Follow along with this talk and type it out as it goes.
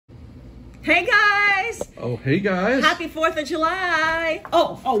Hey guys! Oh, hey guys! Happy 4th of July!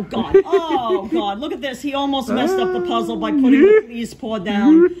 Oh God! Oh God! Look at this. He almost messed up the puzzle by putting the please paw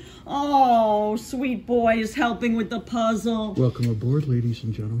down. Oh, sweet boy is helping with the puzzle. Welcome aboard, ladies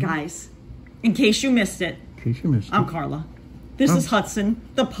and gentlemen. Guys, in case you missed it, I'm Karla. This is Hudson,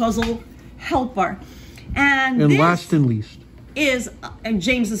 the puzzle helper, and this last and least is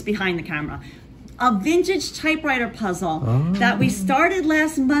James is behind the camera. A vintage typewriter puzzle that we started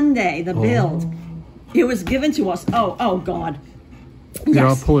last Monday, the build. It was given to us. Oh God. Yeah,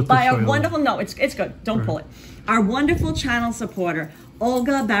 I'll pull it by our wonderful, no, it's good. Don't pull it. Our wonderful channel supporter,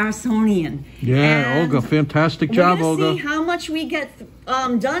 Olga Barasonian. Yeah, and Olga, fantastic job, Olga. We're going to see how much we get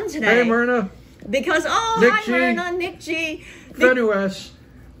done today. Hey, Myrna. Because, Nick hi, G. Myrna, Nick G. Fenus.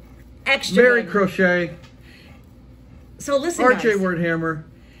 Extra Mary good. Crochet. So listen, RJ guys. Wordhammer.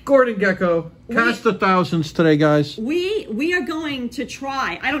 Gordon Gecko. Cast the thousands today, guys. We are going to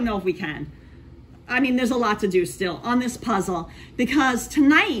try. I don't know if we can. I mean, there's a lot to do still on this puzzle because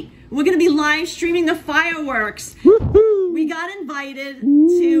tonight we're going to be live streaming the fireworks. We got invited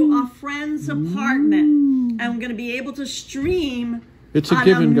to a friend's apartment, and we're going to be able to stream. It's a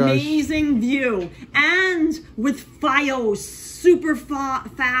given, guys. Amazing view, and with FiOS, super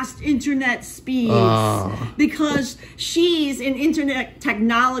fast internet speeds, because she's in internet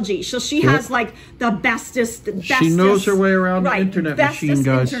technology, so she has like the bestest. She knows her way around the internet machine,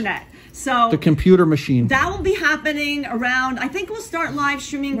 guys. Internet. So the computer machine. That will be happening around, I think we'll start live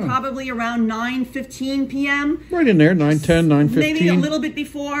streaming probably around 9:15 p.m. Right in there, 9:10, 9:15. Maybe a little bit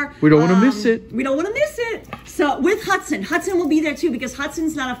before. We don't want to miss it. We don't want to miss it. So with Hudson. Hudson will be there too because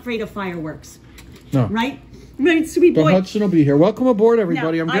Hudson's not afraid of fireworks. No. Right? Right, sweet boy. But Hudson will be here. Welcome aboard,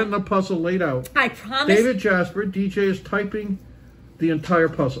 everybody. I'm getting the puzzle laid out. I promise. David Jasper, DJ, is typing the entire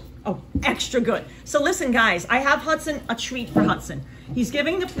puzzle. Oh, extra good. So listen, guys, I have Hudson, a treat for Hudson. He's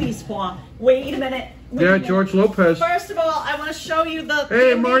giving the please paw. Wait a minute. George Lopez. First of all, I want to show you the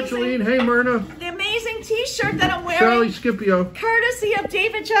Hey, Marceline. Hey, Myrna. The amazing T-shirt that I'm wearing. Charlie Scipio. Courtesy of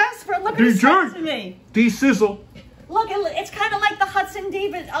David Jasper. Look at his to me. D-Sizzle. Look, it's kind of like the Hudson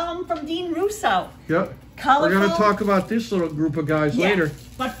David from Dean Russo. Yep. Colorful. We're going to talk about this little group of guys later.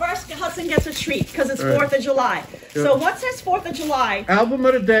 But first, Hudson gets a treat because it's 4th of July. Yep. So what's his 4th of July? Album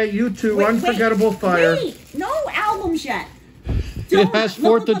of the day, U2, Unforgettable Fire. Wait, no albums yet. It has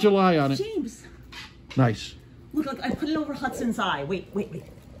 4th of July on it. James. Nice. Look, I put it over Hudson's eye. Wait.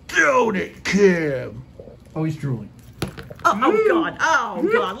 Don't it, Kim. Oh, he's drooling. Oh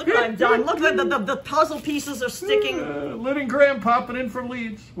God, look what I've done. Look, the puzzle pieces are sticking. Lynn and Graham popping in from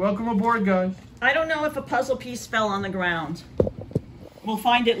Leeds. Welcome aboard, guys. I don't know if a puzzle piece fell on the ground. We'll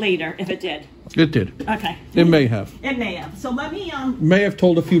find it later if it did. It did. Okay. It may have. It may have. So let me may have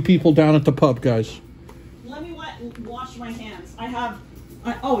told a few people down at the pub, guys. Let me wash my hands. I have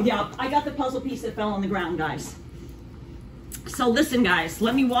I got the puzzle piece that fell on the ground, guys. So listen, guys,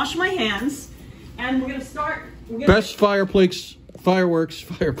 let me wash my hands and we're gonna start. Best fireworks. Fireplace?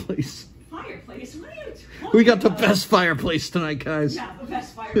 What are you talking We got the best fireplace tonight, guys. Yeah, the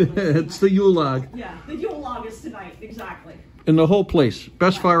best fireplace. It's the Yule log. Yeah, the Yule log is tonight, exactly. In the whole place.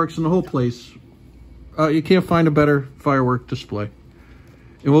 Best fireworks in the whole place. You can't find a better firework display.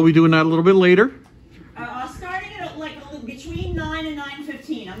 And we'll be doing that a little bit later. Starting at like between 9 and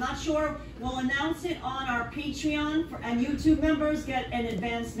 9:15. I'm not sure. We'll announce it on our Patreon and YouTube members get an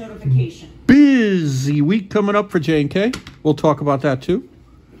advance notification. Busy week coming up for J&K. We'll talk about that too.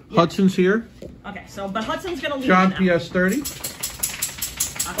 Yeah. Hudson's here. Okay, but Hudson's going to leave. John PS30.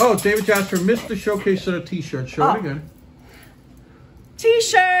 Oh, David Jasper missed the showcase of a T-shirt. Show it again.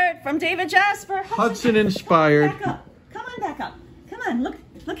 T-shirt from David Jasper. Hudson inspired. Come on back up. Come on, look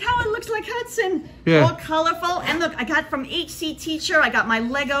how it looks like Hudson. Yeah. All colorful. And look, I got from HC Teacher, I got my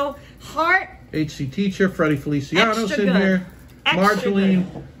Lego heart. HC Teacher, Freddie Feliciano's in here. Marceline,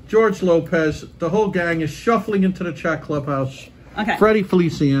 George Lopez. The whole gang is shuffling into the chat clubhouse. Okay. Freddie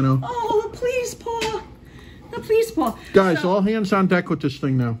Feliciano. Oh, the please paw. The please paw. Guys, all hands on deck with this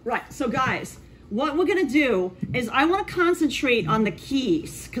thing now. Right. So, guys, what we're going to do is I want to concentrate on the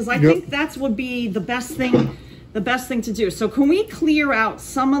keys because I think that's would be the best thing to do. So can we clear out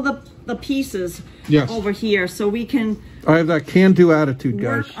some of the pieces over here so we can I have that can-do attitude,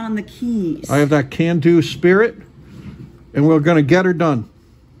 guys. Work on the keys. I have that can-do spirit, and we're going to get her done.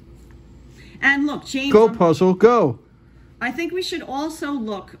 And look, James. Go, puzzle, go. I think we should also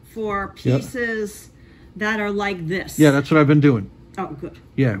look for pieces that are like this. Yeah, that's what I've been doing. Oh, good.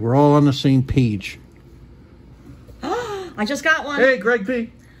 Yeah, we're all on the same page. I just got one. Hey, Greg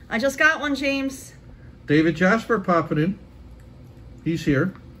P. I just got one, James. David Jasper popping in. He's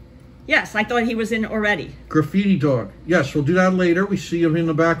here. Yes, I thought he was in already. Graffiti dog. Yes, we'll do that later. We see him in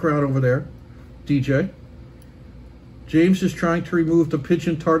the background over there. DJ. James is trying to remove the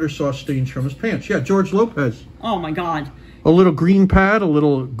pigeon tartar sauce stains from his pants. Yeah, George Lopez. Oh my God. A little green pad, a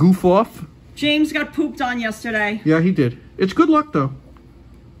little goof off. James got pooped on yesterday. Yeah, he did. It's good luck, though.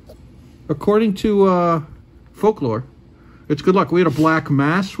 According to folklore, it's good luck. We had a black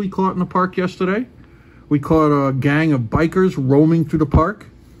mass we caught in the park yesterday. We caught a gang of bikers roaming through the park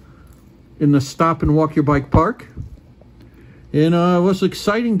in the Stop and Walk Your Bike Park. And it was an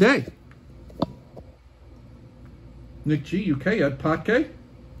exciting day. Nick G, UK, Ed Potke.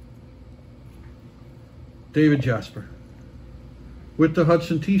 David Jasper. With the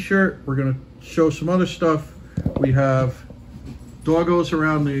Hudson t-shirt, we're going to show some other stuff. We have doggos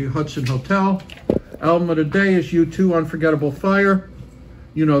around the Hudson Hotel. Album of the day is U2 Unforgettable Fire.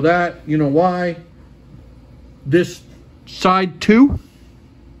 You know that. You know why. This side 2.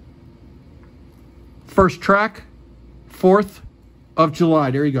 First track. 4th of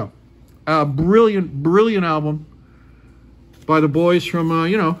July. There you go. A brilliant, brilliant album by the boys from,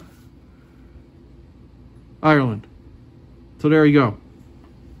 you know, Ireland. So there you go.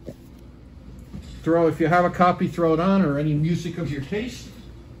 If you have a copy, throw it on, or any music of your taste.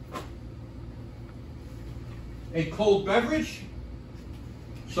 A cold beverage.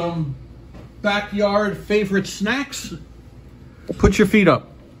 Some backyard favorite snacks. Put your feet up.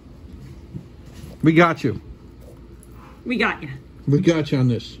 We got you. We got you. We got you on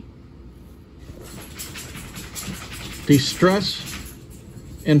this. The stress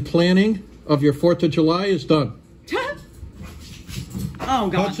and planning of your 4th of July is done. Oh,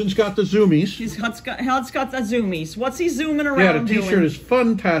 God. Hudson's got the zoomies. Hud's got the zoomies. What's he zooming around Yeah, the t-shirt doing? is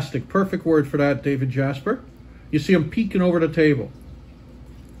fantastic. Perfect word for that, David Jasper. You see him peeking over the table.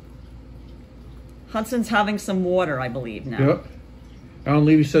 Hudson's having some water, I believe, now. Yep. Alan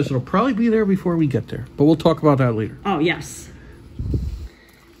Levy says it'll probably be there before we get there. But we'll talk about that later. Oh, yes.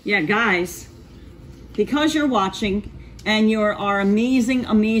 Yeah, guys, because you're watching and you're our amazing,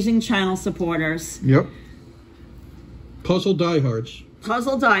 amazing channel supporters. Yep. Puzzle diehards.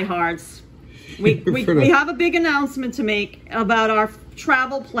 Puzzle diehards. We have a big announcement to make about our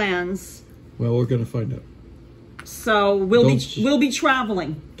travel plans. Well, we're going to find out. So we'll be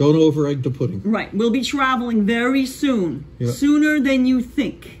traveling. Don't over egg the pudding. Right. We'll be traveling very soon. Yep. Sooner than you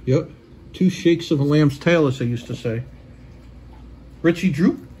think. Yep. 2 shakes of a lamb's tail, as they used to say. Richie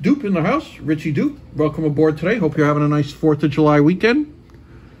Dupe in the house. Richie Dupe, welcome aboard today. Hope you're having a nice 4th of July weekend.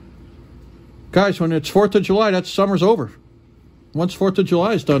 Guys, when it's 4th of July, that's summer's over. Once 4th of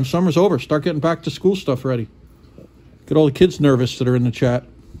July is done, summer's over. Start getting back to school stuff ready. Get all the kids nervous that are in the chat.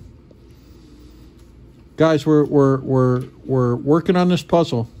 Guys, we're working on this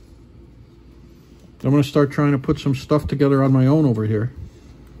puzzle. I'm going to start trying to put some stuff together on my own over here.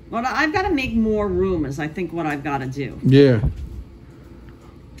 Well, I've got to make more room is I think what I've got to do. Yeah.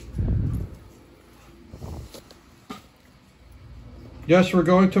 Yes, we're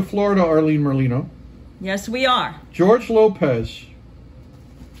going to Florida, Arlene Merlino. Yes, we are. George Lopez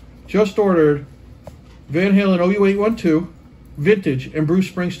just ordered Van Halen OU812 Vintage and Bruce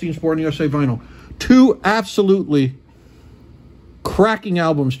Springsteen's Born USA vinyl. 2 absolutely cracking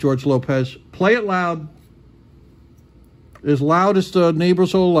albums, George Lopez. Play it loud as the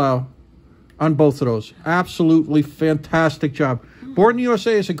neighbors will allow on both of those. Absolutely fantastic job. Born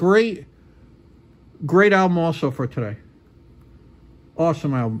USA is a great album also for today.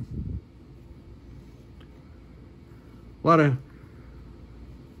 Awesome album. A lot of,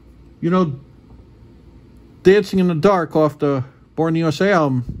 you know, Dancing in the Dark off the Born USA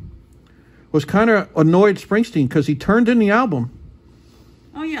album was kind of annoyed Springsteen because he turned in the album.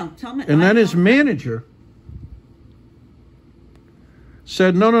 Oh, yeah. Tell me. And then his manager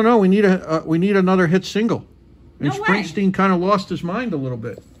said, no, we need another hit single. And No way. Springsteen kind of lost his mind a little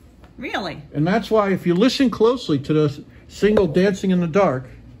bit. Really? And that's why if you listen closely to the single Dancing in the Dark,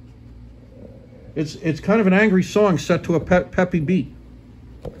 it's kind of an angry song set to a peppy beat.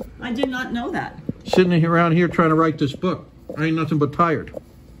 I did not know that. Sitting around here trying to write this book. I ain't nothing but tired.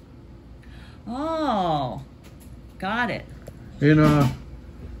 Oh, got it. And,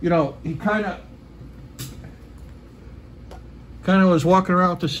 you know, he kind of was walking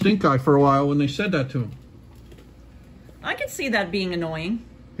around with the stink eye for a while when they said that to him. I could see that being annoying.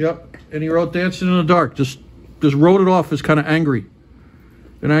 Yep. And he wrote Dancing in the Dark. Just wrote it off as kind of angry.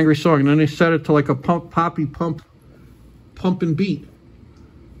 An angry song. And then they set it to like a pumping beat.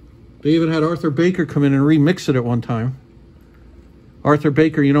 They even had Arthur Baker come in and remix it at one time. Arthur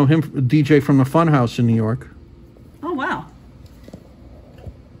Baker, you know him, DJ from the Funhouse in New York. Oh, wow.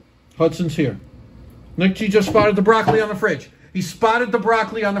 Hudson's here. Nick G just spotted the broccoli on the fridge. He spotted the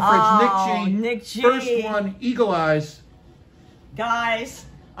broccoli on the fridge. Oh, Nick G. First one, eagle eyes. Guys,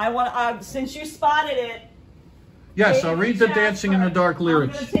 I want since you spotted it. Yes, I'll read the Dancing in the Dark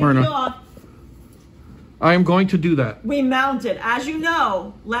lyrics, Myrna. I am going to do that. We mounted, as you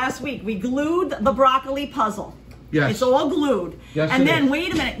know, last week we glued the broccoli puzzle. Yes. It's all glued. Yes, and then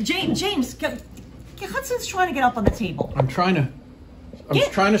wait a minute, James, Hudson's trying to get up on the table. I'm trying to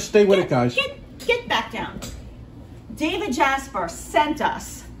stay with it, guys. Get back down. David Jasper sent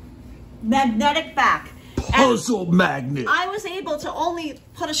us magnetic back. Puzzle magnet. I was able to only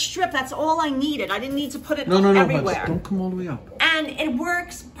put a strip. That's all I needed. I didn't need to put it everywhere. Hudson, don't come all the way up. And it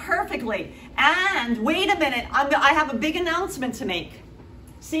works perfectly. And wait a minute, I have a big announcement to make.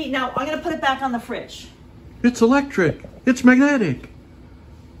 See, now I'm going to put it back on the fridge. It's electric. It's magnetic.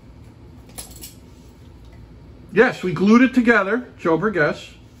 Yes, we glued it together. Joe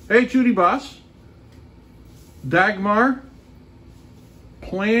Burgess. Hey, Judy Boss. Dagmar.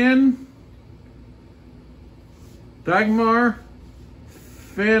 Dagmar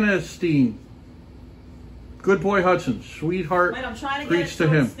Fanestein. Good boy Hudson. Sweetheart. Wait, I'm trying to preach get it to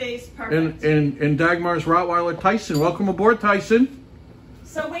him. Stays perfect. And Dagmar's Rottweiler Tyson. Welcome aboard, Tyson.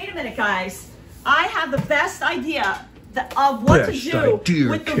 So wait a minute, guys. I have the best idea of what to do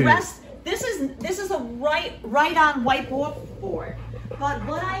with the rest. This is a right on whiteboard. But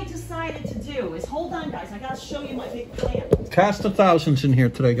what I decided to do is, hold on, guys. I gotta show you my big plan. Cast of thousands in here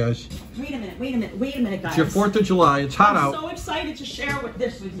today, guys. Wait a minute, guys. It's your 4th of July. It's hot out. I'm so excited to share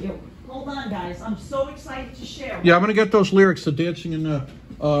this with you. Hold on, guys. I'm so excited to share. Yeah, I'm gonna get those lyrics to Dancing in the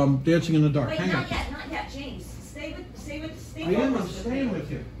Dark. Wait, Hang on. not yet, James. Stay I'm staying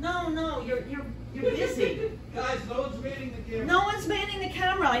with you. No, you're busy. Guys, no one's manning the camera. No one's manning the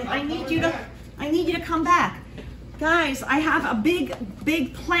camera. I need you to come back. Guys, I have a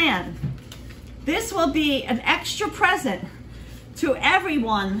big plan. This will be an extra present to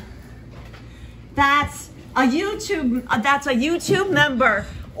everyone that's a YouTube member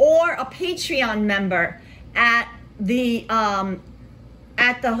or a Patreon member at the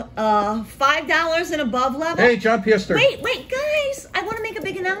 $5 and above level. Hey, John Piester. Wait, guys! I want to make a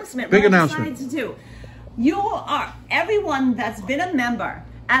big announcement. Big announcement. To do. Everyone that's been a member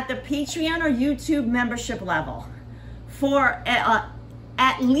at the Patreon or YouTube membership level for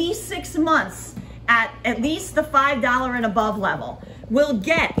at least 6 months at least the $5 and above level will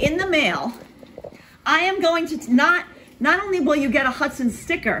get in the mail. I am going to not only will you get a Hudson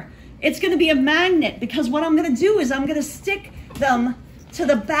sticker, it's going to be a magnet, because what I'm going to do is I'm going to stick them to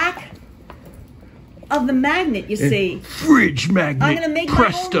the back of the magnet, you see. Fridge magnet. I'm going to make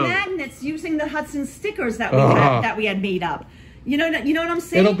my own magnets using the Hudson stickers that we had made up. You know what I'm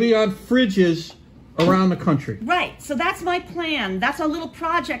saying? It'll be on fridges around the country. Right. So that's my plan. That's a little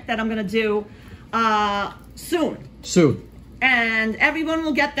project that I'm going to do soon. And everyone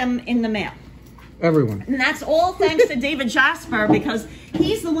will get them in the mail. Everyone. And that's all thanks to David Jasper, because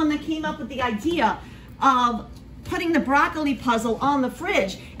he's the one that came up with the idea of putting the broccoli puzzle on the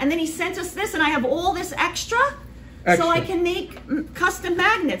fridge. And then he sent us this, and I have all this extra. So I can make custom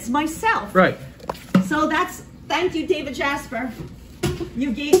magnets myself. Right. So thank you, David Jasper.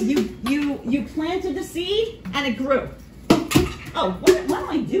 You planted the seed and it grew. Oh, what am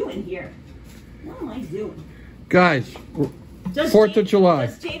I doing here? What am I doing? Guys, 4th of July.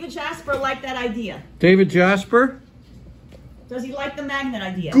 Does David Jasper like that idea? David Jasper? Does he like the magnet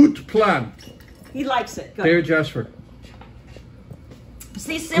idea? Good plan. He likes it. Good. David Jasper.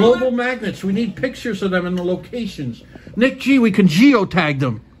 See, similar? Global magnets. We need pictures of them and the locations. Nick G, we can geotag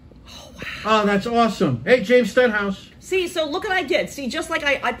them. Oh, wow. Oh, that's awesome. Hey, James Stenhouse. See, so look what I did. See, just like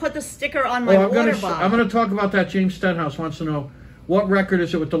I put the sticker on my water bottle. I'm going to talk about that. James Stenhouse wants to know, what record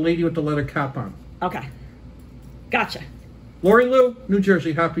is it with the lady with the leather cap on? Okay. Gotcha. Lori Lou, New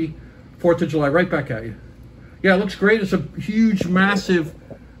Jersey. Happy 4th of July. Right back at you. Yeah, it looks great. It's a huge, massive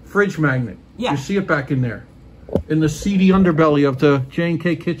fridge magnet. Yeah. You see it back in there. In the seedy underbelly of the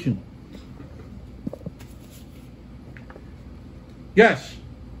J&K kitchen. Yes.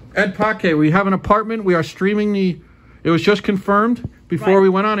 Ed Paque, we have an apartment. We are streaming it was just confirmed before we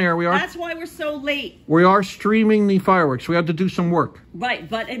went on air. That's why we're so late. We are streaming the fireworks. We had to do some work. Right,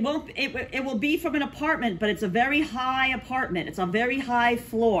 but it will be from an apartment, but it's a very high apartment. It's a very high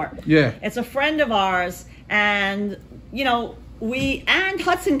floor. Yeah. It's a friend of ours, and and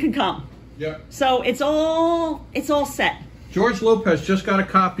Hudson can come. Yeah. So it's all set. George Lopez just got a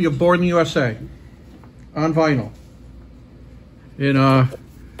copy of Born in the USA on vinyl. And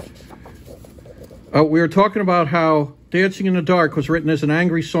we were talking about how Dancing in the Dark was written as an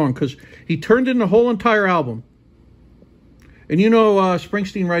angry song, because he turned in the whole entire album. And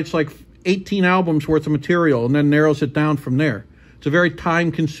Springsteen writes like 18 albums worth of material and then narrows it down from there. It's a very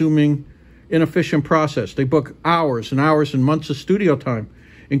time-consuming, inefficient process. They book hours and hours and months of studio time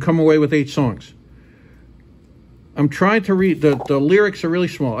and come away with 8 songs. I'm trying to read, the lyrics are really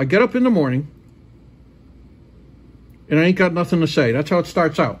small. I get up in the morning and I ain't got nothing to say. That's how it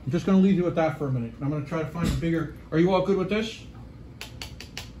starts out. I'm just going to leave you with that for a minute. I'm going to try to find a bigger... Are you all good with this?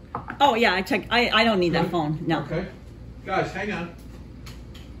 Oh, yeah, I don't need that phone. No. Okay. Guys, hang on.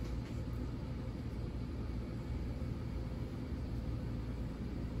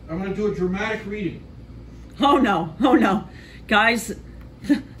 I'm going to do a dramatic reading. Oh, no. Oh, no. Guys,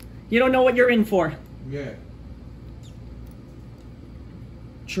 you don't know what you're in for. Yeah.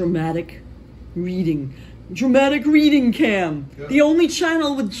 Dramatic reading. Dramatic reading cam. Yeah. The only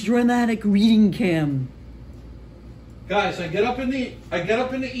channel with dramatic reading cam. Guys, I get up in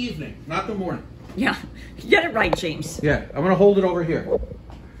the evening, not the morning. Yeah. Get it right, James. Yeah, I'm going to hold it over here.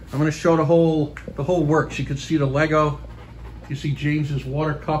 I'm going to show the whole works. You can see the Lego. You see James's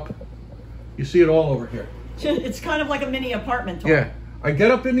water cup. You see it all over here. It's kind of like a mini apartment tour. Yeah. I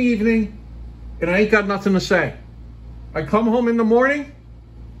get up in the evening and I ain't got nothing to say. I come home in the morning.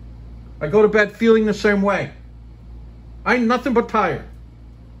 I go to bed feeling the same way. I ain't nothing but tired.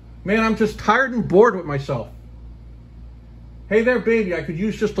 Man, I'm just tired and bored with myself. Hey there, baby, I could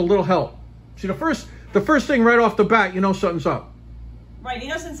use just a little help. See, the first thing right off the bat, you know something's up. Right, he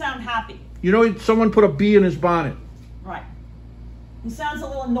doesn't sound happy. You know someone put a bee in his bonnet. Right. He sounds a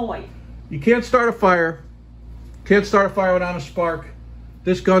little annoyed. You can't start a fire. Can't start a fire without a spark.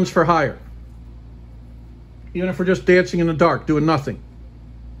 This gun's for hire. Even if we're just dancing in the dark, doing nothing.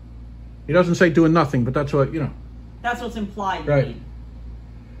 He doesn't say doing nothing, but that's what, you know. That's what's implied. Right.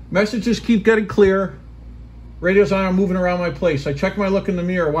 Messages keep getting clearer. Radio's on, I'm moving around my place. I check my look in the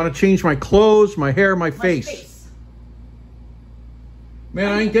mirror. I want to change my clothes, my hair, my face.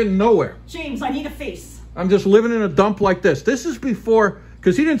 Man, I ain't getting nowhere. James, I need a face. I'm just living in a dump like this. This is before,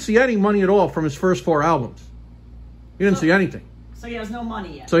 because he didn't see any money at all from his first 4 albums. He didn't see anything. So he has no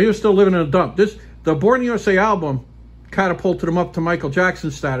money yet. So he was still living in a dump. The Born in the USA album catapulted him up to Michael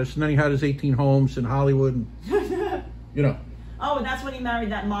Jackson status, and then he had his 18 homes in Hollywood, and, you know. Oh, and that's when he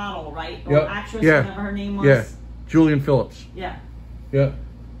married that model, right? Or yep. actress, Yeah. whatever her name was. Yeah, Julian Phillips. Yeah. Yeah.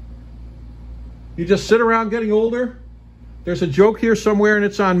 You just sit around getting older. There's a joke here somewhere, and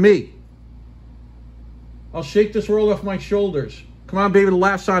it's on me. I'll shake this world off my shoulders. Come on, baby, the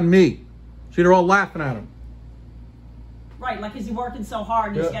laugh's on me. See, they're all laughing at him. Right, like he's working so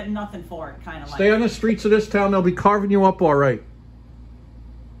hard and he's Yeah. getting nothing for it, kind of like. Stay on the streets of this town. They'll be carving you up all right.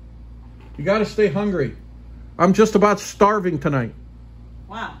 You got to stay hungry. I'm just about starving tonight.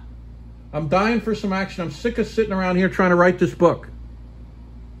 Wow. I'm dying for some action. I'm sick of sitting around here trying to write this book.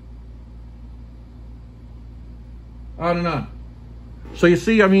 On and on. So you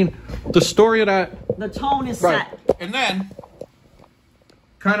see, I mean, the story of that... The tone is right. set. And then,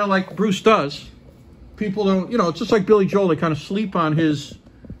 kind of like Bruce does, people don't, you know, it's just like Billy Joel. They kind of sleep on his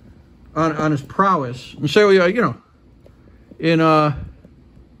prowess. And say, well, yeah, you know,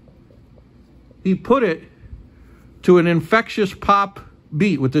 he put it to an infectious pop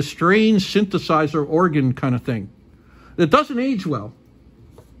beat with this strange synthesizer organ kind of thing. It doesn't age well.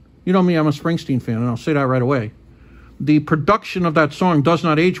 You know me, I'm a Springsteen fan, and I'll say that right away. The production of that song does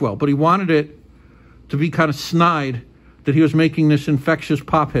not age well, but he wanted it to be kind of snide that he was making this infectious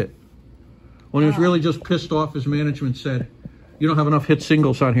pop hit. When he was really just pissed off, his management said, you don't have enough hit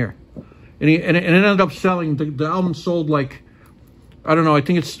singles on here. And it ended up selling, the album sold like, I don't know, I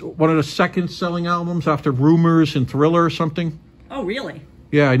think it's one of the second selling albums after Rumors and Thriller or something. Oh, really?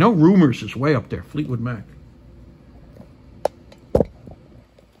 Yeah, I know Rumors is way up there, Fleetwood Mac.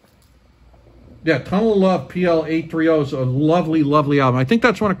 Yeah, Tunnel of Love, PL830 is a lovely, lovely album. I think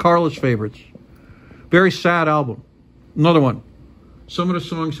that's one of Karla's favorites. Very sad album. Another one. Some of the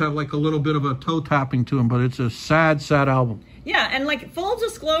songs have like a little bit of a toe tapping to them, but it's a sad, sad album. Yeah, and like full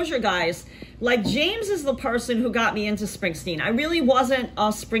disclosure, guys, like James is the person who got me into Springsteen. I really wasn't a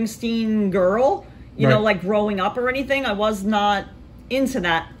Springsteen girl, you know, like growing up or anything. I was not into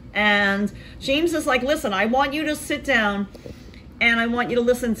that. And James is like, listen, I want you to sit down and I want you to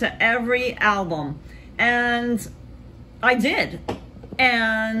listen to every album. And I did.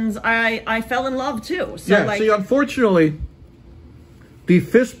 And I fell in love too. So yeah, like, see, unfortunately, the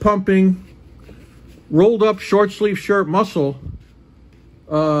fist-pumping, rolled-up short-sleeve shirt muscle,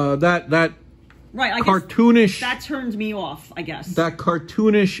 that right, I cartoonish... That turned me off, I guess. That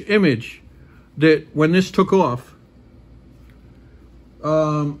cartoonish image that, when this took off,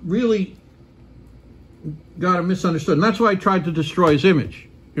 really got him misunderstood. And that's why I tried to destroy his image,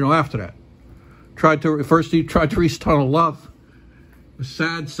 you know, after that. First he tried to reach Tunnel of Love. A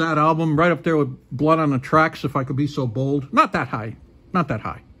sad, sad album, right up there with Blood on the Tracks, if I could be so bold. Not that high, not that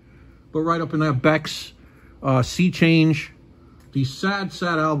high. But right up in there, Beck's, Sea Change. These sad,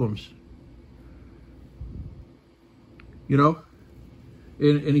 sad albums. You know?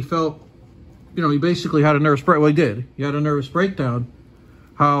 And he felt, you know, he basically had a nervous breakdown. Well, he did. He had a nervous breakdown.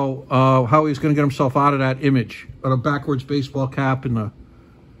 How he was going to get himself out of that image of a backwards baseball cap and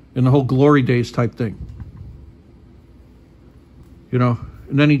the whole glory days type thing. You know,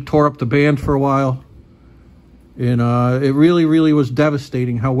 and then he tore up the band for a while. And it really, really was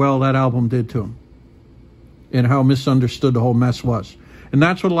devastating how well that album did to him. And how misunderstood the whole mess was. And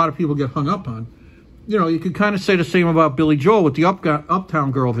that's what a lot of people get hung up on. You know, you could kind of say the same about Billy Joel with the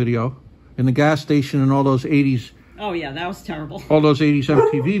Uptown Girl video and the gas station and all those 80s. Oh, yeah, that was terrible. All those 80s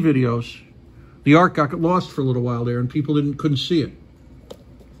MTV videos. The art got lost for a little while there and people couldn't see it.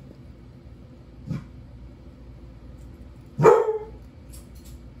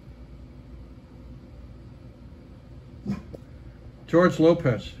 George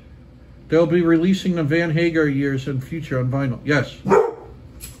Lopez. They'll be releasing the Van Hagar years in future on vinyl. Yes.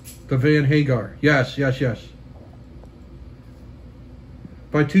 The Van Hagar. Yes, yes, yes.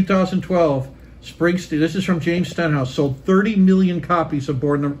 By 2012, Springsteen, this is from James Stenhouse, sold 30 million copies of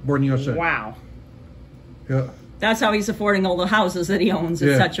Born USA. Wow. Yeah. That's how he's affording all the houses that he owns,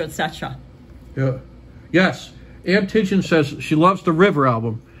 etc., etc. Yeah. Yes. Ann Tidgeon says she loves the River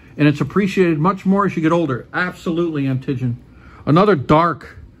album, and it's appreciated much more as you get older. Absolutely, Ann Tidgeon. Another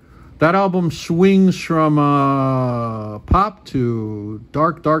dark. That album swings from pop to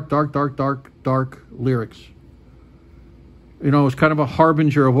dark lyrics. You know, it's kind of a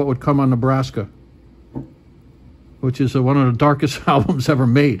harbinger of what would come on Nebraska, which is one of the darkest albums ever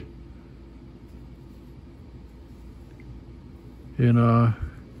made. And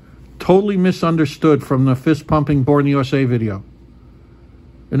totally misunderstood from the fist-pumping Born USA video.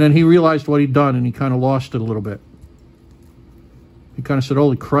 And then he realized what he'd done, and he kind of lost it a little bit. He kind of said,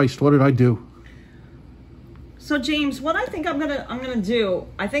 "Holy Christ, what did I do?" So James, what I think I'm gonna do,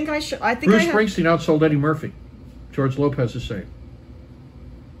 I think Bruce Springsteen outsold Eddie Murphy. George Lopez is saying.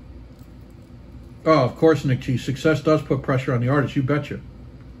 Oh, of course, Nick G. Success does put pressure on the artist. You betcha.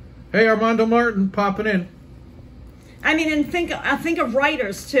 Hey, Armando Martin popping in. I mean, and think of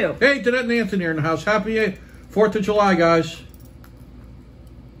writers too. Hey, Danette and Anthony are in the house. Happy 4th of July, guys.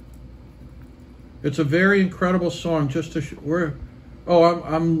 It's a very incredible song. Just to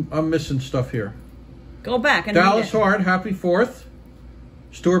I'm missing stuff here. Go back and Dallas Hard, happy 4th.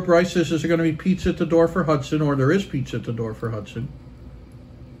 Stuart Bryce says, is there going to be pizza at the door for Hudson? Or there is pizza at the door for Hudson.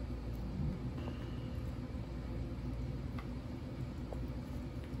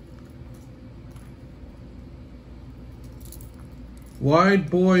 Wide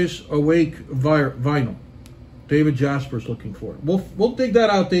Boys Awake vinyl. David Jasper's looking for it. We'll dig that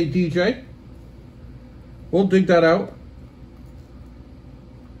out, DJ. We'll dig that out.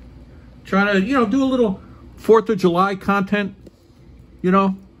 Trying to, do a little 4th of July content.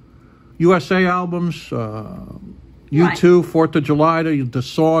 USA albums, U2, 4th of July, the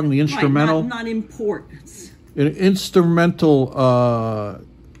song, the instrumental. Right, not importance. An instrumental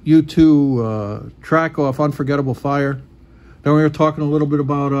U2 track off Unforgettable Fire. Then we were talking a little bit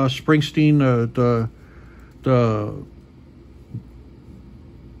about Springsteen, the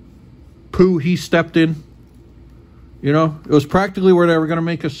poo he stepped in. It was practically where they were going to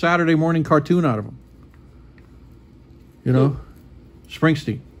make a Saturday morning cartoon out of him.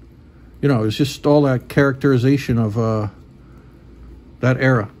 Springsteen. It was just all that characterization of that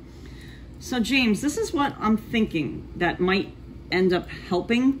era. So, James, this is what I'm thinking that might end up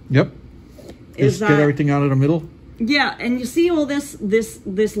helping. Yep. Is get everything out of the middle? Yeah, and you see all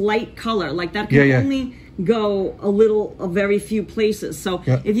this light color, like that can only go a very few places. So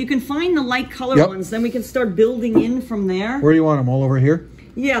if you can find the light color ones, then we can start building in from there. Where do you want them? All over here?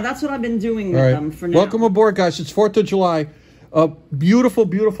 Yeah, that's what I've been doing with them for now. Welcome aboard, guys. It's 4th of July. A beautiful,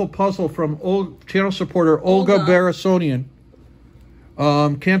 beautiful puzzle from old channel supporter Olga Barasonian.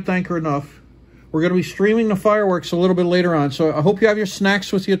 Can't thank her enough. We're going to be streaming the fireworks a little bit later on, so I hope you have your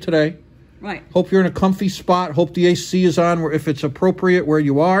snacks with you today. Right. Hope you're in a comfy spot. Hope the AC is on if it's appropriate where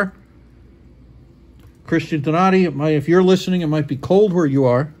you are. Christian Donati, if you're listening, it might be cold where you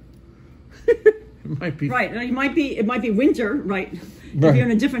are. It might be right. It might be winter, right? If you're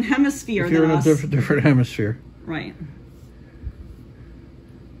in a different hemisphere than us. If you're in a different hemisphere. Right.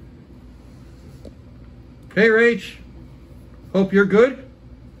 Hey, Rach. Hope you're good.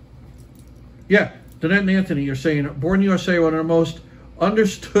 Yeah, Danette and Anthony, you're saying Born USA, one of the most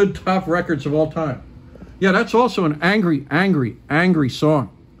understood top records of all time. Yeah, that's also an angry, angry, angry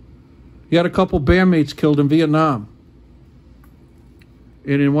song. He had a couple bandmates killed in Vietnam.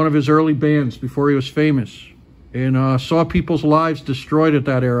 and in one of his early bands before he was famous, and saw people's lives destroyed at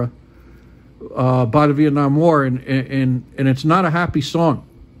that era by the Vietnam War, and it's not a happy song.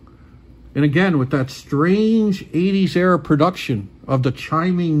 And again, with that strange 80s era production of the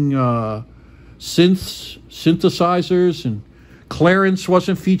chiming synthesizers, and Clarence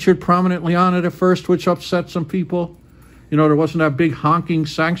wasn't featured prominently on it at first, which upset some people. You know, there wasn't that big honking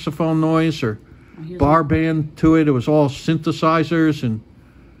saxophone noise or bar band to it. It was all synthesizers. And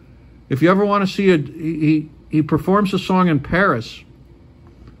if you ever want to see it, he performs a song in Paris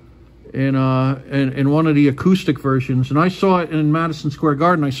in one of the acoustic versions. And I saw it in Madison Square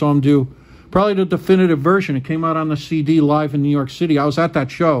Garden. I saw him do probably the definitive version. It came out on the CD live in New York City. I was at that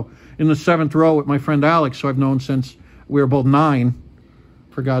show in the 7th row with my friend Alex, who I've known since we were both 9,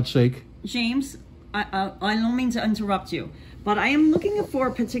 for God's sake. James, I don't mean to interrupt you, but I am looking for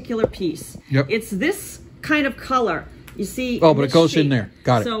a particular piece. Yep. It's this kind of color. You see? Oh, but it goes in there.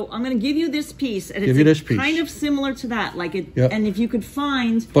 Got it. So I'm going to give you this piece, and give you this piece. Kind of similar to that, like it. Yep. And if you could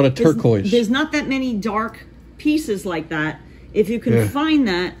find, but a turquoise. There's not that many dark pieces like that. If you can find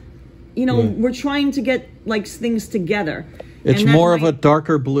that, you know, we're trying to get like things together. It's more of a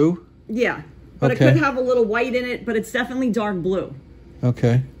darker blue. Yeah, but it could have a little white in it, but it's definitely dark blue.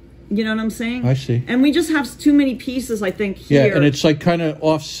 Okay. You know what I'm saying? I see. And we just have too many pieces, I think, here. Yeah, and it's like kind of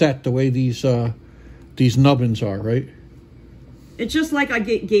offset the way these nubbins are, right? It's just like I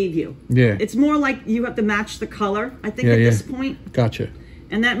gave you. Yeah. It's more like you have to match the color, I think, at this point. Gotcha.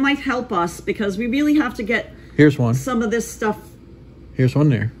 And that might help us because we really have to get Here's one. Some of this stuff. Here's one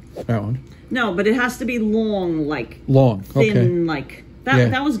there. That one. No, but it has to be long, like long, thin, like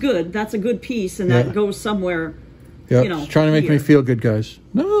that. That was good. That's a good piece, and that goes somewhere. Yeah, you know, trying to make me feel good, guys.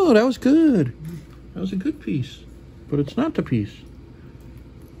 No, that was good. That was a good piece, but it's not the piece.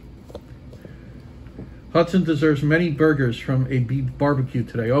 Hudson deserves many burgers from a beef barbecue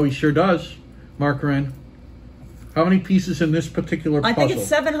today. Oh, he sure does, Mark Wren. How many pieces in this particular puzzle? I think it's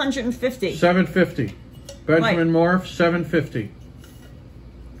 750. 750. Benjamin Morf, 750.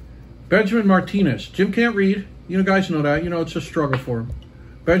 Benjamin Martinez. Jim can't read. You know, guys know that. You know, it's a struggle for him.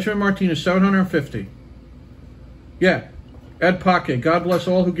 Benjamin Martinez, 750. Yeah. Ed Paquet. God bless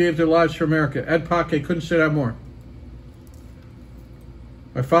all who gave their lives for America. Ed Paquet. Couldn't say that more.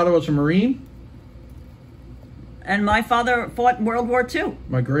 My father was a Marine. And my father fought in World War II.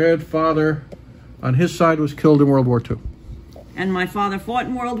 My grandfather, on his side, was killed in World War II. And my father fought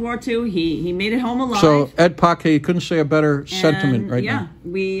in World War II. He made it home alive. So Ed Paquet, you couldn't say a better sentiment right now.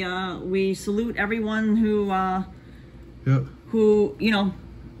 Yeah, we salute everyone who you know,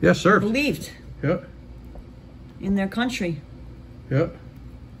 served. believed in their country.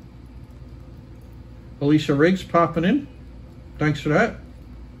 Alicia Riggs popping in. Thanks for that.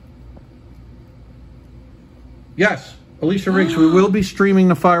 Yes, Alicia Riggs, we will be streaming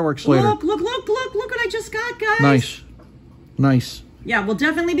the fireworks later. Look what I just got, guys. Nice. Yeah, we'll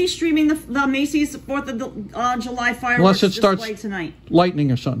definitely be streaming the Macy's 4th of July fireworks unless it starts display tonight.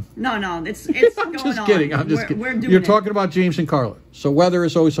 Lightning or something. No, it's I'm going just kidding. on. I'm just kidding. We're doing You're talking about James and Carla, so weather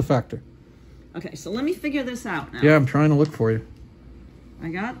is always a factor. Okay, so let me figure this out now. Yeah, I'm trying to look for you. I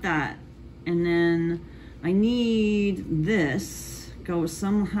got that. And then I need this. Go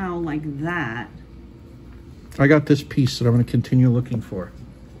somehow like that. I got this piece that I'm going to continue looking for.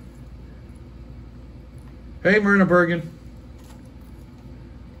 Hey, Myrna Bergen.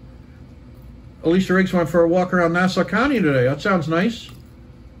 Alicia Riggs went for a walk around Nassau County today. That sounds nice.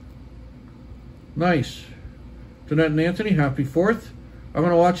 Nice. Danette and Anthony, happy 4th. I'm going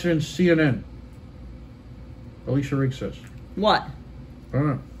to watch it in CNN. Alicia Riggs says. What? I don't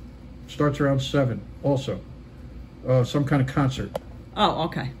know. Starts around 7 also. Some kind of concert. Oh,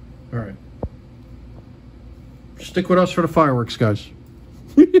 okay. All right. Stick with us for the fireworks, guys.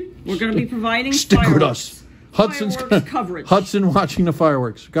 We're going to be providing Stick with us. Hudson's coverage. Hudson watching the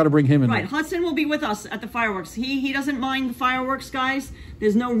fireworks. Got to bring him in. Right, there. Hudson will be with us at the fireworks. He doesn't mind the fireworks, guys.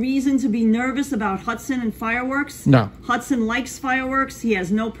 There's no reason to be nervous about Hudson and fireworks. No. Hudson likes fireworks. He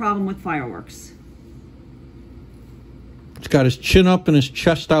has no problem with fireworks. He's got his chin up and his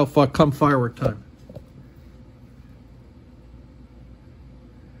chest out for come firework time.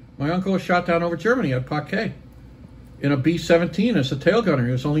 My uncle was shot down over Germany at Paquet in a B-17 as a tail gunner.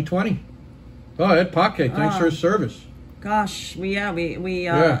 He was only 20. Oh, Ed Paquet, thanks for his service. Gosh,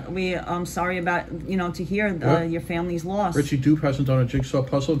 I'm sorry about, to hear your family's loss. Richie Dupe hasn't done a jigsaw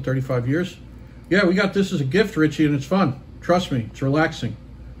puzzle in 35 years. Yeah, we got this as a gift, Richie, and it's fun. Trust me, it's relaxing.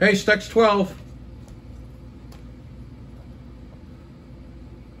 Hey, Stex 12.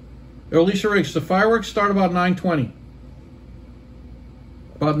 Alicia Riggs, the fireworks start about 9:20.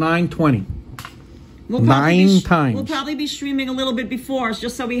 About 9:20. 9 times. We'll probably be streaming a little bit before,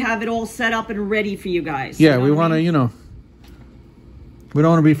 just so we have it all set up and ready for you guys. Yeah, you know we want to, you know, we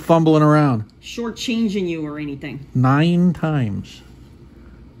don't want to be fumbling around. Shortchanging you or anything. 9 times.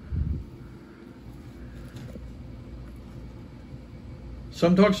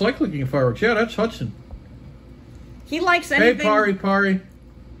 Some dogs like looking at fireworks. Yeah, that's Hudson. He likes anything. Hey, Pari.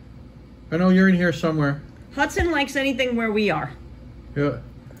 I know you're in here somewhere. Hudson likes anything where we are. Yeah.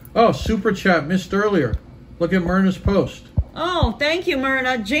 Oh, super chat missed earlier. Look at Myrna's post. Oh, thank you,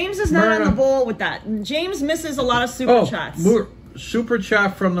 Myrna. James is not on the ball with that. James misses a lot of super chats. Super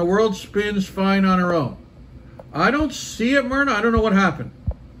chat from The World Spins Fine on her own. I don't see it, Myrna. I don't know what happened.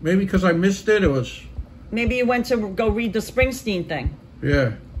 Maybe because I missed it. It was... Maybe you went to go read the Springsteen thing.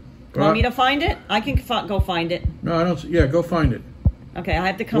 Yeah. Want me to find it? I can go find it. No, I don't. Yeah, go find it. Okay, I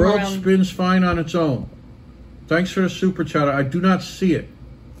have to come around. World Spins Fine on its own. Thanks for the super chat. I do not see it.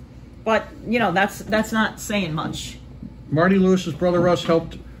 But, you know, that's not saying much. Marty Lewis's brother Russ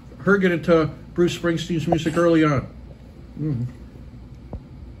helped her get into Bruce Springsteen's music early on.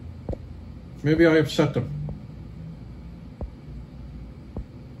 Maybe I upset them.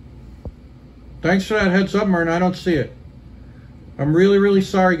 Thanks for that heads up, Myrna. I don't see it. I'm really, really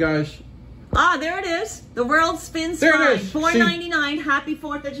sorry, guys. Ah, there it is. The World Spins Fine. There it is. $4.99. Happy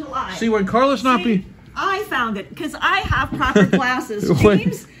 4th of July. See, when Carla's not I found it because I have proper glasses.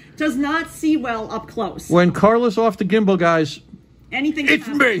 James does not see well up close. When Carla's off the gimbal, guys, it's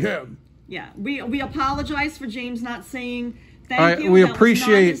mayhem. Yeah, we apologize for James not saying thank you. We that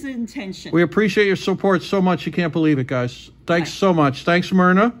appreciate was not his intention. We appreciate your support so much. You can't believe it, guys. Thanks so much. Thanks,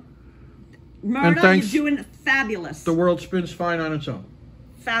 Myrna. Myrna, and thanks, you're doing fabulous. The World Spins Fine on its own.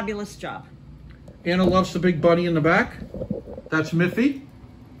 Fabulous job. Anna loves the big bunny in the back. That's Miffy.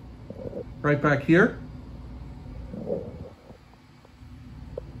 Right back here.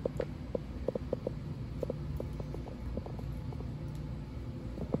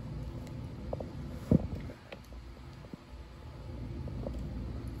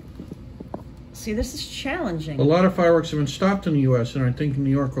 See, this is challenging. A lot of fireworks have been stopped in the U.S., and I think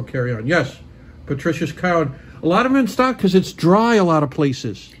New York will carry on. Yes, Patricia's Coward. A lot of them have been stopped because it's dry a lot of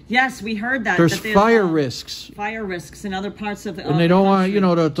places. Yes, we heard that. There's fire risks. Fire risks in other parts of the And they don't want, you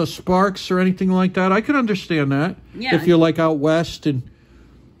know, the sparks or anything like that. I can understand that. Yeah. If you're like out west and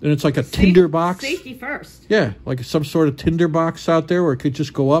it's like a tinder box. Safety first. Yeah, like some sort of tinder box out there where it could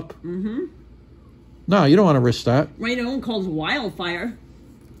just go up. Mm-hmm. No, you don't want to risk that. Right, it won't cause wildfire.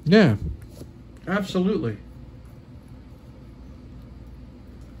 Yeah. Absolutely.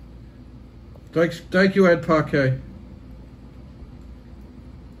 Thank you, Ed Paquet.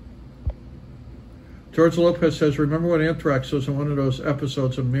 George Lopez says, remember what Anthrax was in one of those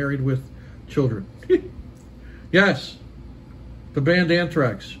episodes of Married with Children? Yes. The band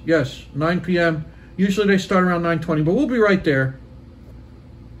Anthrax. Yes. 9 p.m. Usually they start around 9:20, but we'll be right there.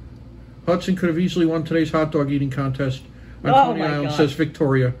 Hudson could have easily won today's hot dog eating contest on Coney Island, says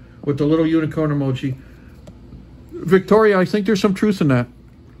Victoria, with the little unicorn emoji. Victoria, I think there's some truth in that.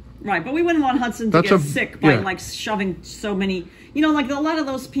 Right, but we wouldn't want Hudson to get sick by like shoving so many. You know, like a lot of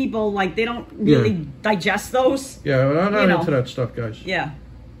those people, like they don't really digest those. Yeah, I'm not into that stuff, guys. Yeah.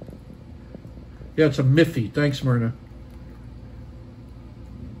 Yeah, it's a Miffy. Thanks, Myrna.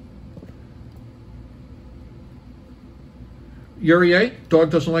 Uriah,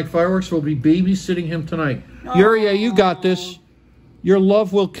 dog doesn't like fireworks. We'll be babysitting him tonight. Oh. Uriah, you got this. Your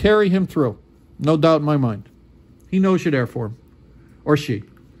love will carry him through. No doubt in my mind. He knows you're there for him. Or she.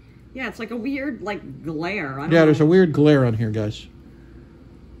 Yeah, it's like a weird, like, glare. I don't know. There's a weird glare on here, guys.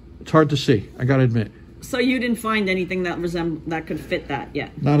 It's hard to see, I gotta admit. So you didn't find anything that could fit that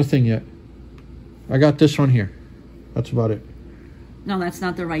yet? Not a thing yet. I got this one here. That's about it. No, that's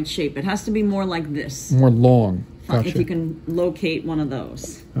not the right shape. It has to be more like this. More long. Gotcha. If you can locate one of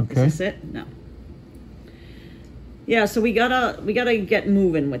those. Okay. Is this it? No. Yeah, so we gotta get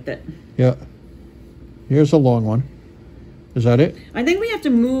moving with it. Yeah. Here's a long one. Is that it? I think we have to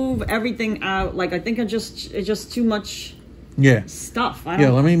move everything out. Like I think it's just too much. Yeah. Stuff.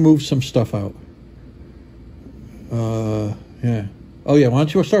 Let me move some stuff out. Yeah. Oh yeah. Why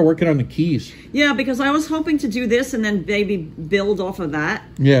don't you start working on the keys? Yeah, because I was hoping to do this and then maybe build off of that.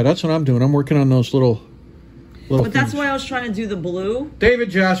 Yeah, that's what I'm doing. I'm working on those little. But that's why I was trying to do the blue. David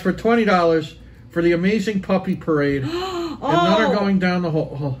Jasper, $20 for the amazing puppy parade. And none are going down the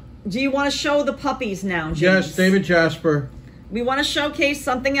hole. Do you want to show the puppies now, James? Yes, David Jasper. We want to showcase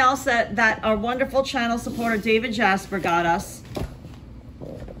something else that our wonderful channel supporter David Jasper got us.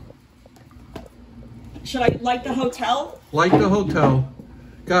 Should I light the hotel? Light the hotel.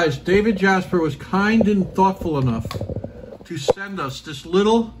 Guys, David Jasper was kind and thoughtful enough to send us this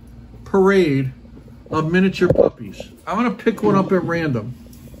little parade of miniature puppies. I'm going to pick one up at random.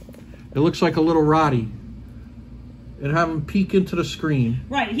 It looks like a little Roddy. And have them peek into the screen.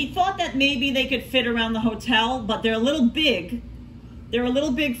 Right. He thought that maybe they could fit around the hotel, but they're a little big. They're a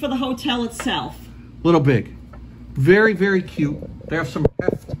little big for the hotel itself. Little big. Very, very cute. They have some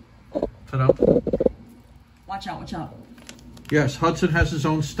heft to them. Watch out, watch out. Yes, Hudson has his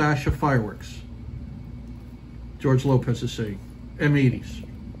own stash of fireworks. George Lopez is saying. M80s.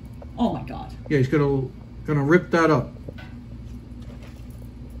 Oh my God. Yeah, he's gonna rip that up.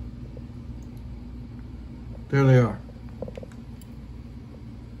 There they are.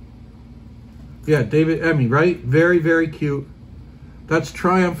 Yeah, David Emmy, right? Very, very cute. That's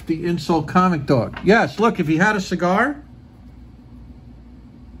Triumph, the insult comic dog. Yes, look, if he had a cigar.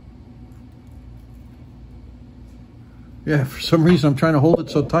 Yeah, for some reason I'm trying to hold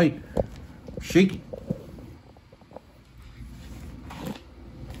it so tight. Shaky.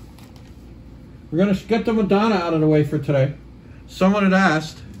 We're going to get the Madonna out of the way for today. Someone had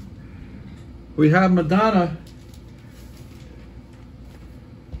asked. We have Madonna.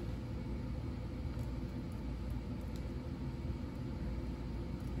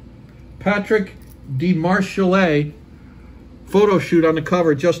 Patrick DeMarchale photo shoot on the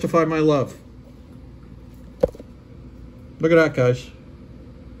cover, Justify My Love. Look at that, guys.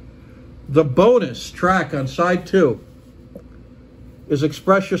 The bonus track on side 2 is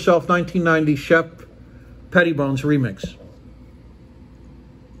Express Yourself 1990 Shep Pettibones remix.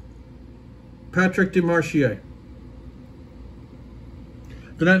 Patrick DeMarchale.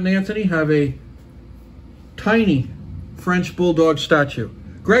 Donette and Anthony have a tiny French Bulldog statue.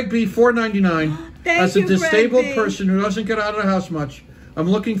 Greg B, $4.99. As a disabled person who doesn't get out of the house much, I'm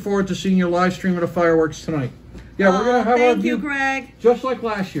looking forward to seeing your live stream of the fireworks tonight. Yeah, we're going to have our view. Thank you, Greg. Just like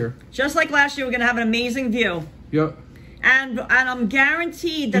last year. Just like last year, we're going to have an amazing view. Yep. And I'm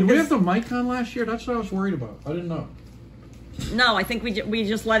guaranteed that Did we have the mic on last year? That's what I was worried about. I didn't know. No, I think we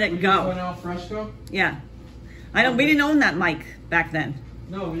just let it go. Went al fresco? Yeah. We didn't own that mic back then.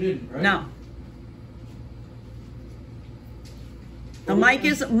 No, we didn't, right? No. The mic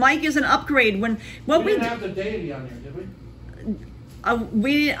is an upgrade. We didn't have the deity on there, did we?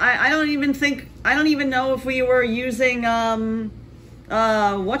 I don't even know if we were using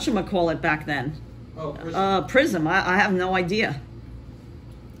whatchamacallit back then. Oh, Prism. Prism. I have no idea.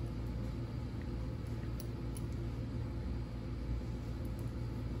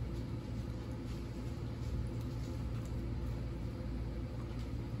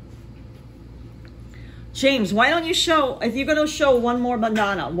 James, why don't you show, if you're going to show one more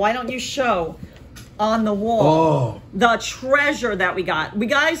Madonna, why don't you show on the wall the treasure that we got? We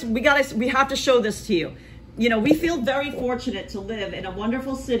have to show this to you. You know, we feel very fortunate to live in a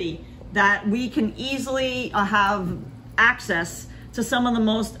wonderful city that we can easily have access to some of the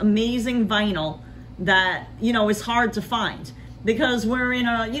most amazing vinyl that, you know, is hard to find. Because we're in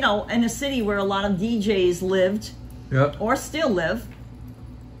a, you know, in a city where a lot of DJs lived, or still live.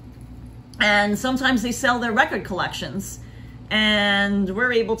 And sometimes they sell their record collections, and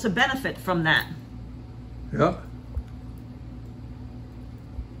we're able to benefit from that. Yep.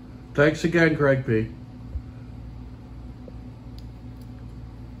 Thanks again, Greg B.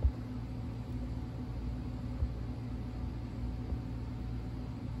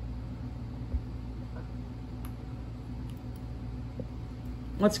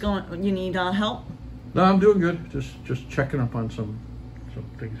 What's going? You need help? No, I'm doing good. Just checking up on some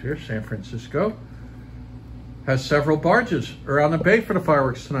things here. San Francisco has several barges around the bay for the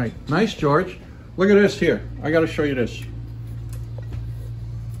fireworks tonight. Nice, George. Look at this here. I got to show you this.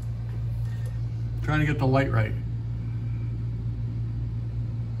 Trying to get the light right.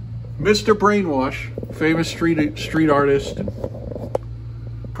 Mr. Brainwash, famous street artist and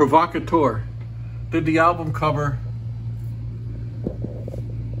provocateur, did the album cover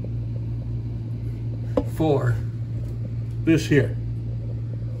for this here.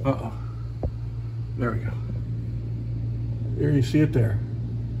 Uh-oh. There we go. There you see it there.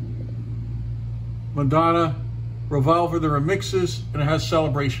 Madonna, Revolver, the remixes, and it has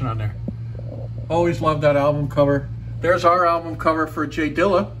Celebration on there. Always loved that album cover. There's our album cover for Jay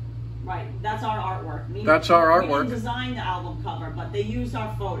Dilla. Right, that's our artwork. That's our artwork. We didn't design the album cover, but they used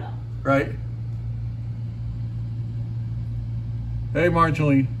our photo. Right. Hey,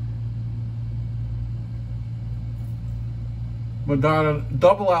 Marjorie. Madonna,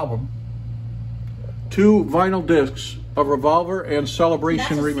 double album. 2 vinyl discs of Revolver and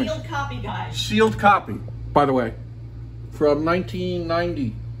Celebration remix. That's a sealed copy, guys. Sealed copy, by the way, from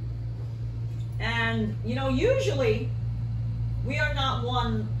 1990. And, you know, usually we are not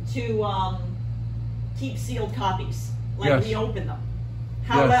one to keep sealed copies. Like, we open them.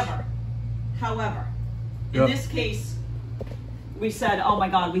 However, In this case, we said, oh my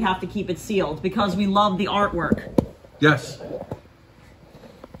God, we have to keep it sealed because we love the artwork. Yes.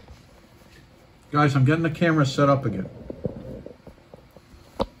 Guys, I'm getting the camera set up again.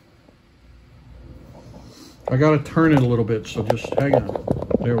 I got to turn it a little bit, so just hang on.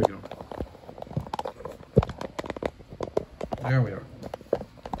 There we go. There we are.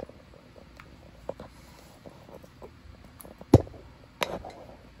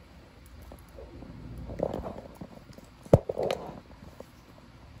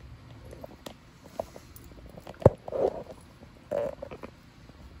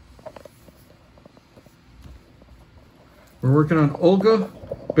 We're working on Olga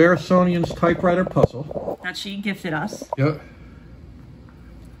Barasonian's typewriter puzzle. That she gifted us. Yep.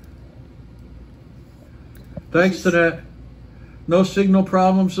 Thanks to that. No signal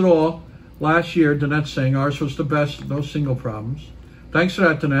problems at all. Last year, Danette's saying ours was the best. No signal problems. Thanks for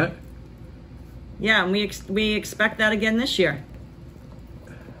that, Danette. Yeah, and we expect that again this year.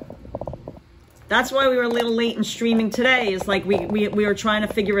 That's why we were a little late in streaming today. Is like we were trying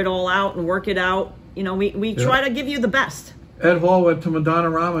to figure it all out and work it out. You know, we try to give you the best. Ed Hall went to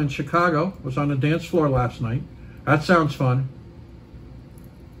Madonna Rama in Chicago. Was on the dance floor last night. That sounds fun.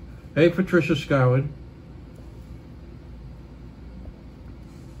 Hey, Patricia Scowen.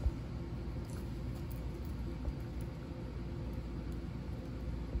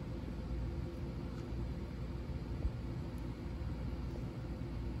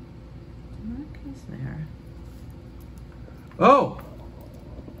 What is there? Oh!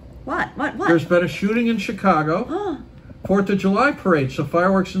 What? There's been a shooting in Chicago. Huh. 4th of July parade, so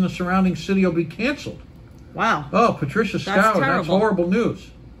fireworks in the surrounding city will be canceled. Wow. Oh, Patricia Scowen, that's horrible news.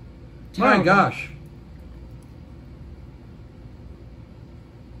 Terrible. My gosh.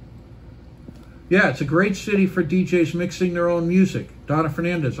 Yeah, it's a great city for DJs mixing their own music. Donna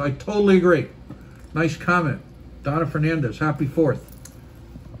Fernandez, I totally agree. Nice comment. Donna Fernandez, happy 4th.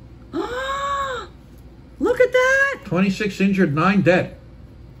 Look at that. 26 injured, 9 dead.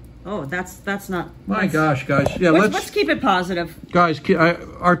 Oh, that's not... My gosh, guys. Yeah, let's keep it positive. Guys,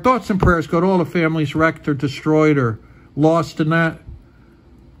 our thoughts and prayers go to all the families wrecked or destroyed or lost in that.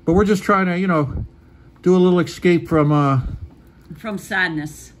 But we're just trying to, you know, do a little escape from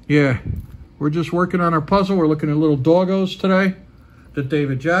sadness. Yeah. We're just working on our puzzle. We're looking at little doggos today that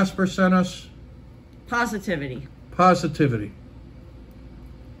David Jasper sent us. Positivity. Positivity.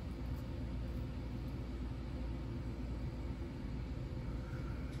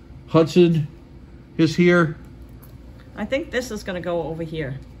 Hudson is here. I think this is going to go over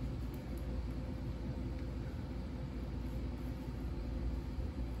here.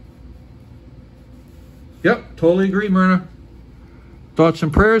 Yep, totally agree, Myrna. Thoughts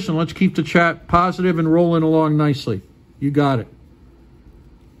and prayers, and let's keep the chat positive and rolling along nicely. You got it.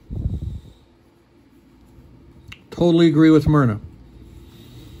 Totally agree with Myrna.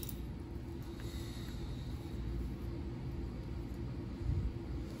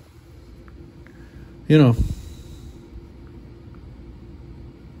 You know,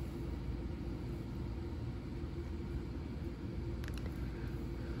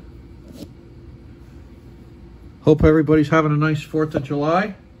 hope everybody's having a nice 4th of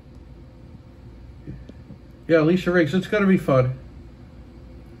July. Yeah, Lisa Riggs, it's going to be fun.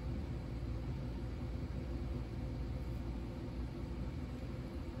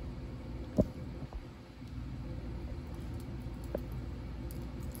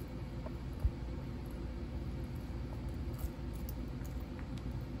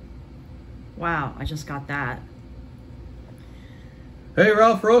 Wow, I just got that. Hey,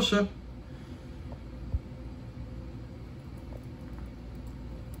 Ralph Rosa.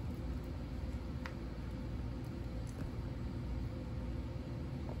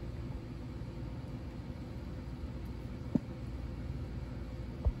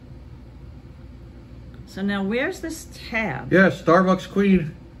 So now where's this tab? Yeah, Starbucks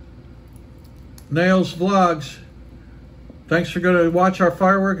Queen. Nails Vlogs. Thanks for going to watch the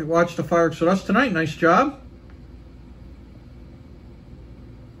fireworks with us tonight. Nice job.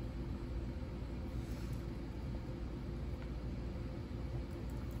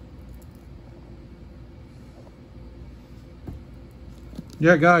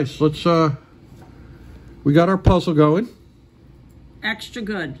 Yeah, guys, let's, we got our puzzle going. Extra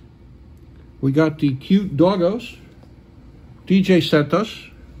good. We got the cute doggos DJ sent us.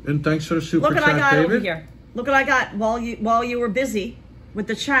 And thanks for the super chat, David. Look what I got over here. Look what I got while you were busy with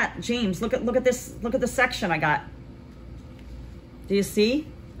the chat, James. Look at this. Look at the section I got. Do you see?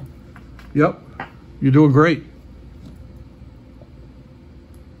 Yep. You're doing great.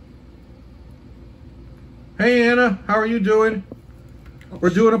 Hey Anna, how are you doing? We're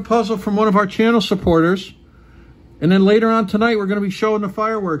doing a puzzle from one of our channel supporters, And then later on tonight, we're going to be showing the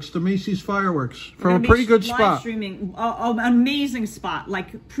fireworks, the Macy's fireworks, from a pretty good spot. Live streaming, an amazing spot,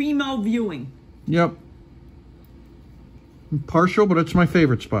 like primo viewing. Yep. I'm partial, but it's my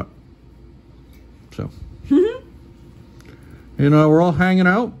favorite spot. So, you know, we're all hanging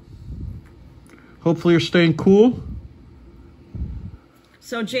out. Hopefully, you're staying cool.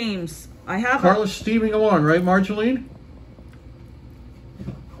 So, James, I have Karla's steaming along, right, Marjoleine?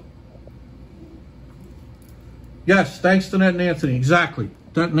 Yes, thanks to Net and Anthony. Exactly.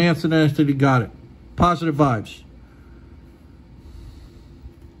 Net and Anthony got it. Positive vibes.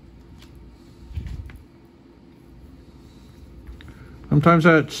 Sometimes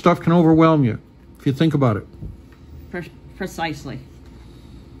that stuff can overwhelm you, if you think about it. Precisely.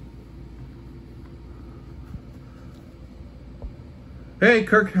 Hey,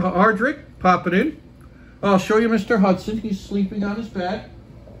 Kirk Hardrick, popping in. I'll show you Mr. Hudson. He's sleeping on his bed.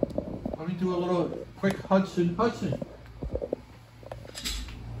 Let me do a little quick Hudson.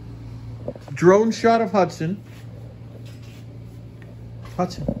 Drone shot of Hudson.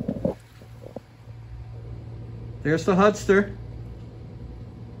 There's the Hudster.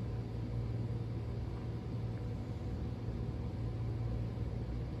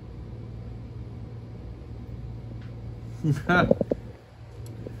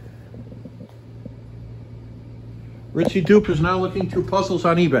 Richie Dupe is now looking through puzzles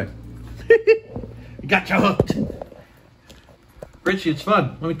on eBay. Got you hooked. Richie, it's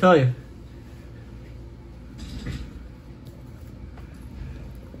fun, let me tell you.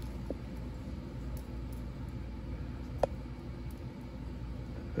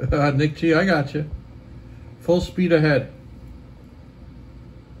 Nick G, I got you. Full speed ahead.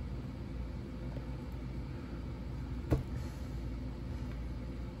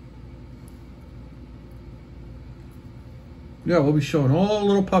 Yeah, we'll be showing all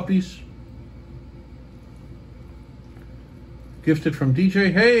little puppies. Gifted from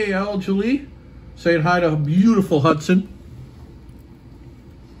DJ. Hey, Al Julie. Saying hi to beautiful Hudson.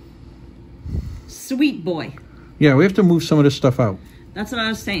 Sweet boy. Yeah, we have to move some of this stuff out. That's what I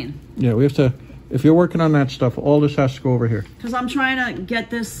was saying. Yeah, we have to, if you're working on that stuff, all this has to go over here. Because I'm trying to get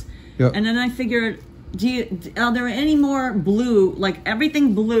this, yep. And then I figured, are there any more blue, like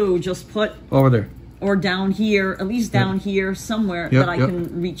everything blue, just put... Over there. Or down here, at least down here somewhere that I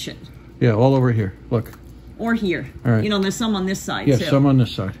can reach it. Yeah, all over here. Look. Or here. All right. You know, there's some on this side too. Yeah, some on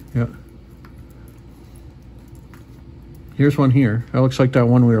this side. Yeah. Here's one here. That looks like that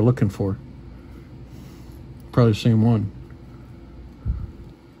one we were looking for. Probably the same one.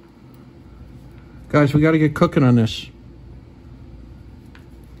 Guys, we got to get cooking on this.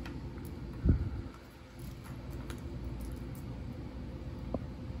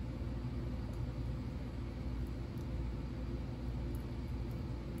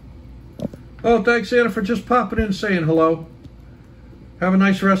 Oh, thanks, Anna, for just popping in and saying hello. Have a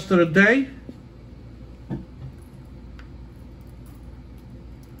nice rest of the day.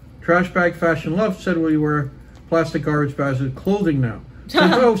 Trash Bag Fashion Love said we wear plastic garbage bags as clothing now.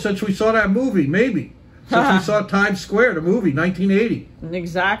 Since we saw that movie, maybe. Since we saw Times Square, the movie, 1980.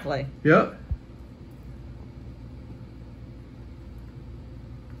 Exactly. Yeah.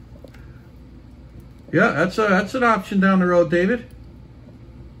 Yeah, that's an option down the road, David.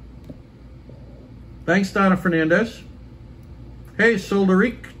 Thanks, Donna Fernandez. Hey,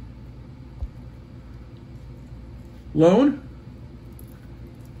 Solderic. Loan.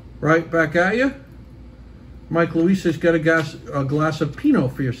 Right back at you. Mike Luis says, get a glass of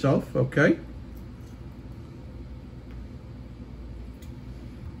Pinot for yourself. Okay.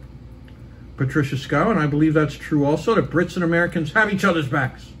 Patricia Scow, and I believe that's true also, that Brits and Americans have each other's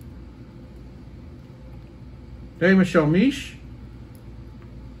backs. Hey, Michelle Mish.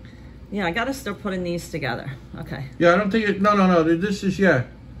 Yeah, I got to start putting these together. Okay. Yeah, I don't think it... No. This is, yeah.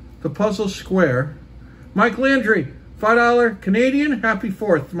 The puzzle square. Mike Landry, $5 Canadian. Happy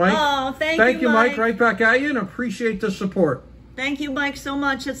 4th, Mike. Oh, thank you, Mike. Right back at you, and appreciate the support. Thank you, Mike, so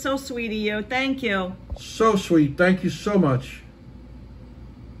much. It's so sweet of you. Thank you. So sweet. Thank you so much.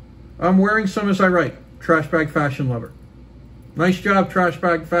 I'm wearing some as I write. Trash Bag Fashion Lover. Nice job, Trash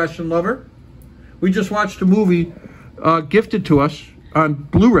Bag Fashion Lover. We just watched a movie gifted to us on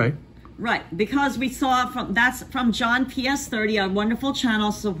Blu-ray. Right, because we saw that's from John PS30, our wonderful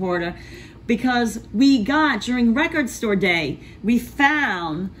channel supporter, because we got, during Record Store Day, we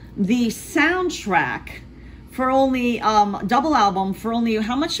found the soundtrack for only, double album for only,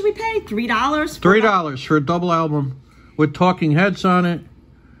 how much should we pay? $3? $3 for a double album with Talking Heads on it,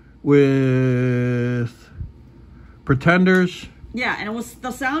 with Pretenders. Yeah, and the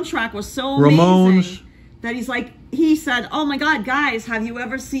soundtrack was so Ramones. amazing that he's like, he said, "Oh my God, guys, have you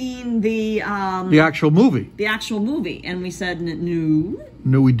ever seen the actual movie?" The actual movie, and we said, "No,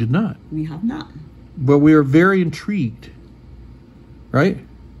 no, we did not. We have not." But we are very intrigued, right?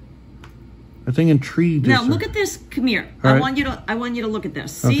 I think intrigued. Now look at this. Come here. I want you to look at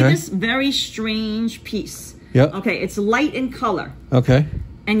this. See this very strange piece. Yep. Okay, it's light in color. Okay.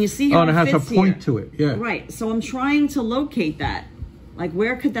 And you see how and it has a point here. to it. Yeah. Right. So I'm trying to locate that. Like,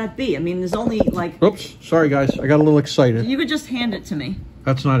 where could that be? I mean, there's only like... Oops. Sorry, guys. I got a little excited. You could just hand it to me.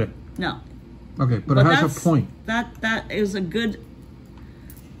 That's not it. No. Okay, but it has a point. That is a good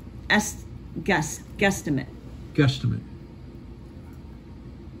guesstimate. Guesstimate.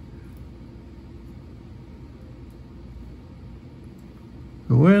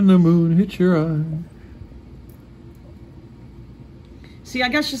 When the moon hits your eye. See, I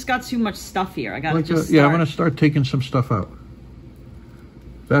guess just got too much stuff here. I got to just yeah, I'm going to start taking some stuff out.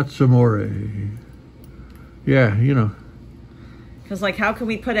 That's amore. Yeah, you know. Because, like, how can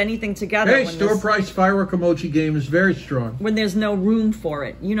we put anything together? Hey, store price firework emoji game is very strong. When there's no room for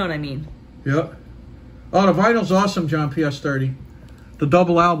it. You know what I mean? Yep. Oh, the vinyl's awesome, John PS30. The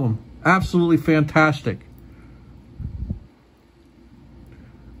double album. Absolutely fantastic.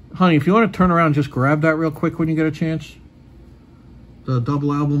 Honey, if you want to turn around, just grab that real quick when you get a chance. The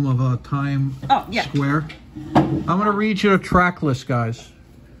double album of Time Square. I'm going to read you the track list, guys,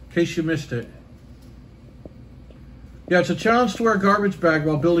 in case you missed it. Yeah, it's a challenge to wear a garbage bag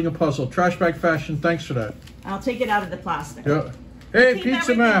while building a puzzle. Trash bag fashion, thanks for that. I'll take it out of the plastic. Yeah. Hey,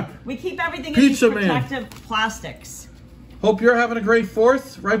 Pizza Map. We keep everything Pizza in these protective plastics. Hope you're having a great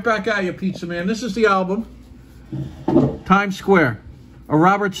 4th. Right back at you, Pizza Man. This is the album. Times Square. A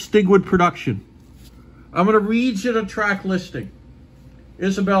Robert Stigwood production. I'm going to read you the track listing.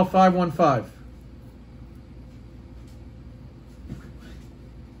 Isabel 515.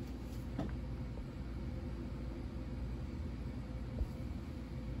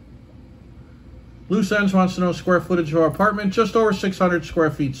 Loose Ends wants to know square footage of our apartment. Just over 600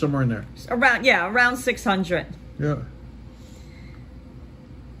 square feet, somewhere in there. Around 600. Yeah.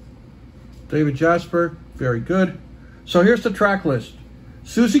 David Jasper, very good. So here's the track list.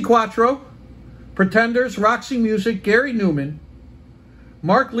 Susie Quattro, Pretenders, Roxy Music, Gary Newman,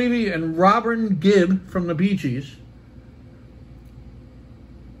 Mark Levy and Robin Gibb from the Bee Gees,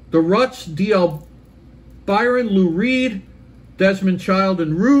 The Ruts, D.L. Byron, Lou Reed, Desmond Child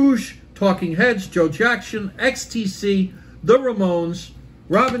and Rouge, Talking Heads, Joe Jackson, XTC, The Ramones,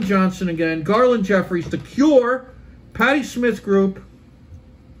 Robin Johnson again, Garland Jeffries, The Cure, Patti Smith Group,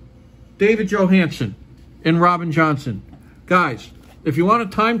 David Johansen, and Robin Johnson. Guys, if you want a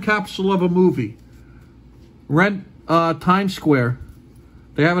time capsule of a movie, rent Times Square.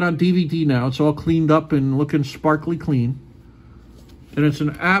 They have it on DVD now. It's all cleaned up and looking sparkly clean. And it's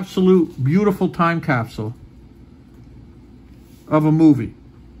an absolute beautiful time capsule of a movie.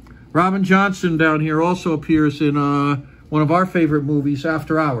 Robin Johnson down here also appears in one of our favorite movies,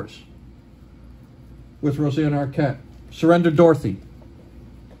 After Hours, with Roseanne Arquette. Surrender Dorothy.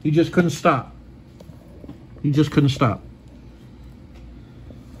 He just couldn't stop. He just couldn't stop.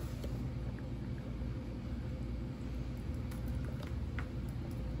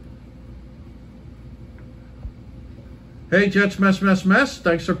 Hey, Jets Mess.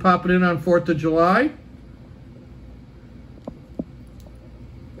 Thanks for popping in on 4th of July.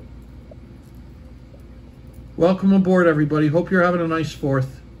 Welcome aboard, everybody. Hope you're having a nice 4th.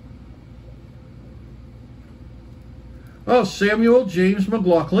 Oh, Samuel James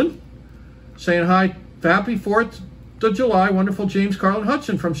McLaughlin saying hi. Happy 4th of July. Wonderful James, Karla, and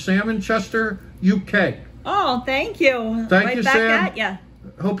Hudson from Sam in Chester, UK. Oh, thank you. Thank you, back Sam. At ya.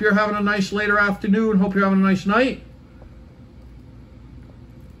 Hope you're having a nice later afternoon. Hope you're having a nice night.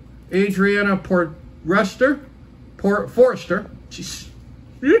 Adriana Forrester. Jeez.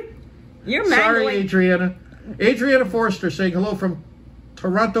 You're mangling. Sorry, Adriana. Adriana Forrester saying hello from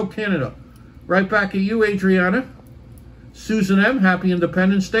Toronto, Canada. Right back at you, Adriana. Susan M. Happy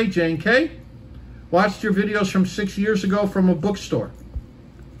Independence Day. Jane K. Watched your videos from 6 years ago from a bookstore.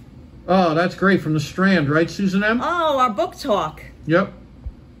 Oh, that's great. From the Strand, right, Susan M? Oh, our book talk. Yep.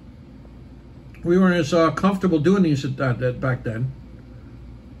 We weren't as comfortable doing these back then.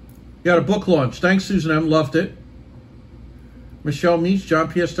 You had a book launch. Thanks, Susan M. Loved it. Michelle Meets,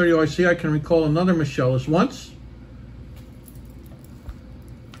 John PS30 OIC. I can recall another Michelle as once.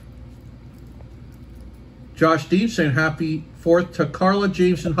 Josh Dean saying happy 4th to Karla,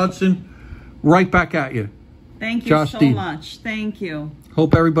 James, and Hudson. Right back at you. Thank you Josh so Dean. much. Thank you.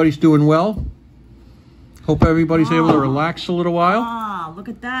 Hope everybody's doing well. Hope everybody's able to relax a little while. Ah, look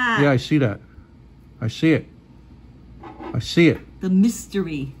at that. Yeah, I see that. I see it. I see it. The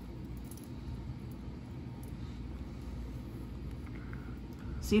mystery.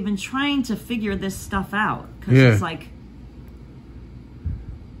 See, I've been trying to figure this stuff out. Because Yeah. it's like...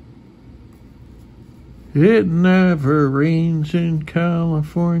 It never rains in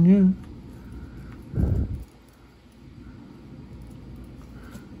California.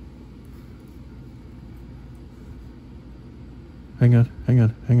 Hang on.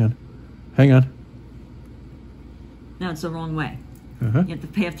 No, it's the wrong way. Uh-huh. You have to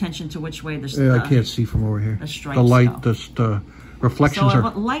pay attention to which way there's Yeah, I can't see from over here. the stripes The light, go. the reflections So I are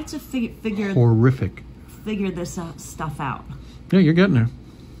would like to figure horrific. this stuff out. Yeah, you're getting there.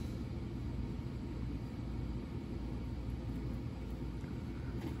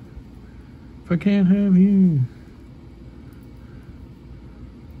 If I can't have you.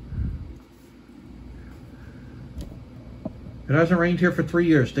 It hasn't rained here for 3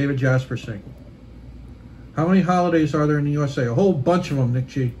 years, David Jasperson. How many holidays are there in the USA? A whole bunch of them, Nick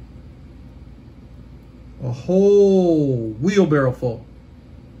G. A whole wheelbarrow full.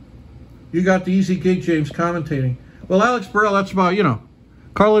 You got the easy gig, James, commentating. Well, Alex Burrell, that's about, you know,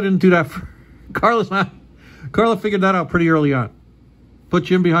 Karla didn't do that. Karla figured that out pretty early on. Put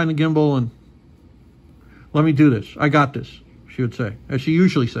Jim behind the gimbal and let me do this. I got this, she would say. As she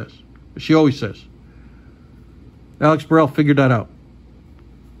usually says. She always says. Alex Burrell figured that out.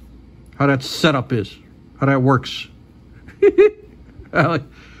 How that setup is. How that works. Alex,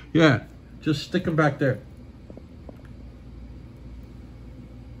 yeah, just stick them back there.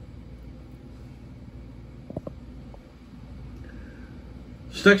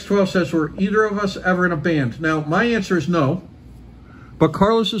 Stex12 says, were either of us ever in a band? Now, my answer is no. But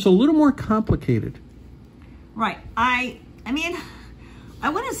Karla's is a little more complicated. Right. I mean, I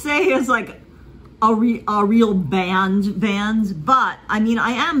wouldn't say it's like a real band, but I mean,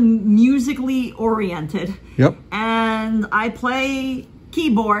 I am musically oriented. Yep. And I play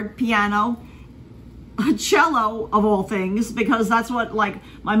keyboard, piano, cello of all things, because that's what, like,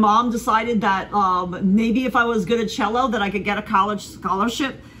 my mom decided that maybe if I was good at cello that I could get a college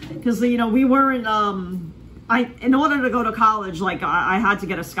scholarship, because, you know, we weren't in order to go to college, like, I had to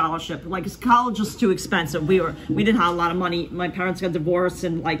get a scholarship. Like, college was too expensive. We didn't have a lot of money. My parents got divorced,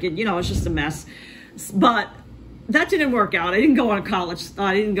 and, like, you know, it's just a mess. But that didn't work out. I didn't go on college.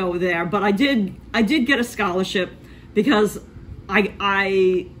 I didn't go there, but I did get a scholarship because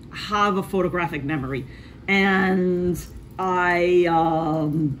I have a photographic memory, and I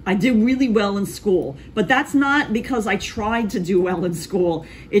did really well in school. But that's not because I tried to do well in school.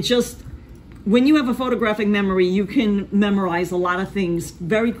 It's just, when you have a photographic memory, you can memorize a lot of things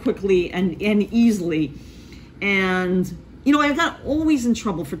very quickly and easily. And, you know, I got always in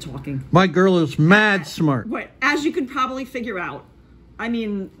trouble for talking. My girl is mad smart. Right. As you could probably figure out. I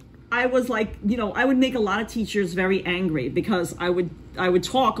mean, I was like, you know, I would make a lot of teachers very angry because I would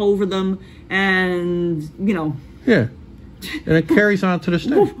talk over them, and, you know. Yeah. And it carries on to this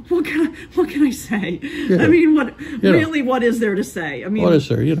day. What can I say? Yeah. I mean, You know. what is there to say? I mean, What is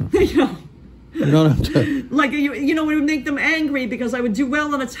there, you know? You know. You don't have to. Like, you know, it would make them angry because I would do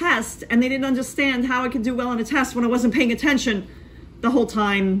well on a test, and they didn't understand how I could do well on a test when I wasn't paying attention the whole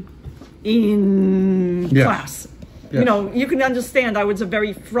time in class. Yes. You know, you can understand I was a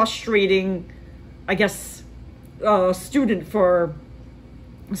very frustrating, I guess, student for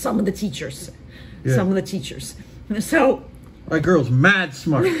some of the teachers. Yeah. Some of the teachers. So... My girl's mad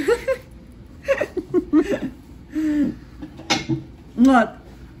smart. Look.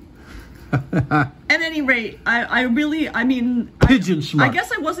 At any rate, I mean... Pigeon smart. I guess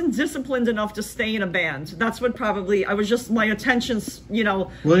I wasn't disciplined enough to stay in a band. That's what probably... I was just... My attention's, you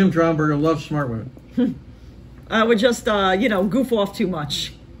know... William Dromberger loves smart women. I would just, you know, goof off too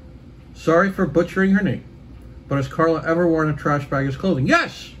much. Sorry for butchering her name, but has Karla ever worn a trash bag as clothing?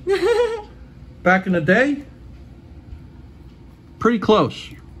 Yes! Back in the day? Pretty close.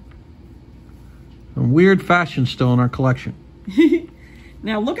 Some weird fashion still in our collection.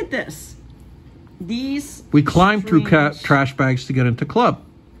 Now, look at this. These... We climbed through trash bags to get into club.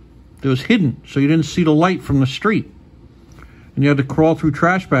 It was hidden, so you didn't see the light from the street. And you had to crawl through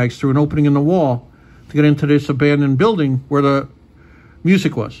trash bags through an opening in the wall to get into this abandoned building where the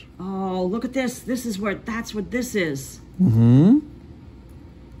music was. Oh, look at this. This is where... That's what this is. Mm-hmm.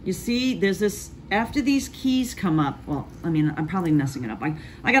 You see, there's this... After these keys come up... Well, I mean, I'm probably messing it up.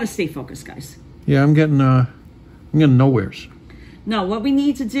 I got to stay focused, guys. Yeah, I'm getting nowheres. No, what we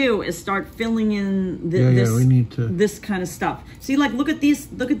need to do is start filling in we need to... this kind of stuff. See, like, look at these.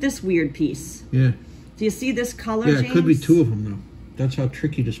 Look at this weird piece. Yeah. Do you see this color, Yeah, James? it could be two of them, though. That's how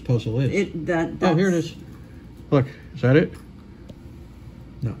tricky this puzzle is. Oh, here it is. Look, is that it?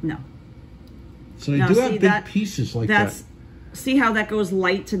 No. No. So they do have big pieces like that. See how that goes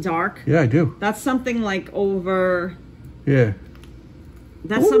light to dark? Yeah, I do. That's something like over... Yeah.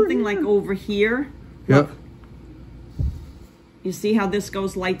 That's something like over here. Yep. Look. You see how this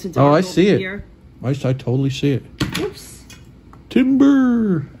goes light to dark? Oh, I over see it. here? I totally see it. Oops.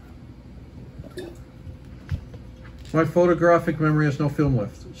 Timber. My photographic memory has no film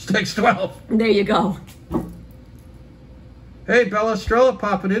left. Stakes 12. There you go. Hey, Bella Estrella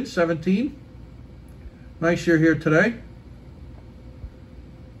popping in, 17. Nice you're here today.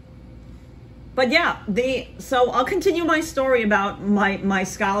 But yeah, so I'll continue my story about my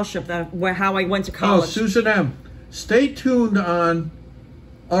scholarship, how I went to college. Oh, Susan M. Stay tuned on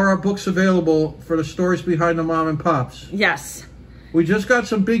Are Our Books Available for the stories behind the mom and pops. Yes. We just got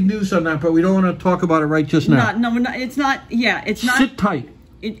some big news on that, but we don't want to talk about it right just now. No, it's not. Yeah, it's not. Sit tight.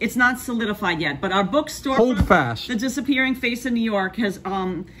 It's not solidified yet, but our bookstore, Hold fast. The Disappearing Face in New York, has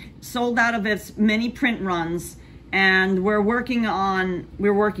sold out of its many print runs, and we're working on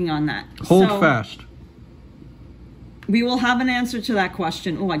that. Hold fast. We will have an answer to that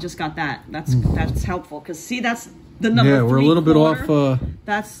question. Oh, I just got that. That's helpful because see, that's the number. Yeah, we're a little bit off.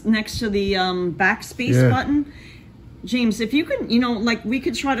 That's next to the backspace button. James, if you could, like we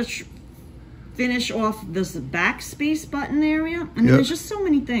could try to finish off this backspace button area. I mean, there's just so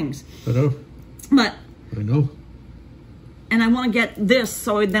many things. I know. But I know. And I want to get this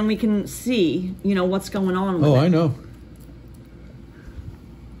so then we can see, what's going on with it. Oh, I know.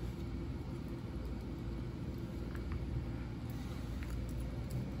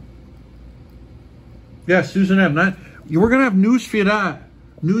 Yeah, Susan M. We're going to have news for you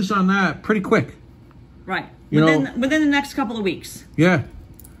news on that pretty quick. Right. Within the next couple of weeks. Yeah.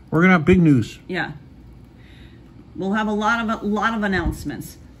 We're going to have big news. Yeah. We'll have a lot of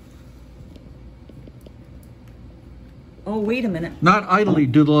announcements. Oh, wait a minute. Not idly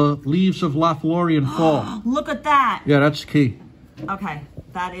do the leaves of Lothlorien fall. Look at that. Yeah, that's key. Okay,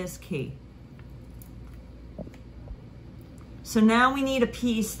 that is key. So now we need a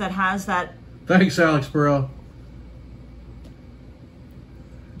piece that has that. Thanks, Alex Burrell.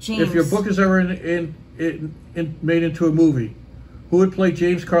 James. If your book is ever made into a movie, who would play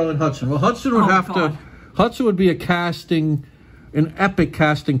James, Karla, and Hudson? Well, Hudson would Hudson would be an epic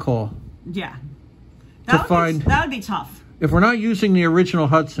casting call. Yeah. That would be tough. If we're not using the original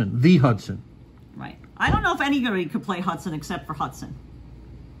Hudson, the Hudson. Right. I don't know if anybody could play Hudson except for Hudson.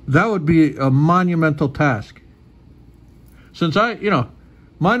 That would be a monumental task. Since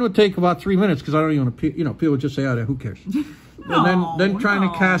mine would take about 3 minutes because I don't even want to, people would just say, who cares? And then trying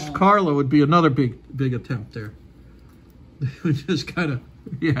to cast Karla would be another big attempt there. It would just kind of,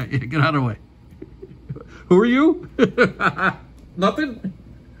 get out of the way. Who are you? Nothing?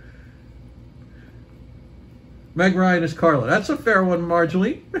 Meg Ryan is Karla. That's a fair one,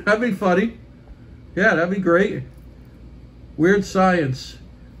 Marjorie. That'd be funny. Yeah, that'd be great. Weird Science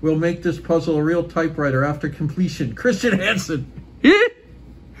will make this puzzle a real typewriter after completion. Christian Hansen.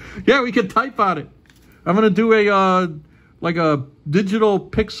 Yeah, we can type on it. I'm going to do a digital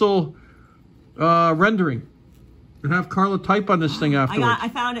pixel rendering and have Karla type on this thing afterwards. I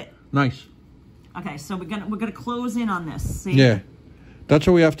found it. Nice. Okay, so we're gonna close in on this. See? Yeah, that's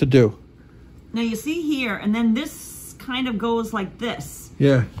what we have to do. Now you see here, and then this kind of goes like this.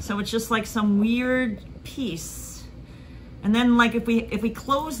 Yeah. So it's just like some weird piece, and then like if we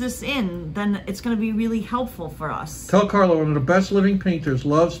close this in, then it's going to be really helpful for us. Tell Karla one of the best living painters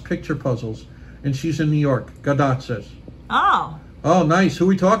loves picture puzzles, and she's in New York. Gadot says. Oh. Oh, nice. Who are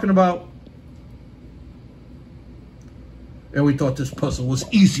we talking about? And we thought this puzzle was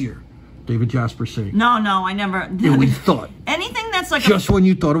easier. David Jasper saying. No, I never. And we thought. Anything that's like just when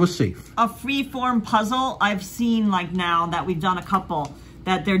you thought it was safe. A free-form puzzle, I've seen like now that we've done a couple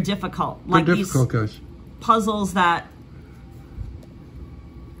that they're difficult. Like they're difficult, guys. Puzzles that.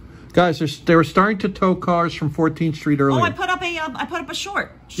 Guys, they were starting to tow cars from 14th Street earlier. Oh, I put up a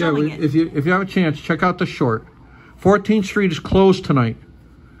short showing it. If you have a chance, check out the short. 14th Street is closed tonight,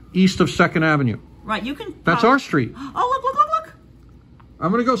 east of 2nd Avenue. Right, you can. That's our street. Oh, look. I'm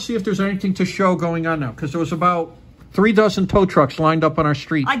going to go see if there's anything to show going on now, because there was about 3 dozen tow trucks lined up on our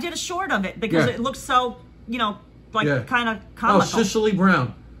street. I did a short of it because it looks so, kind of comical. Oh, Cicely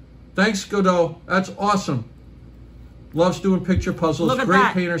Brown. Thanks, Godot. That's awesome. Loves doing picture puzzles. Look at Great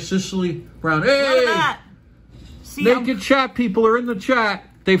that. painter, Cicely Brown. Hey! Look at that. See, Naked Chat people are in the chat.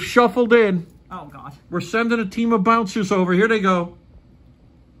 They've shuffled in. Oh, God. We're sending a team of bouncers over. Here they go.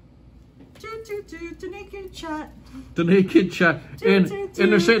 The Naked Chat. The Naked Chat. And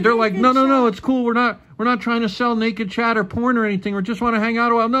they're like, no, it's cool. We're not trying to sell naked chat or porn or anything. We just want to hang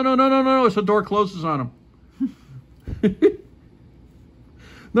out a while. No. As the door closes on them.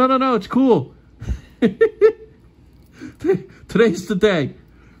 No, it's cool. Today's the day.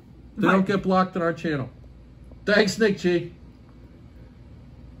 They don't get blocked on our channel. Thanks, Nick G.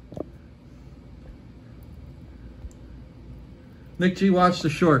 Nick G watched the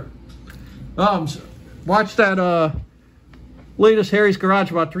short. Watch that latest Harry's Garage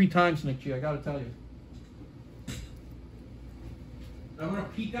about 3 times, Nick G. I gotta tell you. I'm gonna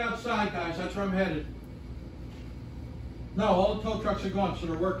peek outside, guys. That's where I'm headed. No, all the tow trucks are gone, so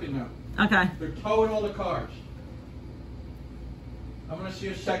they're working now. Okay. They're towing all the cars. I'm gonna see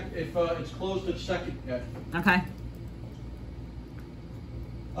if it's closed at second yet. Okay.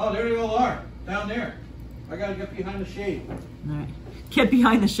 Oh, there they all are, down there. I gotta get behind the shade. All right. Get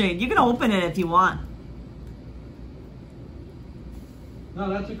behind the shade. You can open it if you want. No,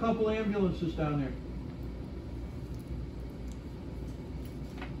 that's a couple ambulances down there.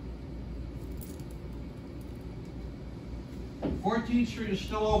 Fourteenth Street is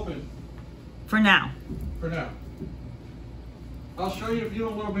still open. For now. For now. I'll show you the view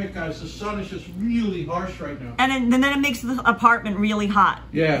in a little bit, guys. The sun is just really harsh right now. And then it makes the apartment really hot.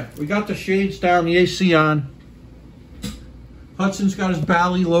 Yeah, we got the shades down, the AC on. Hudson's got his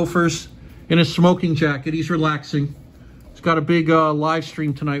Bally loafers and his smoking jacket. He's relaxing. He's got a big live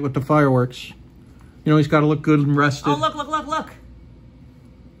stream tonight with the fireworks. You know, he's got to look good and rested. Oh, look, look, look, look.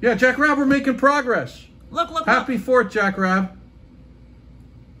 Yeah, Jack Rab, we're making progress. Look, look, Happy look. 4th, Jack Rab.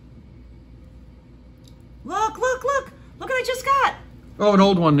 Look, look, look. Look what I just got. Oh, an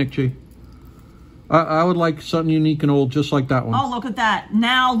old one, Nick G. I would like something unique and old, just like that one. Oh, look at that.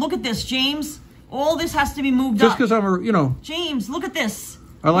 Now, look at this, James. All this has to be moved just up. because I'm you know. James, look at this.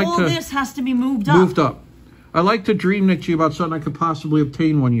 I like all to this has to be moved up. Moved up. I like to dream, Nick G, about something I could possibly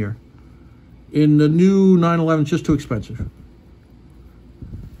obtain one year. In the new 911, it's just too expensive.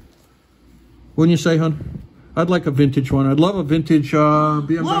 Wouldn't you say, hon? I'd like a vintage one. I'd love a vintage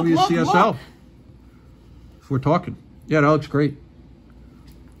BMW CSL. Look. If we're talking. Yeah, that looks great.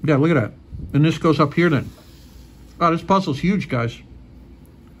 Yeah, look at that. And this goes up here then. Oh, this puzzle's huge, guys.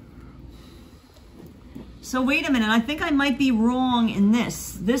 So wait a minute. I think I might be wrong in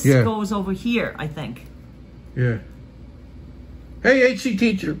this. This goes over here, I think. Yeah. Hey, HC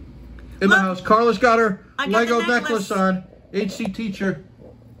teacher. In the house. Carla's got her Lego necklace on. HC teacher.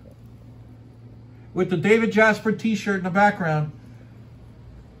 With the David Jasper t-shirt in the background.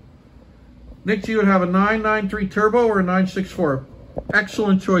 Nick G would have a 993 turbo or a 964.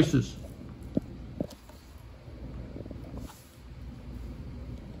 Excellent choices.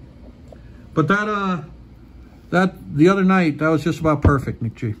 But that the other night, that was just about perfect,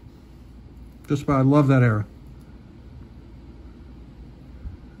 Nick G. Just about, I love that era.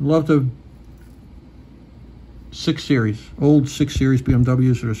 Love the 6 Series, old 6 Series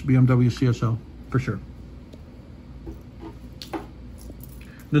BMWs or BMW CSL, for sure.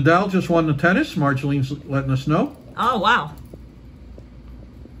 Nadal just won the tennis. Marjolie's letting us know. Oh, wow.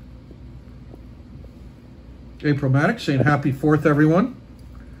 April Maddox saying happy 4th, everyone.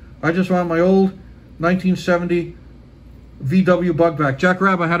 I just want my old 1970 VW Bugback. Jack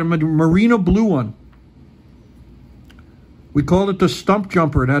Rab, I had a Marina blue one. We called it the Stump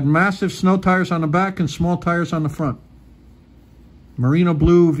Jumper. It had massive snow tires on the back and small tires on the front. Marina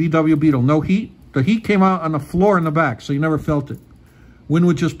blue VW Beetle. No heat. The heat came out on the floor in the back, so you never felt it. Wind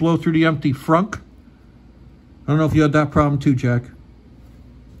would just blow through the empty frunk. I don't know if you had that problem too, Jack.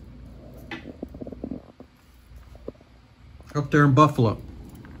 Up there in Buffalo.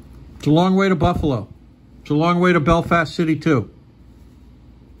 It's a long way to Buffalo. It's a long way to Belfast City too.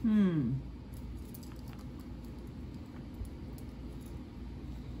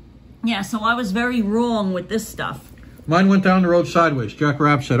 Yeah, so I was very wrong with this stuff. Mine went down the road sideways. Jack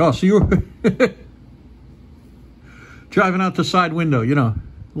Rapp said, oh, so you were driving out the side window, you know,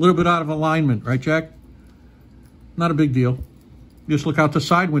 a little bit out of alignment, right, Jack? Not a big deal. Just look out the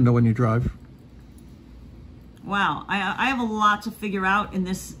side window when you drive. Wow, I have a lot to figure out in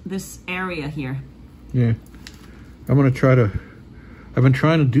this area here. Yeah. I'm going to try to... I've been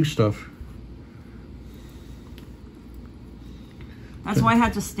trying to do stuff. That's why I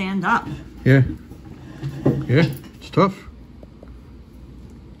had to stand up. Yeah. Yeah, it's tough.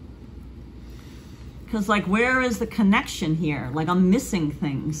 Because, like, where is the connection here? Like, I'm missing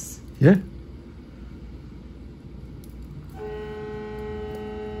things. Yeah.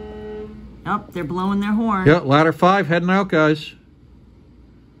 Oh, they're blowing their horn. Yeah, ladder 5 heading out, guys.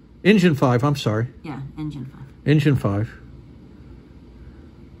 Engine 5, I'm sorry. Yeah, engine 5. Engine 5.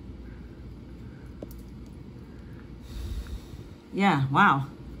 Yeah, wow.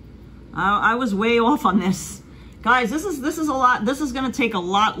 I was way off on this. Guys, this is a lot. This is going to take a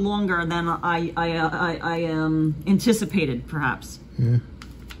lot longer than I anticipated, perhaps. Yeah.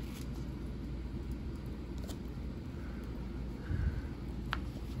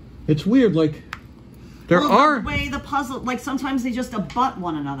 It's weird, like, there are... the way the puzzle, like, sometimes they just abut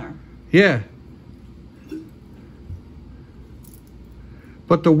one another. Yeah.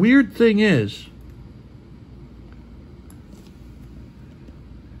 But the weird thing is,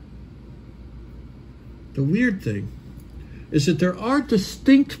 that there are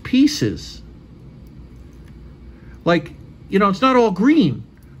distinct pieces. Like, you know, it's not all green.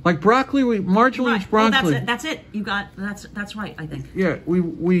 Like broccoli, marginally it's broccoli. Oh, that's it. You got that's right, I think. Yeah,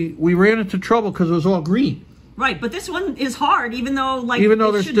 we ran into trouble because it was all green. Right, but this one is hard, even though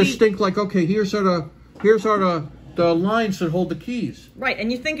there's distinct, like, okay, here's are the lines that hold the keys. Right,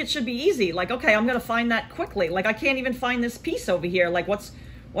 and you think it should be easy. Like, okay, I'm gonna find that quickly. Like, I can't even find this piece over here. Like, what's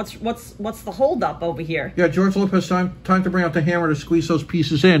the holdup over here? Yeah, George Lopez, time to bring out the hammer to squeeze those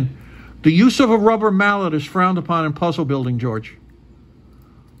pieces in. The use of a rubber mallet is frowned upon in puzzle building, George.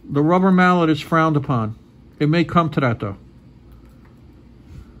 The rubber mallet is frowned upon. It may come to that, though.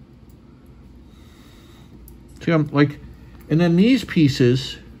 See, I'm like, and then these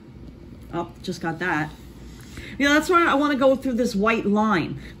pieces. Oh, just got that. You know, that's why I want to go through this white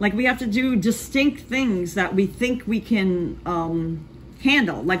line. Like, we have to do distinct things that we think we can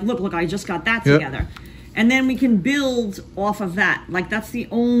handle. Like, look, I just got that together. And then we can build off of that. Like, that's the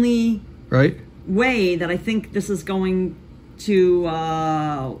only way that I think this is going to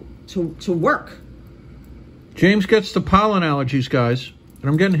work. James gets the pollen allergies, guys. And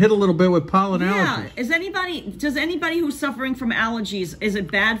I'm getting hit a little bit with pollen allergies. Does anybody who's suffering from allergies, is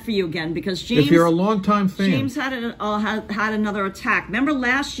it bad for you again? Because James, if you're a longtime fan, James had another attack. Remember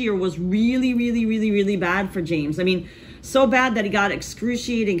last year was really, really, really, really bad for James. I mean, so bad that he got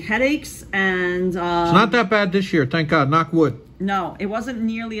excruciating headaches and... it's not that bad this year, thank God. Knock wood. No, it wasn't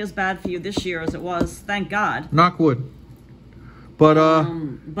nearly as bad for you this year as it was, thank God. Knock wood. But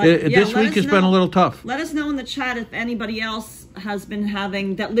this week has been a little tough. Let us know in the chat if anybody else has been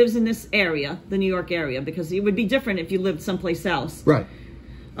having, that lives in this area, the New York area, because it would be different if you lived someplace else. Right.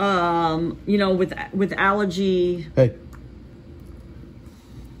 You know, with allergy. Hey.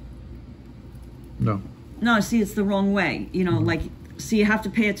 No. No, see, it's the wrong way. You know, like, see, you have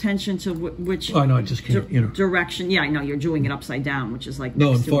to pay attention to which. Oh no, I just can't. You know. Direction. Yeah, I know you're doing it upside down, which is like.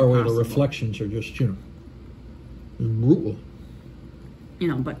 No, and far away, the reflections are just, you know, brutal. You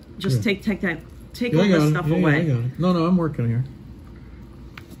know, but just take all this stuff away. I got it. No, I'm working here.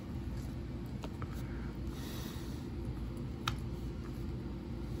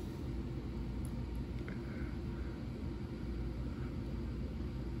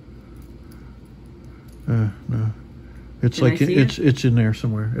 No, it's like it's in there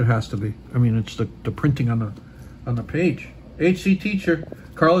somewhere. It has to be. I mean, it's the printing on the page. HC teacher,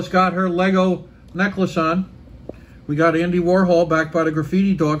 Carla's got her Lego necklace on. We got Andy Warhol back by the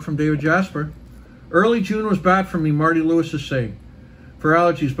graffiti dog from David Jasper. Early June was bad for me, Marty Lewis is saying, for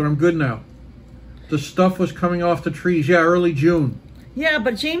allergies, but I'm good now. The stuff was coming off the trees. Yeah, early June. Yeah,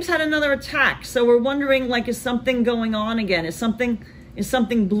 but James had another attack, so we're wondering, like, is something going on again? Is something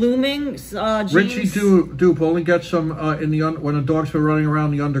blooming? James? Richie Dupe only gets some when a dog's been running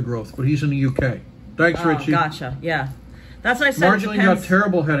around the undergrowth, but he's in the UK. Thanks, Richie. Gotcha. Yeah, that's what I said. Marjorie got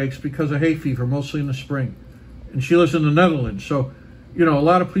terrible headaches because of hay fever, mostly in the spring. And she lives in the Netherlands. So, you know, a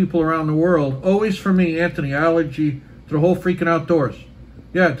lot of people around the world. Always for me, Anthony, allergy to the whole freaking outdoors.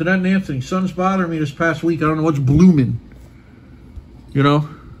 Yeah, to that and Anthony. Sun's bothering me this past week. I don't know what's blooming. You know?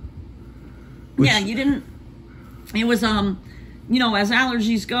 Yeah, you didn't... It was, you know, as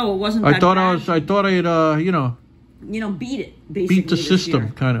allergies go, it wasn't that bad. I thought I'd, you know... You know, beat it, basically. Beat the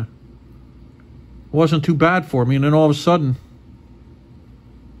system, kind of. It wasn't too bad for me. And then all of a sudden...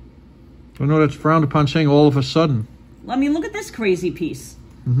 I know that's frowned upon saying all of a sudden. I mean, look at this crazy piece.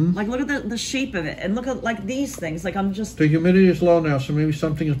 Like, look at the shape of it. And look at, like, these things. Like, I'm just... The humidity is low now, so maybe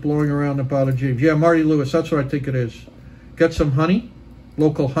something is blowing around the bottom of James. Yeah, Marty Lewis, that's what I think it is. Get some honey.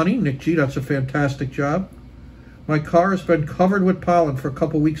 Local honey. Nick G, that's a fantastic job. My car has been covered with pollen for a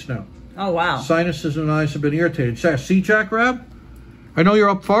couple weeks now. Oh, wow. Sinuses and eyes have been irritated. See, Jack Rab? I know you're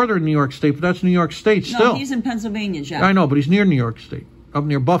up farther in New York State, but that's New York State still. No, he's in Pennsylvania, Jack. I know, but he's near New York State. Up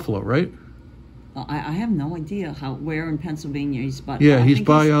near Buffalo, right? I have no idea where in Pennsylvania he's, but yeah, he's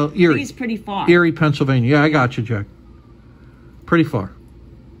by Erie. He's pretty far. Erie, Pennsylvania. Yeah, I got you, Jack. Pretty far.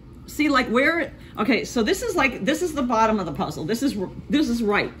 See, like where? Okay, so this is the bottom of the puzzle. This is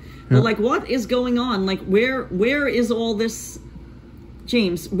right. Yeah. But like, what is going on? Like, where is all this,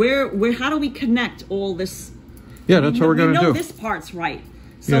 James? Where? How do we connect all this? Yeah, that's what we're gonna do. We know this part's right.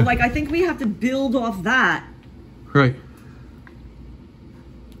 So like, I think we have to build off that. Right.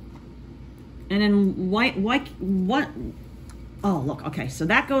 And then what? Oh, look. Okay, so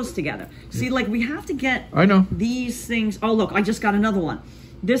that goes together. See, like we have to get these things. Oh, look, I just got another one.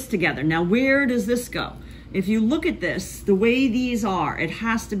 This together. Now, where does this go? If you look at this, the way these are, it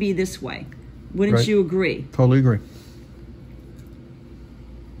has to be this way. Wouldn't you agree? Totally agree.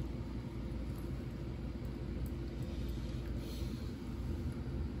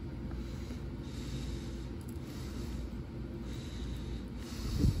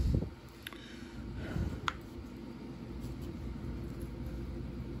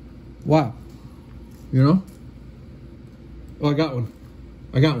 Wow. You know? Oh, I got one.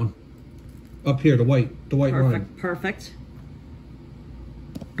 I got one. Up here, the white line. Perfect.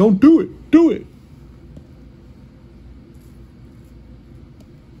 Don't do it. Do it.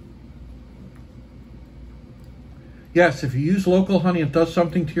 Yes, if you use local honey, it does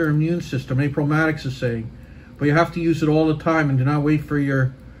something to your immune system, April Maddox is saying. But you have to use it all the time and do not wait for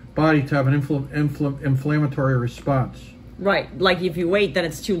your body to have an inflammatory response. Right, like if you wait, then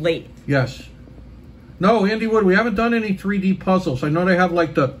it's too late. Yes. No, Andy Wood, we haven't done any 3D puzzles. I know they have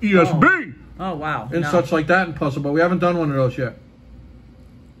like the ESB. Oh wow. And such like that in puzzle, but we haven't done one of those yet.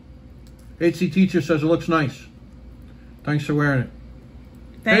 HC Teacher says it looks nice. Thanks for wearing it.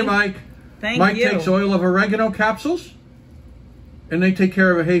 Hey, Mike. Mike takes oil of oregano capsules, and they take care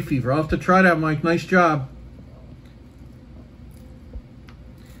of a hay fever. I'll have to try that, Mike. Nice job.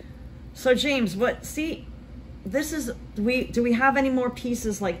 So, James, this is, do we have any more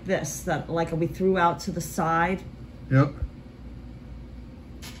pieces like this that, like, we threw out to the side? Yep.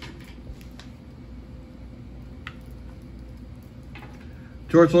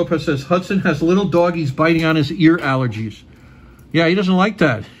 George Lopez says, Hudson has little doggies biting on his ear allergies. Yeah, he doesn't like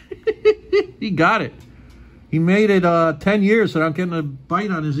that. He got it. He made it 10 years without getting a bite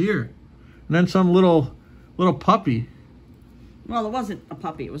on his ear. And then some little puppy. Well, it wasn't a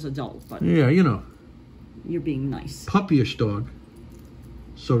puppy, it was adult, but yeah, you know. You're being nice. Puppyish dog,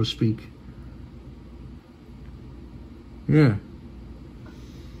 so to speak. Yeah.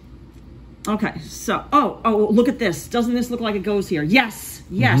 Okay, so oh, look at this. Doesn't this look like it goes here? Yes.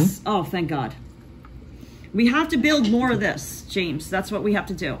 Oh, thank God. We have to build more of this, James. That's what we have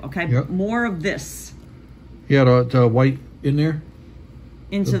to do, okay? Yep. More of this. Yeah, the white in there?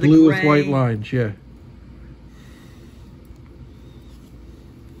 Into the blue gray. with white lines, yeah.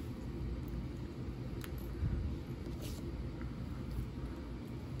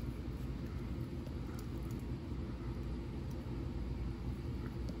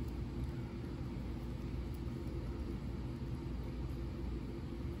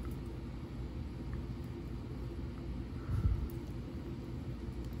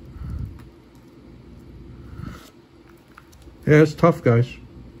 Yeah, it's tough, guys.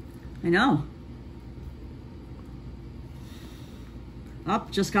 I know.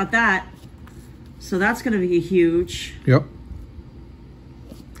 Up, just got that. So that's going to be huge. Yep.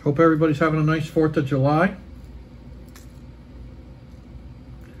 Hope everybody's having a nice 4th of July.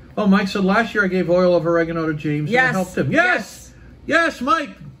 Oh, Mike said last year I gave oil of oregano to James. Yes. And I helped him. Yes,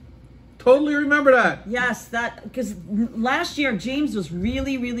 Mike. Totally remember that. Yes, because last year James was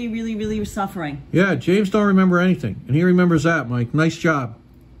really suffering. Yeah, James don't remember anything. And he remembers that, Mike. Nice job.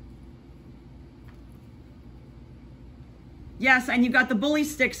 Yes, and you got the bully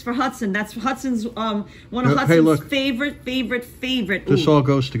sticks for Hudson. That's Hudson's one of Hudson's hey, look. favorite. This all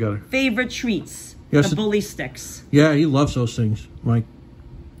goes together. Favorite treats. Yes, the bully sticks. Yeah, he loves those things, Mike.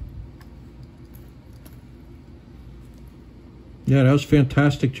 Yeah, that was a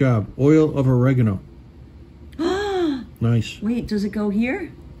fantastic job. Oil of oregano. Nice. Wait, does it go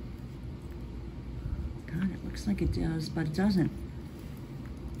here? God, it looks like it does, but it doesn't.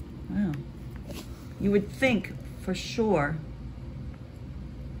 Wow. You would think for sure.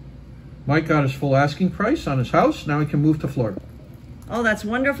 Mike got his full asking price on his house. Now he can move to Florida. Oh, that's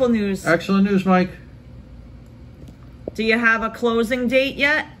wonderful news. Excellent news, Mike. Do you have a closing date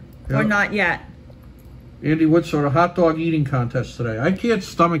yet? Yep. Or not yet? Andy Wood sort of hot dog eating contest today. I can't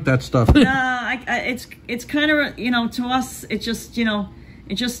stomach that stuff. It's kind of, you know, to us, it's just, you know,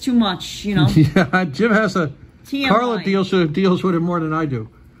 it's just too much, you know. Yeah, Jim has a... TMI. Carla deals with it more than I do.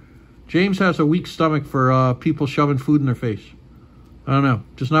 James has a weak stomach for people shoving food in their face. I don't know.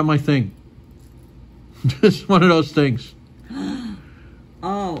 Just not my thing. Just one of those things.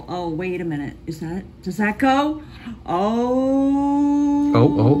 Oh, wait a minute. Does that go? Oh.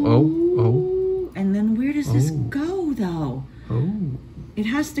 Oh. And then where does this go, though? Oh. It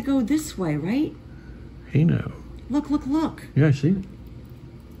has to go this way, right? Hey, now. Look. Yeah, I see it.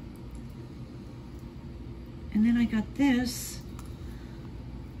 And then I got this.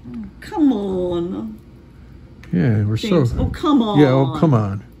 Oh, come on. Yeah, we're James, so... Oh, come on. Yeah, oh, come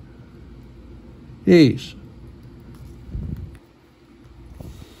on. Yes.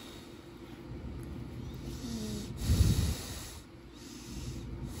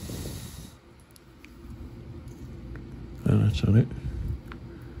 Oh, that's not it.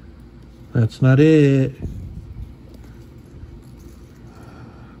 That's not it.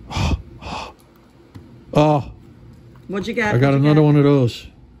 Oh. What'd you get? I got another one of those.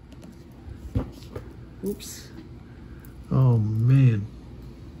 Oops. Oh, man.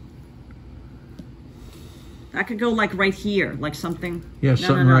 That could go like right here, like something. Yeah,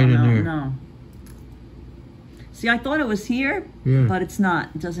 something right in there. No. See, I thought it was here, but it's not.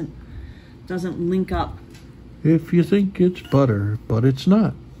 It doesn't link up. If you think it's butter, but it's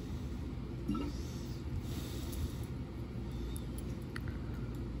not.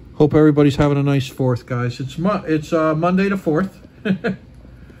 Hope everybody's having a nice 4th, guys. It's Monday the 4th.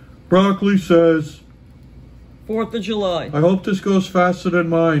 Broccoli says, 4th of July. I hope this goes faster than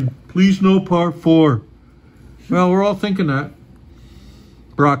mine. Please no part 4. Well, we're all thinking that.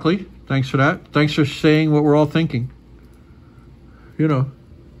 Broccoli, thanks for that. Thanks for saying what we're all thinking. You know,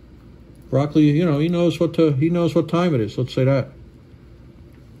 Broccoli, you know, he knows what time it is. Let's say that.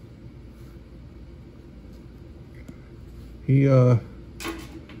 He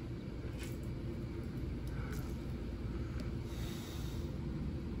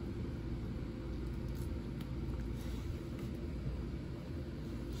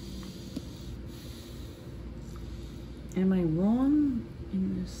Am I wrong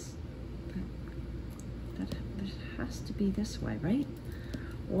in this? That has to be this way, right?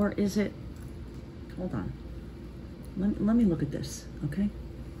 Or is it? Hold on. Let me look at this, okay?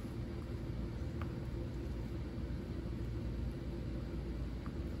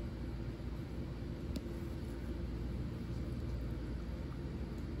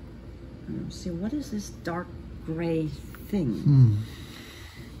 See, what is this dark gray thing?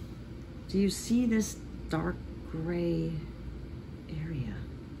 Do you see this dark gray area?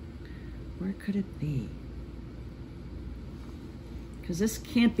 Where could it be? Because this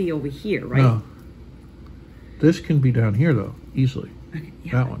can't be over here, right? No. This can be down here, though, easily. Okay,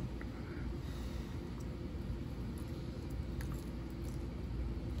 yeah. That one.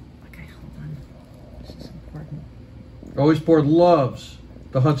 Okay, hold on. This is important. Always Board loves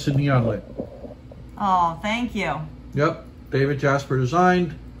the Hudson neon lit. Oh, thank you. Yep, David Jasper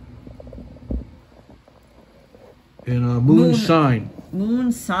designed. And a moon sign.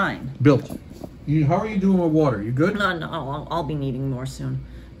 Moon sign. Built. How are you doing with water? You good? No, I'll be needing more soon.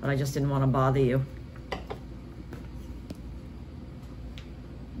 But I just didn't want to bother you.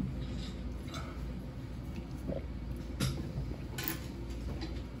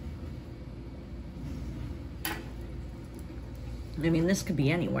 I mean, this could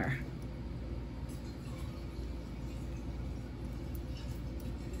be anywhere.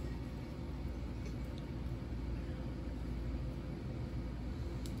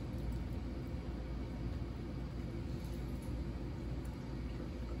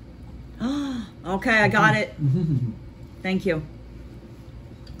 Okay, I got it. Thank you.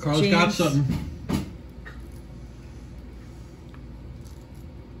 Carla's got something.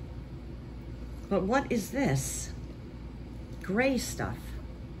 But what is this? Gray stuff.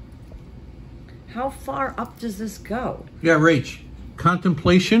 How far up does this go? Yeah, Rach.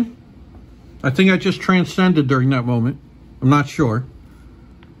 Contemplation. I think I just transcended during that moment. I'm not sure.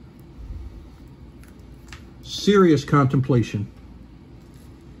 Serious contemplation.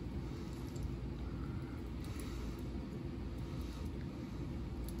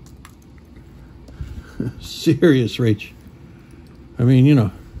 Serious, Rach. I mean, you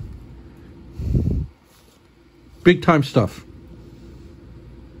know, big time stuff.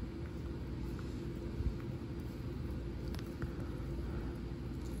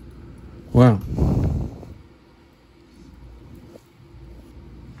 Wow.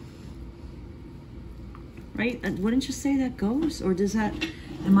 Right? Wouldn't you say that goes? Or does that...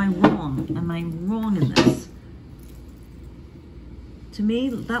 Am I wrong? Am I wrong in this? To me,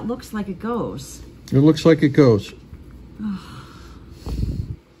 that looks like it goes. It looks like it goes.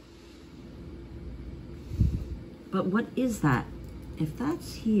 But what is that? If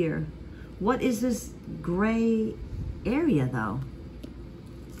that's here, what is this gray area, though?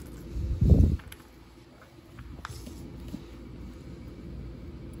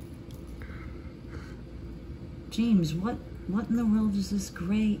 James, what in the world is this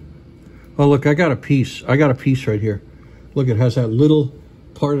gray? Oh, look, I got a piece. I got a piece right here. Look, it has that little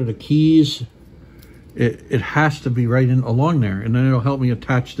part of the keys. It has to be right in along there, and then it'll help me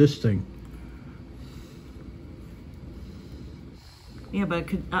attach this thing. Yeah, but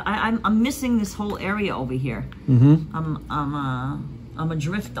I'm missing this whole area over here. I'm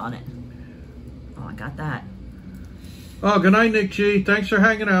adrift on it. Oh, I got that. Oh, good night, Nick G. Thanks for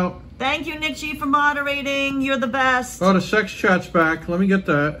hanging out. Thank you, Nick G, for moderating. You're the best. Oh, the sex chat's back. Let me get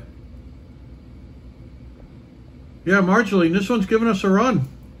that. Yeah, Marjorie, this one's giving us a run.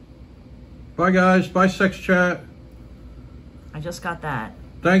 Bye, guys. Bye, sex chat. I just got that.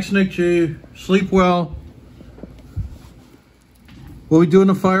 Thanks, Nick G. Sleep well. We'll be doing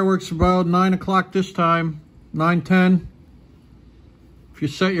the fireworks about 9 o'clock this time. 9:10. If you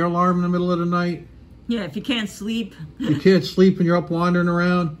set your alarm in the middle of the night. Yeah, if you can't sleep. If you can't sleep and you're up wandering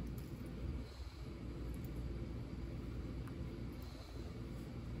around.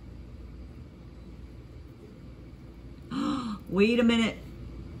 Wait a minute.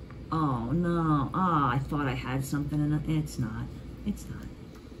 Oh, no. Ah, I thought I had something in it. It's not. It's not.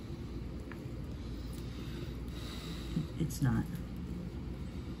 It's not.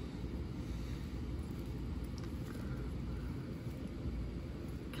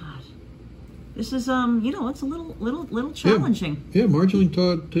 God. This is, you know, it's a little challenging. Yeah, Marjorie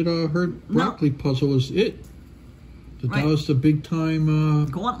thought that her broccoli puzzle was it. That was the big time...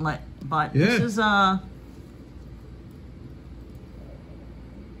 gauntlet. But yeah. This is,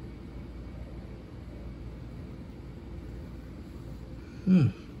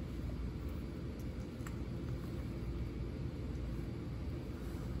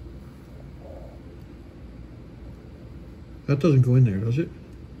 That doesn't go in there, does it?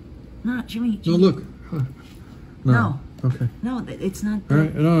 No, Jimmy. No, look. No. Okay. No, it's not. All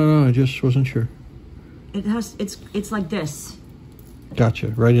right. No, I just wasn't sure. It has. It's like this. Gotcha.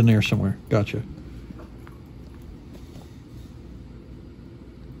 Right in there somewhere. Gotcha.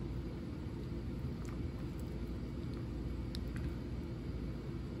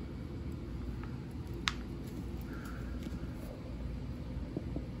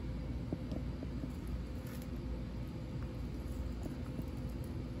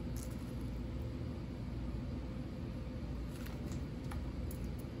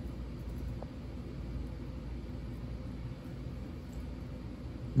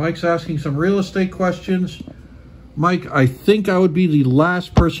 Mike's asking some real estate questions. Mike, I think I would be the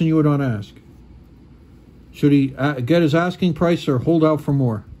last person you would want to ask. Should he get his asking price or hold out for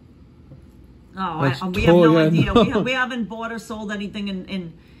more? Oh, we have no idea. We haven't bought or sold anything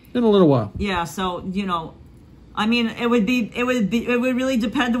in a little while. Yeah, so you know, I mean, it would really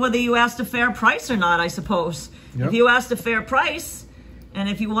depend whether you asked a fair price or not, I suppose. Yep. If you asked a fair price, and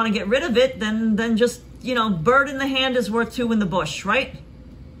if you want to get rid of it, then just, you know, bird in the hand is worth two in the bush, right?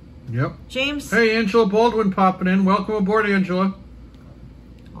 Yep. James? Hey, Angela Baldwin popping in. Welcome aboard, Angela.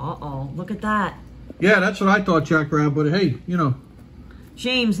 Uh-oh, look at that. Yeah, that's what I thought, Jack Rabb, but hey, you know.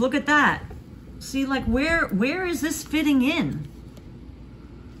 James, look at that. See, like, where is this fitting in?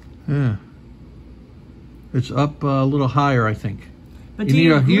 Yeah. It's up a little higher, I think. But do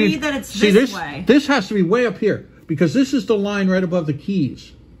you agree that it's this way? This has to be way up here, because this is the line right above the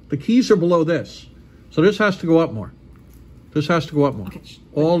keys. The keys are below this. So this has to go up more. This has to go up more. Okay.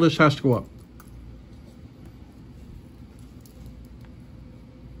 All this has to go up.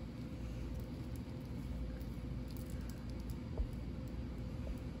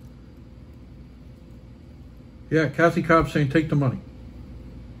 Yeah, Kathy Cobb saying take the money.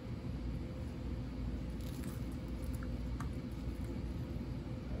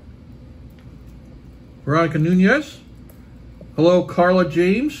 Veronica Nunez. Hello, Carla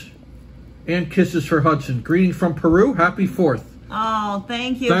James. And kisses for Hudson. Greetings from Peru. Happy 4th. Oh,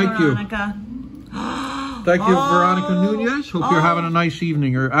 thank you, Veronica. Thank you, Veronica Nunez. Hope you're having a nice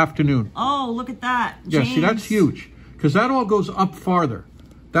evening or afternoon. Oh, look at that. Yeah, James. see, that's huge. Because that all goes up farther.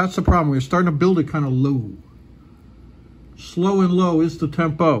 That's the problem. We're starting to build it kind of low. Slow and low is the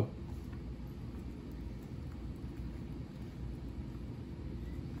tempo.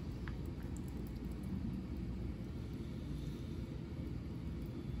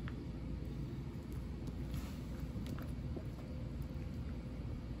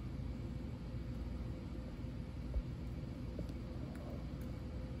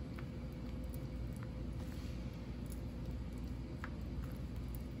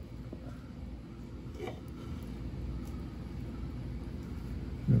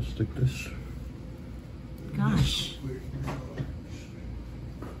 I'm gonna stick this. Gosh.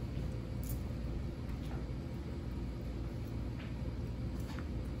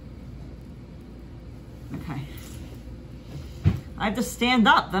 Okay. I have to stand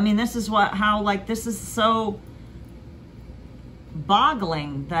up. I mean, this is this is so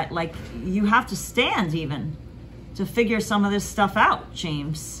boggling that, like, you have to stand even to figure some of this stuff out,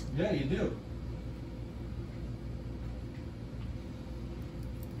 James. Yeah, you do.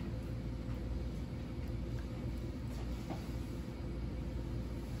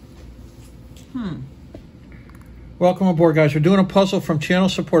 Welcome aboard, guys. We're doing a puzzle from channel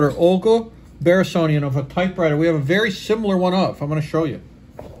supporter Olga Barasonian of a typewriter. We have a very similar one of. I'm going to show you.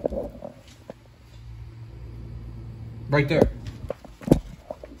 Right there.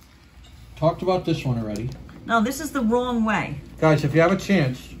 Talked about this one already. No, this is the wrong way. Guys, if you have a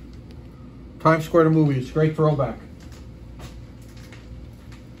chance, Times Square the movie. It's a great throwback.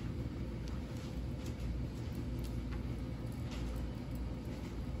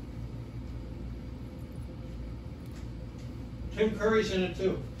 Tim Curry's in it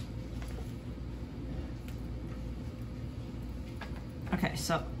too. Okay,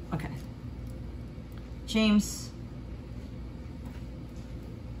 so, okay. James.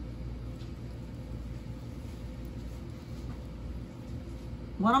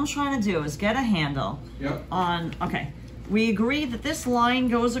 What I'm trying to do is get a handle on, okay, we agree that this line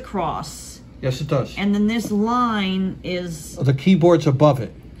goes across. Yes, it does. And then this line is... The keyboard's above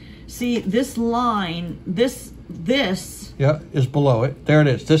it. See, this line, this... Yeah, is below it. There it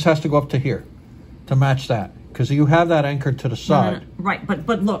is. This has to go up to here to match that. Because you have that anchored to the side. No. Right,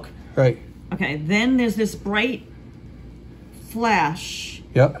 but look. Right. Okay, then there's this bright flash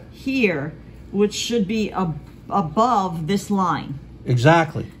here, which should be above this line.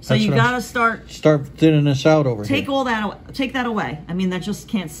 Exactly. So you got to start thinning this out over here. Take that away. I mean, that just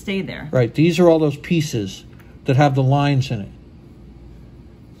can't stay there. Right. These are all those pieces that have the lines in it.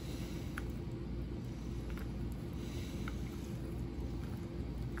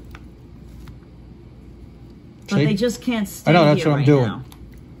 But they just can't stay. I know, that's what I'm doing. Now.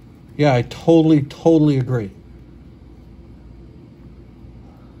 Yeah, I totally agree.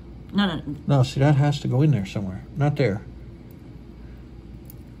 No, see, that has to go in there somewhere. Not there.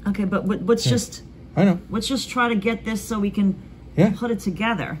 Okay, but let's just... I know. Let's just try to get this so we can put it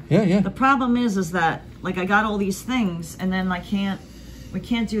together. Yeah. The problem is that, like, I got all these things, and then we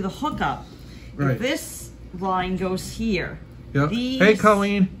can't do the hookup. Right. If this line goes here. Yeah. Hey,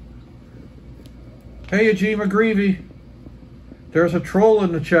 Colleen. Hey, Eugene McGreevy. There's a troll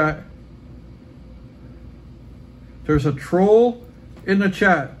in the chat. There's a troll in the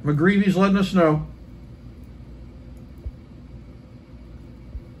chat. McGreevy's letting us know.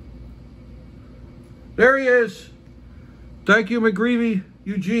 There he is. Thank you, McGreevy.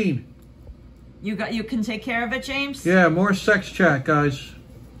 Eugene. You can take care of it, James? Yeah, more sex chat, guys.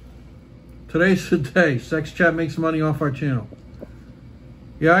 Today's the day. Sex chat makes money off our channel.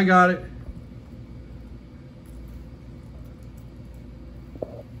 Yeah, I got it.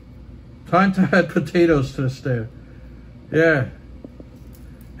 Time to add potatoes to the stand. Yeah.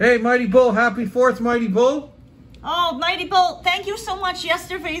 Hey, Mighty Bull. Happy 4th, Mighty Bull. Oh, Mighty Bull, thank you so much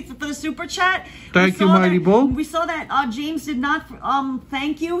yesterday for the super chat. Thank you, Mighty Bull. We saw that James did not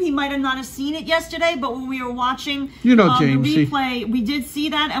thank you. He might have not have seen it yesterday, but when we were watching James, the replay, we did see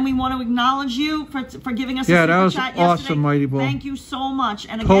that, and we want to acknowledge you for giving us a super that was chat awesome, yesterday. Mighty Bull. Thank you so much.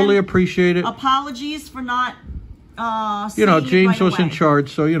 And again, totally appreciate it. Apologies for not James was in charge,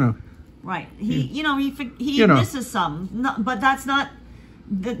 so Right. He misses some. No, but that's not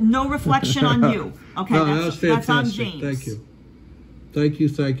no reflection on you. Okay, no, that was fantastic. That's on James.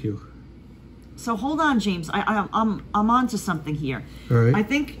 Thank you. So hold on, James. I'm onto something here. All right. I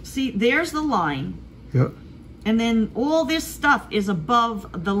think, see, there's the line. Yep. And then all this stuff is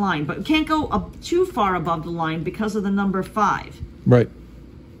above the line, but it can't go up too far above the line because of the number 5. Right.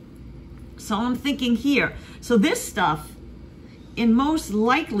 So I'm thinking here. So this stuff, in most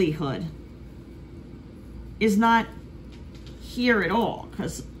likelihood, is not here at all,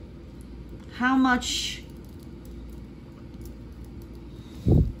 because how much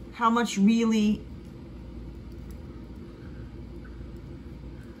really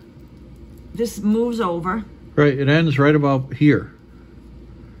this moves over. Right, it ends right about here.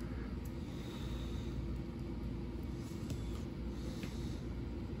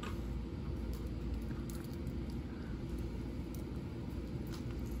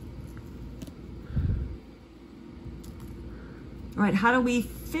 All right, how do we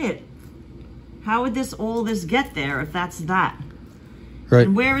fit? How would all this get there if that's that? Right.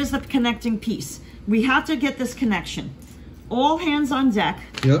 And where is the connecting piece? We have to get this connection. All hands on deck.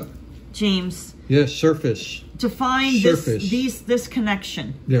 Yep. James. Yes, surface. To find this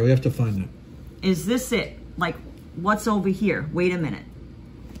connection. Yeah, we have to find that. Is this it? Like, what's over here? Wait a minute.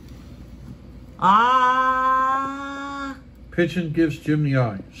 Pigeon gives Jim the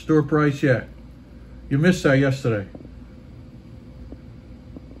eye. Stuart Bryce, yeah. You missed that yesterday.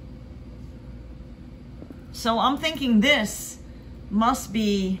 So I'm thinking this must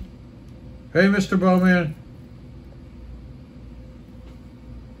be... Hey, Mr. Bowman.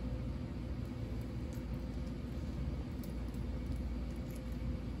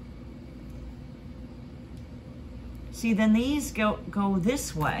 See, then these go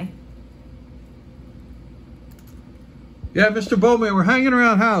this way. Yeah, Mr. Bowman, we're hanging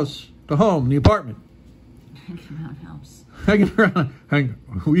around house, the home, the apartment. Hanging around house.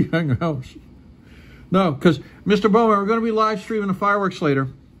 We hang house. No, because Mr. Bowman, we're going to be live streaming the fireworks later.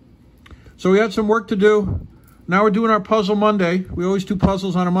 So we had some work to do. Now we're doing our puzzle Monday. We always do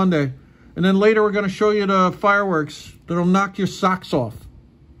puzzles on a Monday. And then later we're going to show you the fireworks that'll knock your socks off.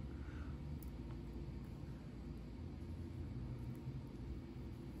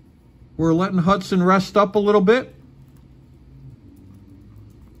 We're letting Hudson rest up a little bit.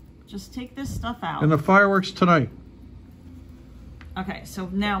 Just take this stuff out. And the fireworks tonight. Okay, so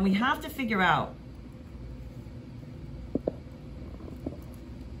now we have to figure out.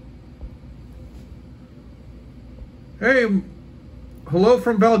 Hey, hello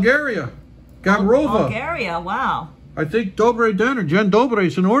from Bulgaria. Gabrova. Bulgaria, wow. I think Dobre Den or Jen Dobre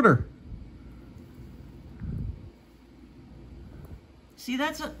is in order. See,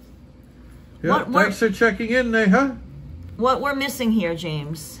 that's a... Yeah, thanks for checking in, Neha. What we're missing here,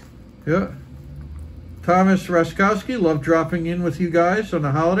 James. Yeah. Thomas Raskowski, love dropping in with you guys on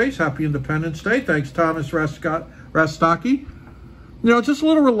the holidays. Happy Independence Day. Thanks, Thomas Rastocky. You know, just a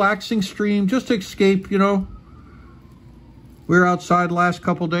little relaxing stream, just to escape, you know. We were outside the last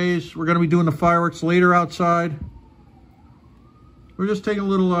couple days. We're going to be doing the fireworks later outside. We're just taking a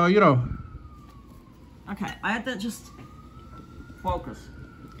little, you know. Okay, I have to just focus.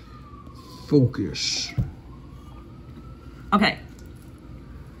 Focus. Okay.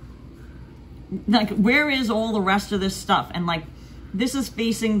 Like, where is all the rest of this stuff? And, like, this is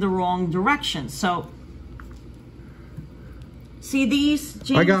facing the wrong direction. So, see these,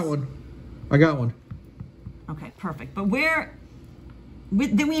 James? I got one. I got one. Okay, perfect. But where...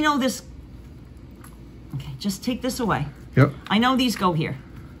 do we know this? Okay, just take this away. Yep. I know these go here.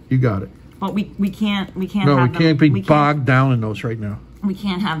 You got it. But we can't no, have we can't be bogged down in those right now. We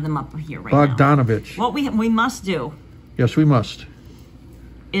can't have them up here right now. Bogdanovich. What we must do. Yes, we must.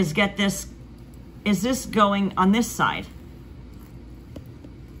 Is get this. Is this going on this side?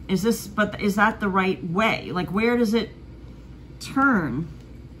 Is this? But is that the right way? Like, where does it turn?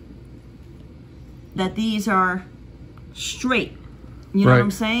 That these are straight. You know what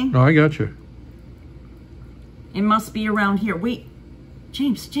I'm saying? No, I got you. It must be around here. Wait,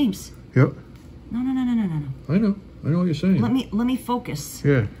 James. Yep. No. I know what you're saying. Let me focus.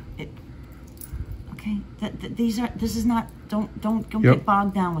 Yeah. Okay. These are. This is not. Don't get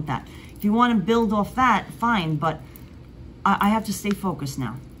bogged down with that. If you want to build off that, fine. But I have to stay focused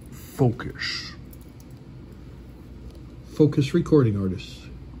now. Focus. Focus recording artist.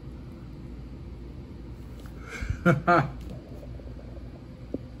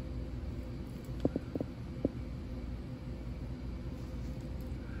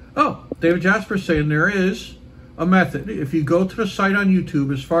 Oh, David Jasper saying there is a method. If you go to the site on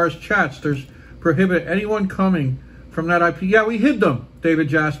YouTube, as far as chats, there's prohibit anyone coming from that IP. Yeah, we hid them, David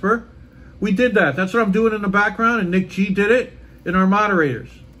Jasper. We did that. That's what I'm doing in the background, and Nick G did it in our moderators.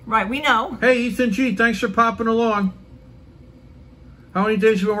 Right, we know. Hey, Ethan G, thanks for popping along. How many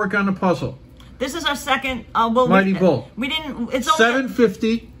days have you been working on the puzzle? This is our second. Well, Mighty Bull. We didn't. It's only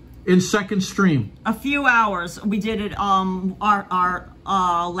 7:50 in second stream. A few hours. We did it. Our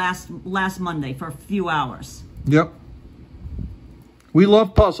last Monday for a few hours. Yep. We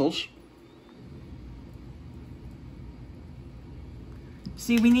love puzzles.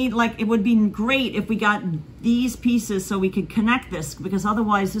 See, we need, like, it would be great if we got these pieces so we could connect this, because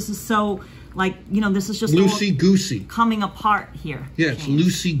otherwise this is so, like, you know, this is just loosey-goosey coming apart here. Yeah, it's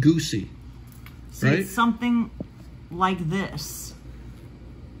loosey-goosey. See, right? It's something like this.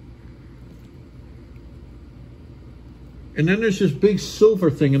 And then there's this big silver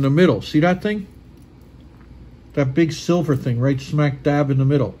thing in the middle. See that thing? That big silver thing right smack dab in the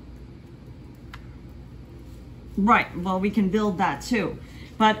middle. Right. Well, we can build that too.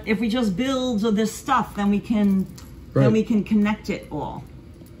 But if we just build this stuff, then we can connect it all.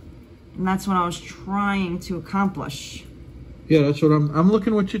 And that's what I was trying to accomplish. Yeah, that's what I'm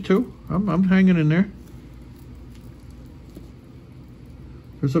looking with you too. I'm hanging in there.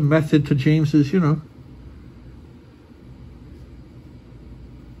 There's a method to James's, you know.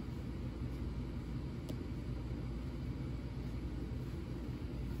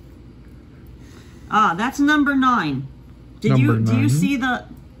 Ah, that's number 9. Do you see the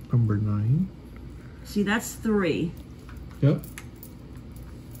number 9? See, that's 3. Yep.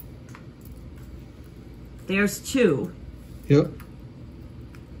 There's 2. Yep.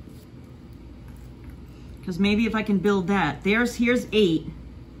 Because maybe if I can build that. Here's 8.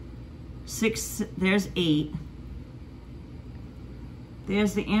 6, there's 8.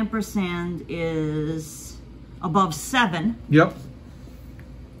 There's the ampersand is above 7. Yep.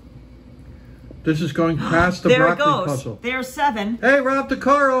 This is going past the broccoli puzzle. There's 7. Hey, Rob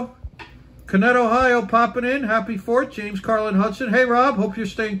DeCaro. Connect, Ohio, popping in. Happy 4th. James, Karla, and Hudson. Hey, Rob. Hope you're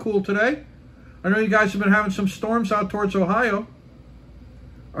staying cool today. I know you guys have been having some storms out towards Ohio.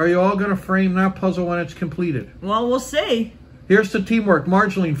 Are you all going to frame that puzzle when it's completed? Well, we'll see. Here's the teamwork.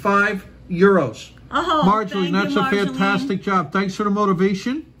 Marjoline, €5. Oh, Marjoline, that's a fantastic job. Thanks for the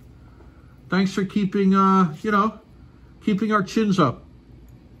motivation. Thanks for keeping, you know, keeping our chins up.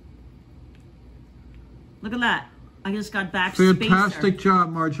 Look at that. I just got back Fantastic job,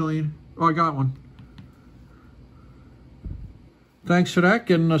 Marjoline. Oh, I got one. Thanks for that,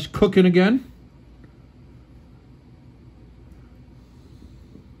 getting us cooking again.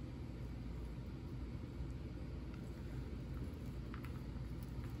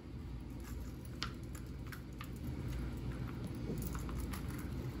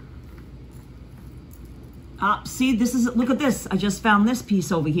 See, this is, look at this. I just found this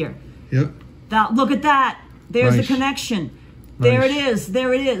piece over here. Yep. Look at that. There's Nice. the connection. Nice. There it is.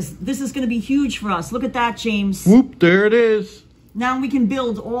 There it is. This is going to be huge for us. Look at that, James. Whoop, there it is. Now we can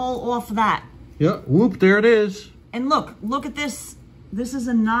build all off that. Yep, whoop, there it is. And look at this. This is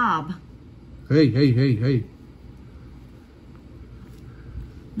a knob. Hey, hey, hey, hey.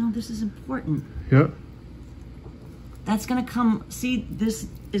 No, this is important. Yep. That's going to come, see, this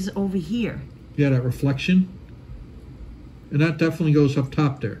is over here. Yeah, that reflection. And that definitely goes up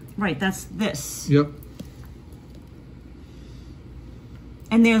top there. Right, that's this. Yep.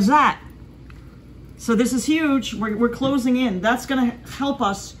 And there's that. So this is huge. We're closing in. That's going to help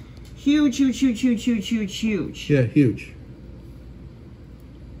us. Huge, huge, huge, huge, huge, huge, huge. Yeah, huge.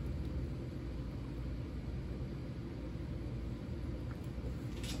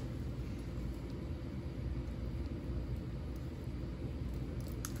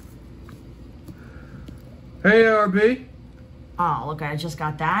 Hey, RB. Oh, look, I just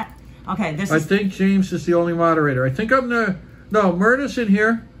got that. Okay, this I is... think James is the only moderator. I think I'm the... No, Myrna's in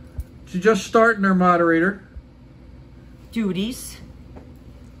here. She's just starting her moderator. duties.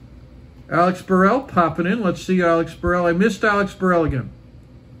 Alex Burrell popping in. Let's see Alex Burrell. I missed Alex Burrell again.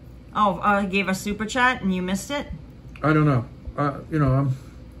 Oh, he gave a super chat and you missed it? I don't know. You know, I'm...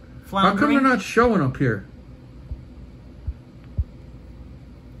 How come they're not showing up here?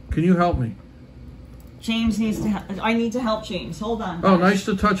 Can you help me? James needs to... I need to help James. Hold on. Oh, nice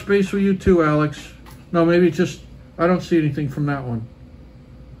to touch base with you too, Alex. No, maybe it's just... I don't see anything from that one.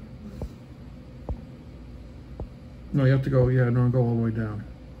 No, you have to go... Yeah, no, go all the way down.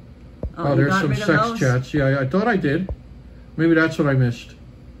 Oh, there's some sex chats. Yeah, I thought I did. Maybe that's what I missed.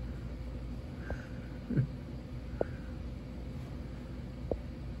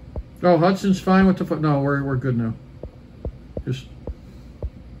 Oh, Hudson's fine with the... No, we're good now. Just...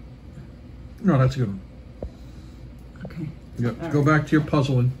 No, that's a good one. Okay. Yep, go back to your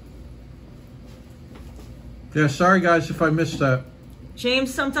puzzling. Yeah, sorry guys if I missed that.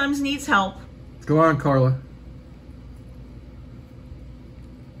 James sometimes needs help. Go on, Carla.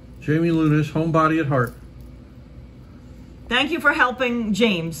 Jamie Lunas, homebody at heart. Thank you for helping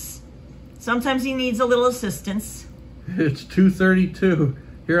James. Sometimes he needs a little assistance. It's 2:32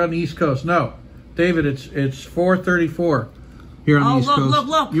 here on the East Coast. No, David, it's 4:34 here on the East Coast.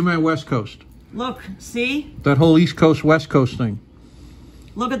 Look. You meant West Coast. Look, see? That whole East Coast, West Coast thing.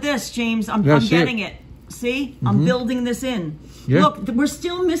 Look at this, James. I'm getting it. See? I'm building this in. Yeah. Look, we're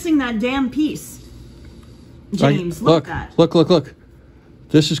still missing that damn piece. James, look at that. Look.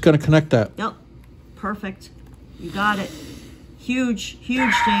 This is going to connect that. Yep. Perfect. You got it. Huge,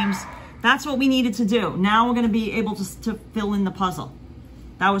 James. That's what we needed to do. Now we're going to be able to fill in the puzzle.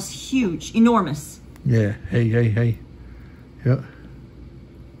 That was huge. Enormous. Yeah. Hey. Yep.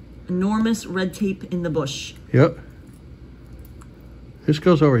 Enormous red tape in the bush. Yep. This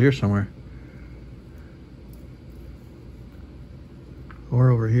goes over here somewhere. Or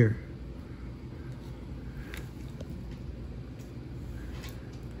over here.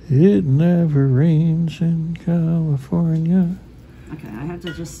 It never rains in California. Okay, I have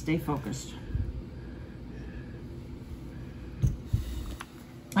to just stay focused.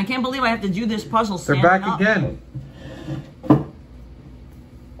 I can't believe I have to do this puzzle standing They're back up. again.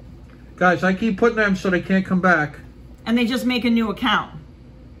 Guys, I keep putting them so they can't come back. And they just make a new account.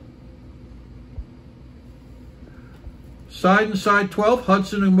 Side and side 12,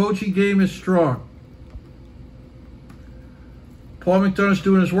 Hudson emoji game is strong. Paul McDonough's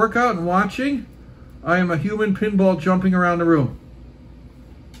doing his workout and watching. I am a human pinball jumping around the room.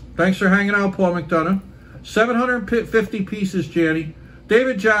 Thanks for hanging out, Paul McDonough. 750 pieces, Janny.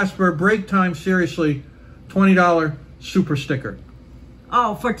 David Jasper, break time, seriously. $20 super sticker.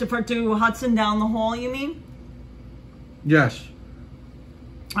 Oh, for Hudson down the hall, you mean? Yes.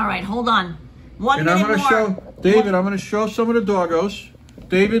 All right, hold on. One minute more. Show, David, I'm going to show some of the doggos.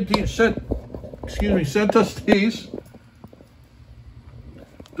 David sent us these.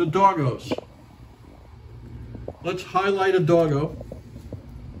 The doggos. Let's highlight a doggo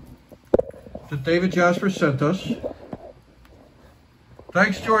that David Jasper sent us.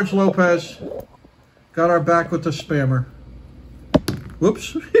 Thanks, George Lopez. Got our back with the spammer.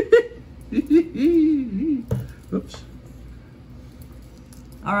 Whoops. Whoops.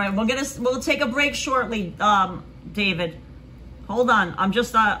 All All right, we'll take a break shortly, David. Hold on. I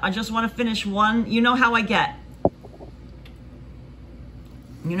just want to finish one. You know how I get.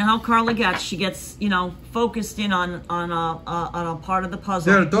 You know how Karla gets. She gets, you know, focused in on a part of the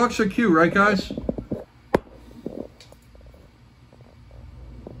puzzle. Yeah, the dogs are cute, right, guys?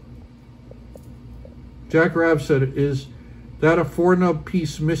 Jack Rabb said, is that a 4-nub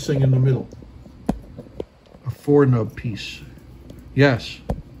piece missing in the middle? A 4-nub piece. Yes.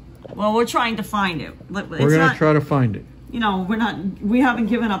 Well, we're trying to find it. We're going to try to find it. You know, we haven't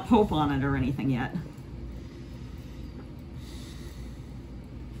given up hope on it or anything yet.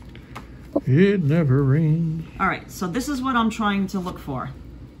 It never rains. All right, so this is what I'm trying to look for.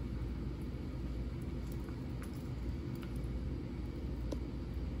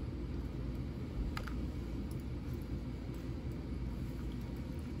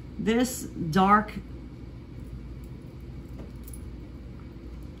 This dark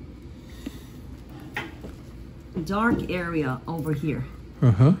area over here.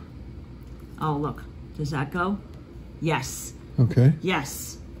 Uh-huh. Oh, look. Does that go? Yes. Okay.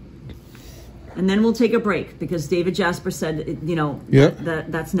 Yes. And then we'll take a break because David Jasper said, you know, yep.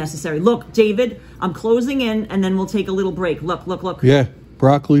 that's necessary. Look, David, I'm closing in and then we'll take a little break. Look, look, look. Yeah.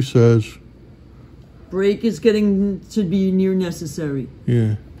 Broccoli says. Break is getting to be near necessary.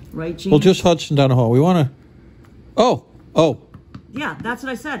 Yeah. Right, Gene? Well, just Hudson down the hall. We want to. Oh. Yeah, that's what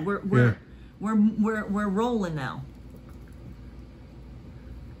I said. We're rolling now.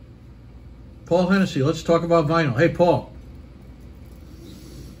 Paul Hennessy, let's talk about vinyl. Hey, Paul.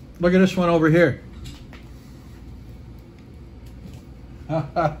 Look at this one over here. Ha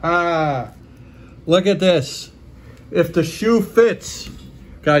ha ha. Look at this. If the shoe fits.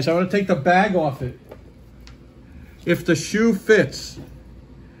 Guys, I want to take the bag off it. If the shoe fits.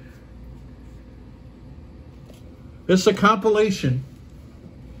 This is a compilation.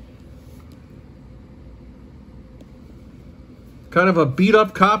 Kind of a beat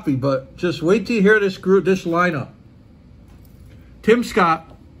up copy, but just wait till you hear this group, this lineup. Tim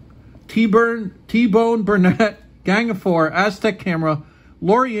Scott, T-Bone Burnett, Gang of Four, Aztec Camera,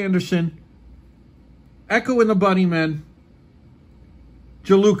 Laurie Anderson, Echo and the Bunnymen,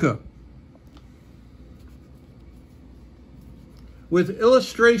 Jaluka. With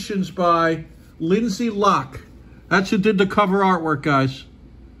illustrations by Lindsay Locke. That's who did the cover artwork, guys.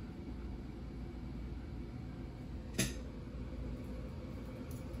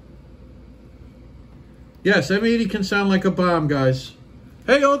 Yes, M80 can sound like a bomb, guys.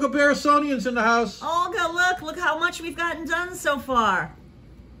 Hey, Olga Barasonian's in the house. Olga, look how much we've gotten done so far.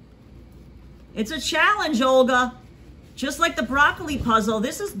 It's a challenge, Olga. Just like the broccoli puzzle.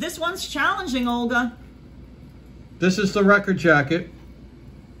 This one's challenging, Olga. This is the record jacket.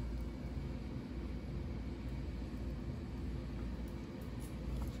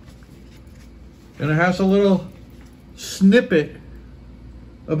 And it has a little snippet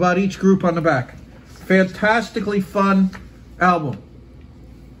about each group on the back. Fantastically fun album.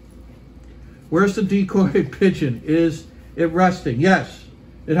 Where's the decoy pigeon? Is it resting? Yes.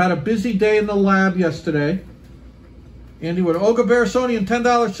 It had a busy day in the lab yesterday. Andy Wood. Olga Barasonian,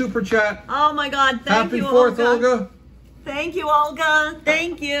 $10 super chat. Oh my God, thank you, Happy 4th, Olga. Olga. Thank you, Olga.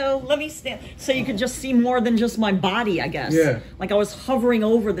 Thank you. Let me stand so you can just see more than just my body, I guess. Yeah. Like I was hovering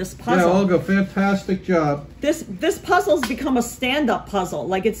over this puzzle. Yeah, Olga, fantastic job. This puzzle's become a stand-up puzzle.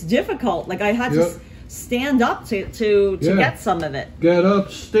 Like it's difficult. Like I had to stand up to get some of it. Get up,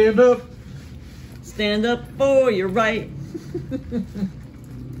 stand up. Stand up for your right.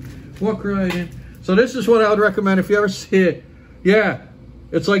 Walk right in. So this is what I would recommend if you ever see it. Yeah,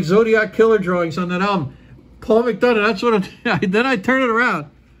 it's like Zodiac Killer drawings on that album. Paul McDonough, that's what then I turn it around.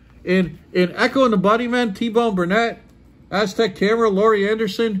 In Echo and the Bunnymen, T-Bone Burnett, Aztec Camera, Laurie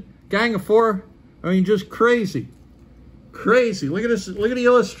Anderson, Gang of Four. I mean, just crazy. Crazy. Look at this. Look at the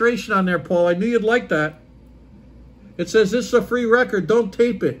illustration on there, Paul. I knew you'd like that. It says, this is a free record. Don't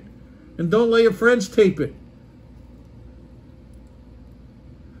tape it. And don't let your friends tape it.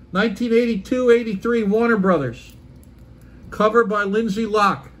 1982-83, Warner Brothers. Cover by Lindsay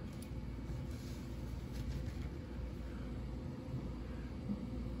Locke.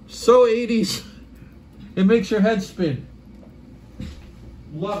 So 80s, it makes your head spin.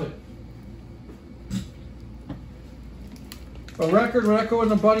 Love it. A record with Echo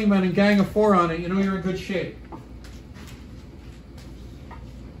and the Bunnymen and Gang of Four on it, you know you're in good shape.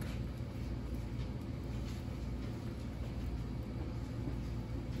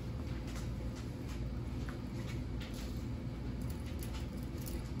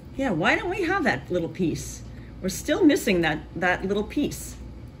 Yeah, why don't we have that little piece? We're still missing that little piece.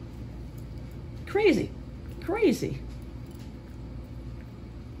 Crazy. Crazy.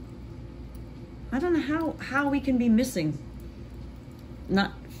 I don't know how we can be missing,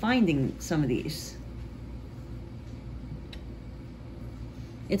 not finding some of these.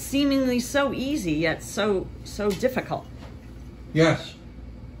 It's seemingly so easy, yet so difficult. Yes.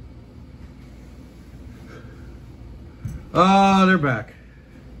 Ah, they're back.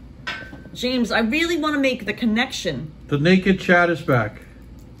 James, I really want to make the connection. The naked chat is back.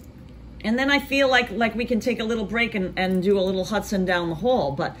 And then I feel like we can take a little break and do a little Hudson down the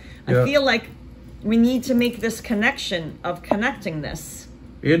hall. But I feel like we need to make this connection of connecting this.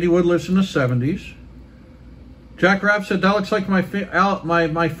 Andy Wood lives in the 70s. Jack Rabb said, that looks like my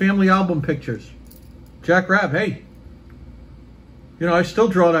family album pictures. Jack Rabb, hey. You know, I still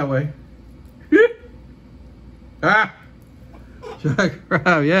draw that way. Ah. Jack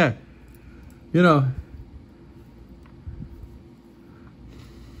Rabb, yeah. You know.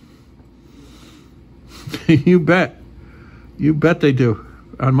 You bet. You bet they do.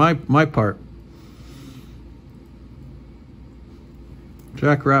 On my part.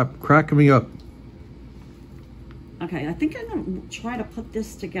 Jack Rabb, cracking me up. Okay, I think I'm going to try to put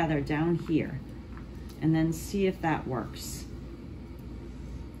this together down here and then see if that works.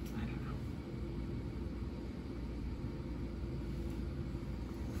 I don't know.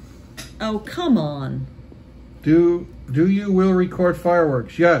 Oh, come on. Do you will record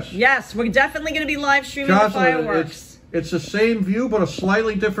fireworks? Yes. Yes, we're definitely going to be live streaming the fireworks. It's the same view, but a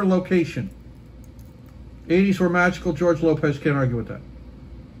slightly different location. 80s were magical. George Lopez, can't argue with that.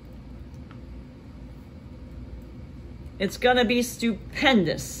 It's gonna be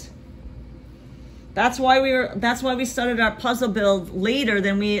stupendous. That's why we started our puzzle build later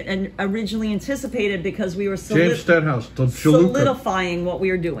than we originally anticipated, because we were James Stenhouse, the solidifying what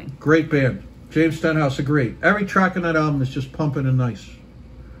we were doing. Great band. James Stenhouse, agreed. Every track on that album is just pumping and nice.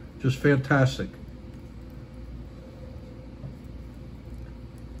 Just fantastic.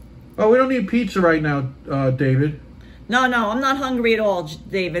 Oh, we don't need pizza right now, David. No, I'm not hungry at all,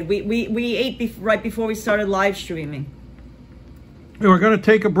 David. We ate right before we started live streaming. We're going to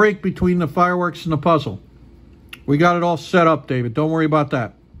take a break between the fireworks and the puzzle. We got it all set up, David. Don't worry about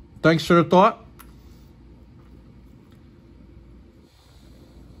that. Thanks for the thought.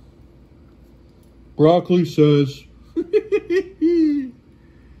 Broccoli says. This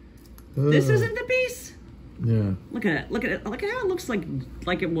isn't the piece? Yeah. Look at it. Look at it. Look at how it looks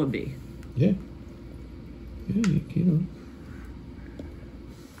like it would be. Yeah. Yeah, you know.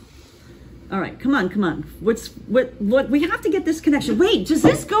 All right, come on. What we have to get this connection. Wait, does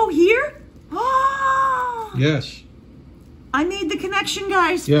this go here? Oh! Yes. I made the connection,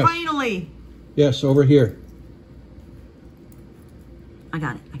 guys. Yes. Finally. Yes, over here. I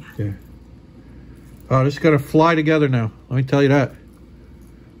got it. Yeah. Oh, this is gonna fly together now. Let me tell you that.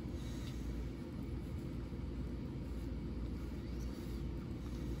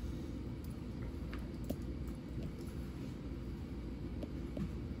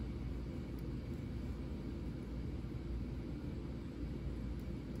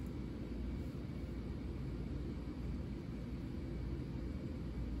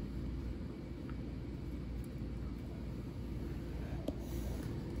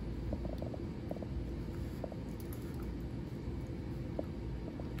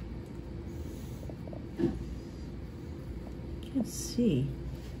 Let's see.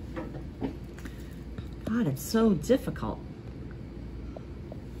 God, it's so difficult.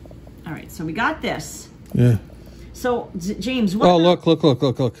 All right, so we got this. Yeah. So, James, what... Oh, look.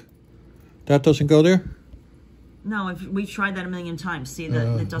 That doesn't go there? No, we've tried that a million times. See,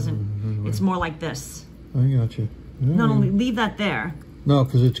 that it doesn't... It's more like this. I got you. No, leave that there. No,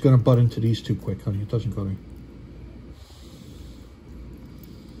 because it's going to butt into these too quick, honey. It doesn't go there.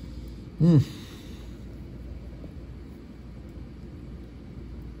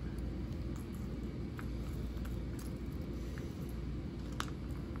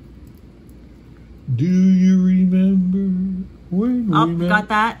 Do you remember when we met? Got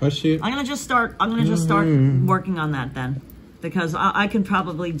that. I see it. I'm gonna just start working on that then, because I can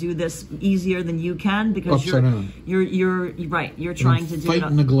probably do this easier than you can, because you're right. You're trying to do it.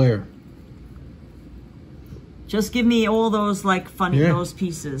 Fighting the glare. Just give me all those like funny those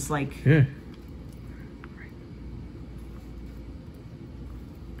pieces like. Yeah.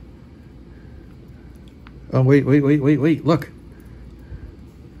 Oh wait! Look.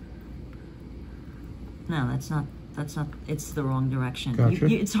 No, that's not. It's the wrong direction. Gotcha.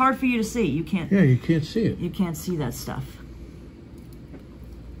 It's hard for you to see. You can't. Yeah, you can't see it. You can't see that stuff.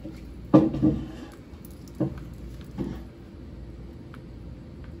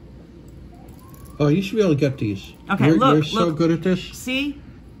 Oh, you should be able to get these. Okay, you're so good at this. See?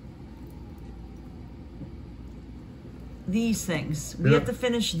 These things. We have to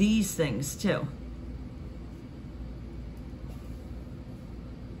finish these things too.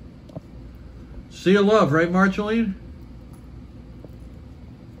 Sea of love, right, Marceline?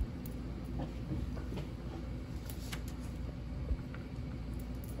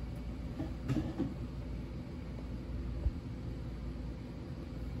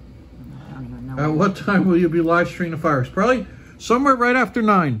 At what time will you be live streaming the fireworks? Probably somewhere right after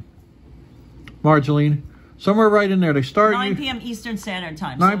 9, Marceline. Somewhere right in there. They start 9 p.m. Eastern Standard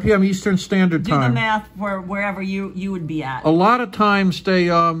Time. 9 p.m. Eastern Standard Time. Do the math for wherever you would be at. A lot of times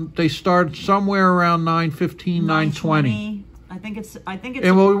they start somewhere around 9:15, 9:20. I think it's.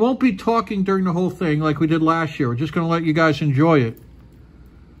 And well, we won't be talking during the whole thing like we did last year. We're just going to let you guys enjoy it.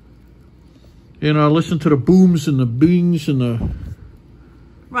 You know, listen to the booms and the bings and the.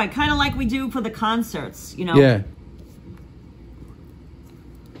 Right, kind of like we do for the concerts, you know. Yeah.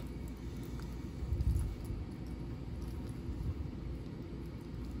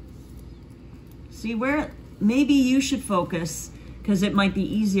 See, where maybe you should focus, because it might be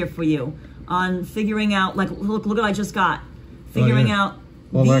easier for you, on figuring out, like, look what I just got. Figuring out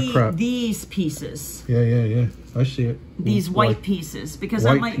that crap. These pieces. Yeah. I see it. These white pieces, because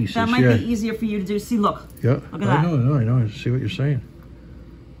that might be easier for you to do. See, look. Yeah. Look at that. I know. I see what you're saying.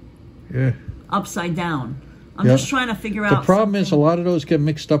 Yeah. Upside down. I'm just trying to figure out. The problem is a lot of those get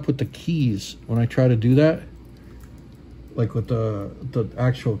mixed up with the keys when I try to do that. Like with the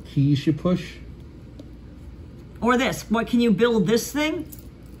actual keys you push. Or this. What, can you build this thing?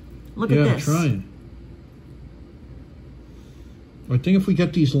 Look at this. Yeah, I'm trying. I think if we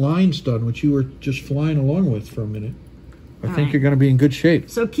get these lines done, which you were just flying along with for a minute, I think you're going to be in good shape.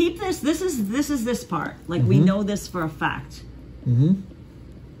 So keep this. This is this part. Like we know this for a fact. Mm-hmm.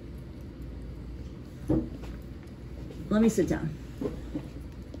 Let me sit down.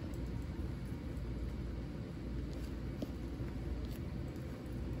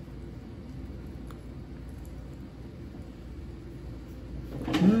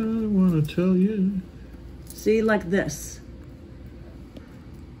 I want to tell you. See, like this.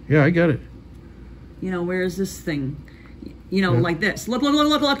 Yeah, I get it. You know, where is this thing? You know, like this. Look.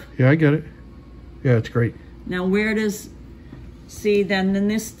 Yeah, I get it. Yeah, it's great. Now, where does... See, then in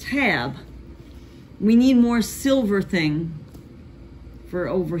this tab, we need more silver thing for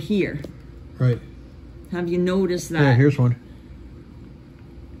over here. Right. Have you noticed that? Yeah, here's one.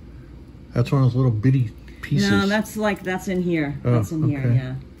 That's one of those little bitty pieces. No, that's in here. That's in here,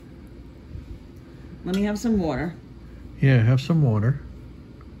 yeah. Let me have some water. Yeah, have some water.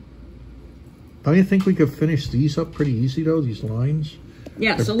 Don't you think we could finish these up pretty easy, though, these lines?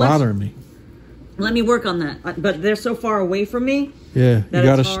 Yeah, They're so bothering me. Let me work on that. But they're so far away from me. Yeah, you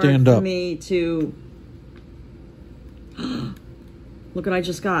got to stand up. For me to... Look what I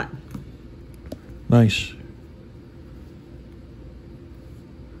just got. Nice.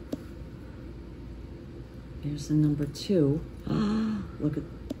 Here's the number 2. Look at...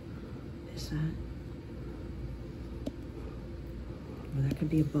 Is that... Well, that could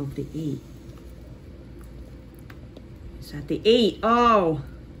be above the 8. Is that the 8? Oh.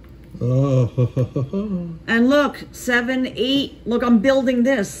 Oh. And look, 7, 8. Look, I'm building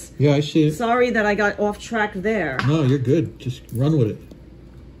this. Yeah, I see it. Sorry that I got off track there. No, you're good. Just run with it.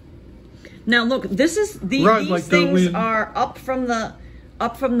 Now look, this is these like things are up from the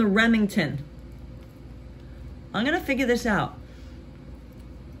Remington. I'm gonna figure this out.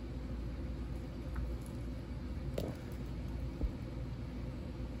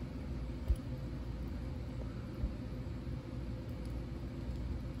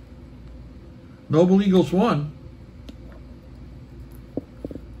 Noble Eagles won.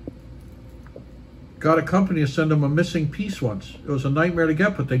 Got a company to send them a missing piece once. It was a nightmare to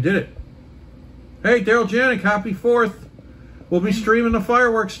get, but they did it. Hey, Daryl Janik, happy 4th. We'll be streaming the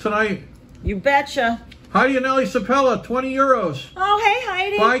fireworks tonight. You betcha. Heidi and Ellie Sapella, 20 euros. Oh, hey,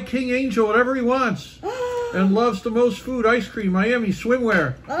 Heidi. Buy King Angel whatever he wants. And loves the most food, ice cream, Miami,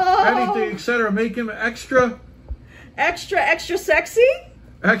 swimwear, anything, etc. Make him extra sexy?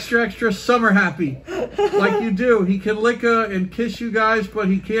 Extra summer happy. Like you do. He can lick and kiss you guys, but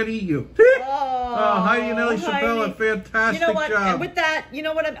he can't eat you. Heidi and Ellie Sapella, fantastic job. And with that, you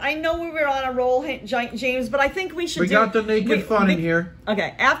know what? I know we were on a roll, James, but I think we should got the naked fun in here.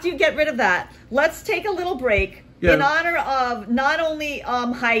 Okay, after you get rid of that, let's take a little break in honor of not only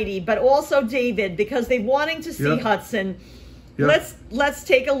Heidi, but also David, because they're wanting to see Hudson. Let's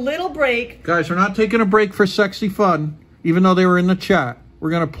take a little break. Guys, we're not taking a break for sexy fun, even though they were in the chat. We're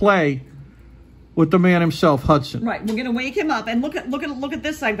going to play with the man himself, Hudson. Right, we're gonna wake him up and look at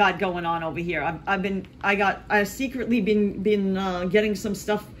this I got going on over here. I've secretly been getting some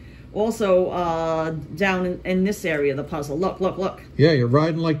stuff also down in this area of the puzzle. Look. Yeah, you're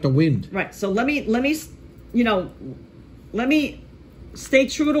riding like the wind. Right. So let me stay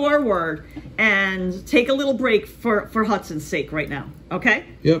true to our word and take a little break for Hudson's sake right now, okay?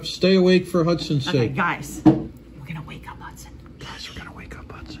 Yep, stay awake for Hudson's Okay, sake. guys, we're gonna wake up Hudson. Guys, we're gonna wake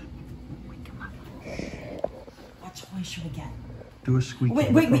up Hudson. Wake him up. What toy should we get? Do a squeak.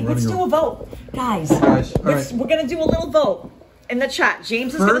 Wait, let's do a vote. Guys, all right. we're gonna do a little vote in the chat.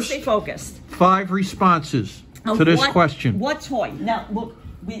 James is gonna stay focused. 5 responses to this question. What toy? Now, look,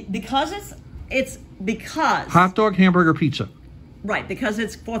 because it's because... Hot dog, hamburger, pizza. Right, because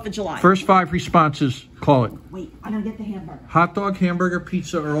it's 4th of July. First 5 responses, call it. Wait, I'm gonna get the hamburger. Hot dog, hamburger,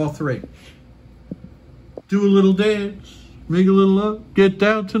 pizza, or all 3. Do a little dance, make a little love, get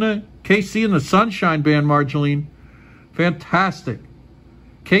down tonight. KC and the Sunshine Band, Marjoline. Fantastic.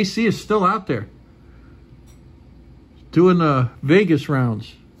 KC is still out there doing the Vegas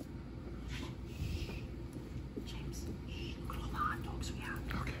rounds. James, look at all the hot dogs we have.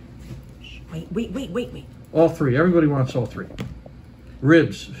 Okay. Wait. All 3. Everybody wants all 3.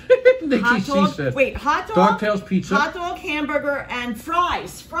 Ribs. Nikki C said. Wait, hot dog. Dogtails pizza. Hot dog, hamburger, and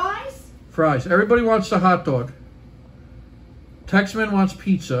fries. Fries. Everybody wants the hot dog. Texman wants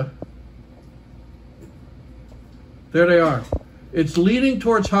pizza. There they are. It's leaning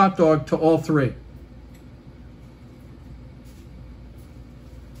towards hot dog to all 3.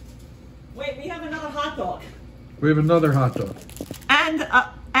 Wait, we have another hot dog. We have another hot dog. And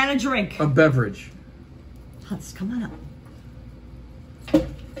a drink. A beverage. Huts, come on up.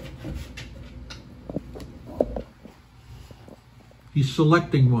 He's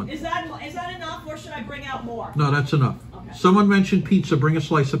selecting one. Is that enough, or should I bring out more? No, that's enough. Okay. Someone mentioned pizza. Bring a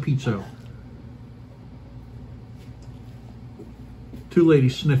slice of pizza. Okay. 2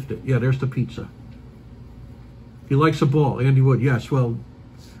 ladies sniffed it. Yeah, there's the pizza. He likes a ball. Andy Wood. Yes, well,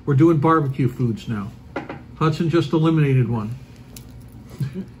 we're doing barbecue foods now. Hudson just eliminated one.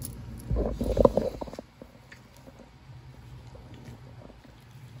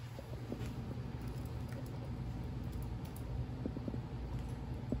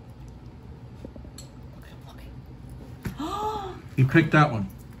 He picked that one.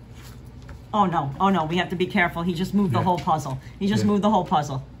 Oh no, we have to be careful. He just moved the whole puzzle. He just moved the whole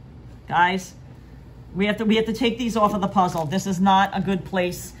puzzle. Guys, we have to take these off of the puzzle. This is not a good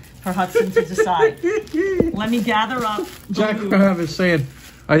place for Hudson to decide. Let me gather up. Jack Rabb is saying,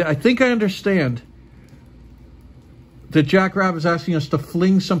 I think I understand that Jack Rabb is asking us to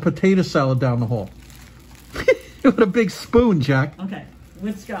fling some potato salad down the hall. With a big spoon, Jack. Okay,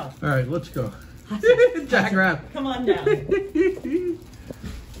 let's go. All right, let's go. Jack Rabb. Come on down.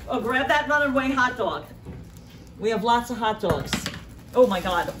 Oh, grab that runaway hot dog. We have lots of hot dogs. Oh my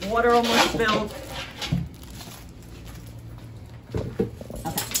God, water almost spilled. Okay.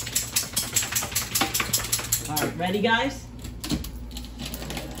 All right, ready, guys?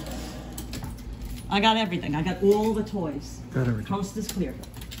 I got everything. I got all the toys. Got everything. Coast is clear.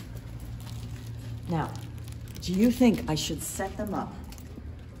 Now, do you think I should set them up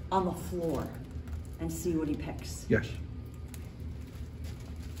on the floor and see what he picks? Yes.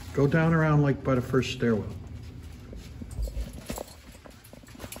 Go down around like by the first stairwell.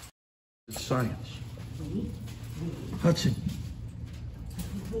 It's science. Wait. Hudson.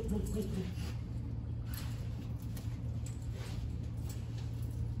 Wait.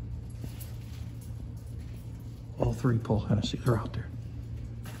 All 3 Paul Hennessy. They're out there.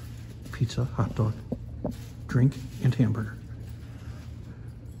 Pizza, hot dog, drink, and hamburger.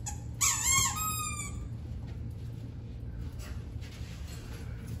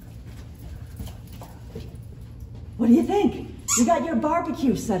 What do you think? You got your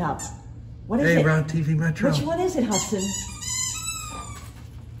barbecue set up. What is it? Hey, Round TV Metro. Which one is it, Hudson?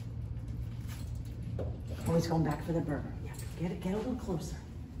 Oh, he's going back for the burger. Yeah, get a little closer.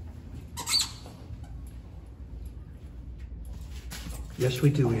 Yes, we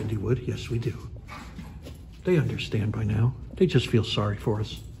do, Andy Wood. Yes, we do. They understand by now. They just feel sorry for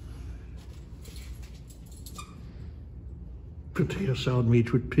us. Potato salad made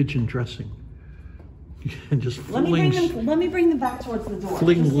with pigeon dressing. And just Let me bring them back towards the door.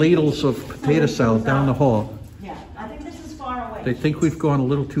 fling ladles of potato salad down the hall. Yeah, I think this is far away. They think we've gone a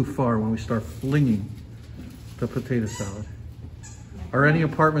little too far when we start flinging the potato salad. Are any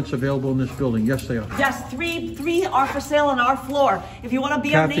apartments available in this building? Yes, they are. Yes, three are for sale on our floor. If you want to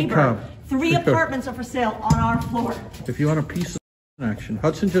be our Kathy neighbor, Cobb. 3 apartments are for sale on our floor. If you want a piece of action.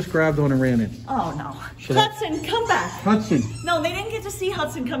 Hudson just grabbed one and ran in. Oh no. So Hudson, come back. Hudson. No, they didn't get to see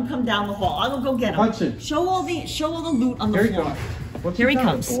Hudson come down the hall. I will go get him. Hudson. Show all the loot on the Here he floor. comes. What's Here he got,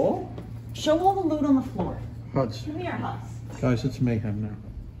 comes. a ball? Show all the loot on the floor. Hudson. Come here, Huds. Guys, it's mayhem now.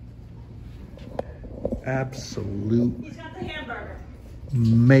 Absolute He's got the hamburger.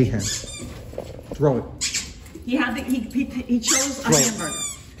 mayhem. Throw it. He had the, he chose a hamburger.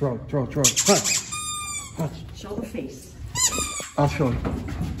 Throw it. Hutch. Show the face. I'll show you.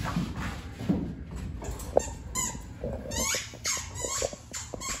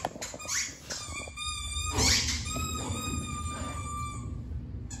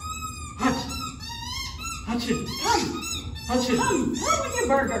 Hudson, come! Hudson! Come with your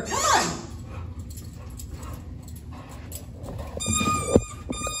burger, come on!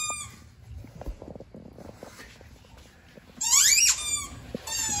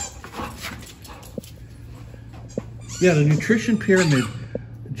 Yeah, the nutrition pyramid,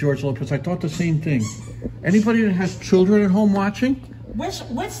 George Lopez, I thought the same thing. Anybody that has children at home watching?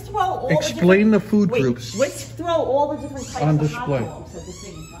 Let's throw all Explain the food groups. Let's throw all the different types on of display hot dogs at the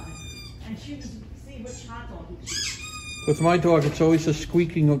same time. And choose, see which hot dog you choose. With my dog, it's always a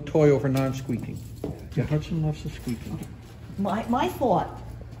squeaking toy over non-squeaking. Yeah, Hudson loves the squeaking. My thought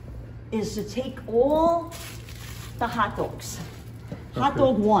is to take all the hot dogs. Hot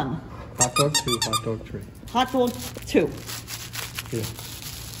dog 1. Hot dog 2, hot dog 3. Hot dog 2. Yeah.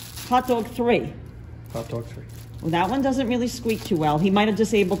 Hot dog 3. Hot dog 3. Well, that one doesn't really squeak too well. He might have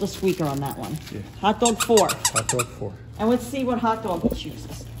disabled the squeaker on that one. Yeah. Hot dog 4. Hot dog 4. And let's see what hot dog he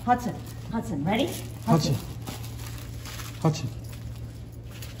chooses. Hudson, ready? Hudson.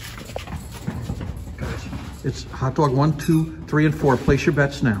 Guys, it's hot dog 1, 2, 3, and 4. Place your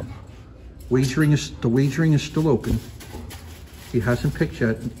bets now. The wagering is still open. He hasn't picked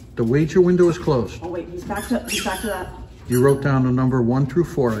yet. The wager window is closed. Oh wait, he's back to that. You wrote down the number 1 through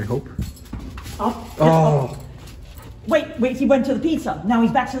 4, I hope. Up. Oh. Up. Wait, he went to the pizza. Now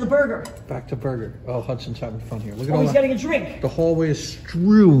he's back to the burger. Back to burger. Oh, Hudson's having fun here. Look at Oh, all he's that. getting a drink. The hallway is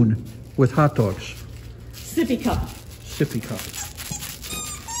strewn with hot dogs. Sippy cup. Sippy cup.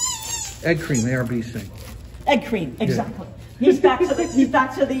 Egg cream, ARBC. Egg cream, exactly. Yeah. He's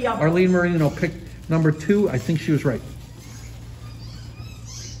back to the Arlene Marino picked number 2. I think she was right.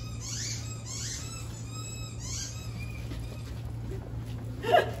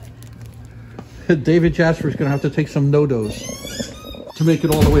 David Jasper is going to have to take some no-dos to make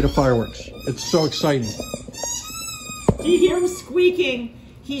it all the way to fireworks. It's so exciting. Do you hear him squeaking?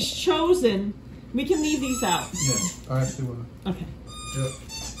 He's chosen. We can leave these out. Yeah, I have to. Okay. Yep.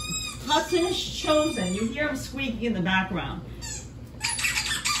 Hudson is chosen. You hear him squeaking in the background.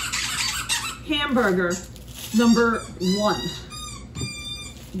 Hamburger number 1.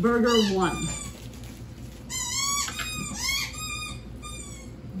 Burger 1.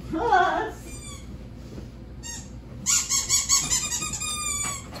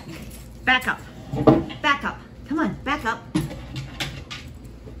 Back up. Back up. Come on, back up.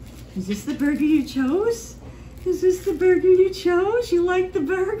 Is this the burger you chose? Is this the burger you chose? You like the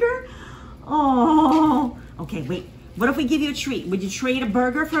burger? Oh. Okay, wait. What if we give you a treat? Would you trade a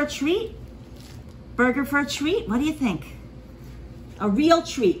burger for a treat? Burger for a treat? What do you think? A real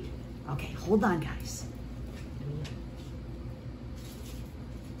treat. Okay, hold on, guys.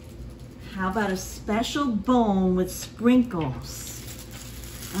 How about a special bone with sprinkles?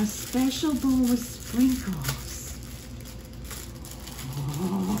 A special bowl with sprinkles.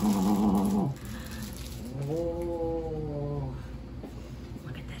 Oh. Oh.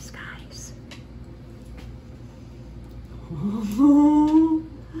 Look at this, guys. Oh.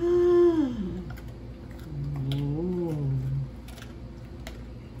 Oh.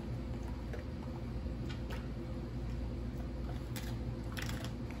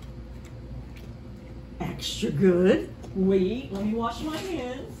 Extra good. Wait, let me wash my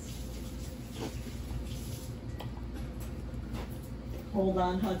hands. Hold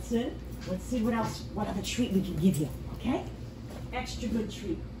on, Hudson. Let's see what else, what other treat we can give you, okay? Extra good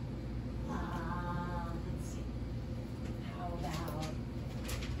treat. Let's see. How about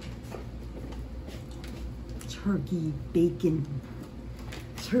turkey bacon?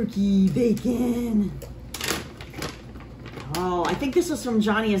 Turkey bacon. Oh, I think this was from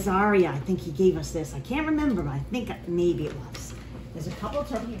Johnny Azaria. I think he gave us this. I can't remember, but I think maybe it was. There's a couple of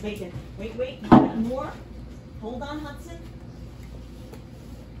turkey bacon. Wait, more. Hold on, Hudson.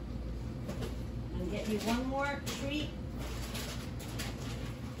 I'm gonna get you one more treat.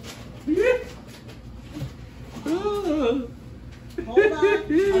 Hold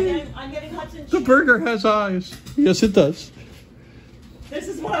on. I'm getting Hudson. The burger has eyes. Yes, it does. This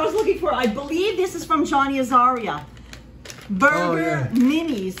is what I was looking for. I believe this is from Johnny Azaria. Burger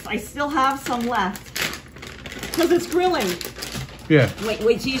minis. I still have some left because it's grilling. Yeah.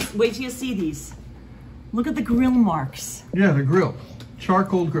 Wait till you see these. Look at the grill marks. Yeah, the grill.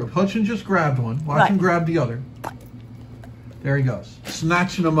 Charcoal grill. Hudson just grabbed one. Watch him grab the other. There he goes.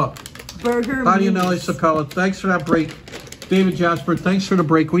 Snatching them up. Burger Nadia minis. Nelly Sapella, thanks for that break. David Jasper, thanks for the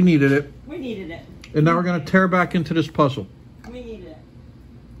break. We needed it. We needed it. And now we're going to tear back into this puzzle. We need it.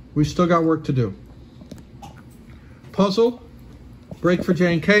 We still got work to do. Puzzle, break for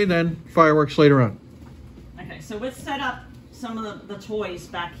J&K, then fireworks later on. Okay, so let's set up some of the toys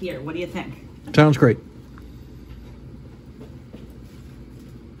back here. What do you think? Sounds great.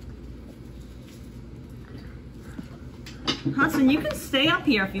 Hudson, you can stay up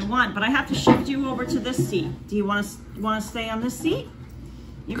here if you want, but I have to shift you over to this seat. Do you want to stay on this seat?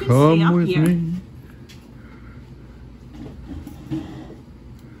 You can stay up here. Me.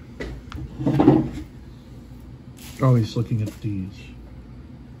 Oh, he's looking at these.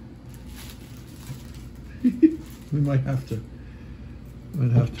 We might have to.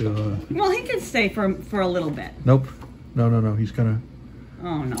 Well, he can stay for a little bit. Nope. No. He's gonna.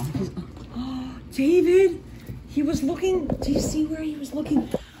 Oh no. Oh, David. He was looking. Do you see where he was looking?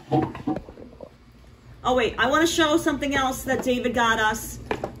 Oh wait, I want to show something else that David got us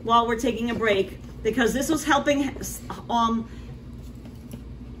while we're taking a break, because this was helping.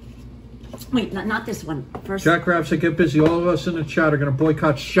 Wait, not this one. First. Jack Rav said, "Get busy. All of us in the chat are going to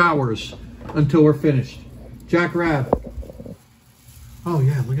boycott showers until we're finished." Jack Rav. Oh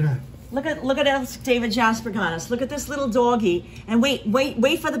yeah, look at that. Look at else David Jasper got us. Look at this little doggy. And wait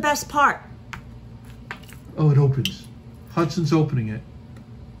for the best part. Oh, it opens. Hudson's opening it.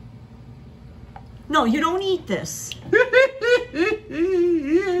 No, you don't eat this.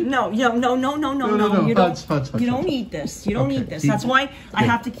 No. You don't eat this. You don't eat this. That's why I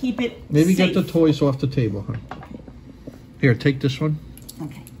have to keep it Maybe safe. get the toys off the table, huh? Here, take this one.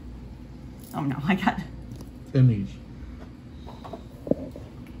 Okay. Oh no, I got And these.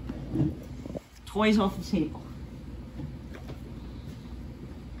 toys off the table.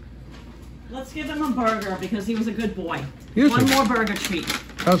 Let's give him a burger because he was a good boy. One more burger treat.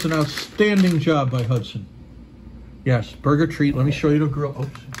 That was an outstanding job by Hudson. Yes, burger treat. Let me show you the grill.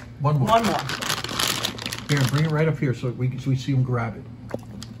 Oops. One more. One more. Here, bring it right up here so we see him grab it.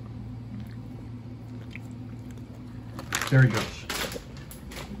 There he goes.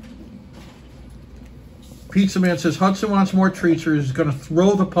 Pizza Man says Hudson wants more treats or he's going to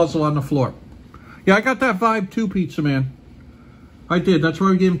throw the puzzle on the floor. Yeah, I got that vibe too, Pizza Man. I did. That's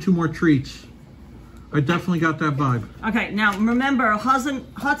why we gave him 2 more treats. I definitely got that vibe. Okay, now remember, Hudson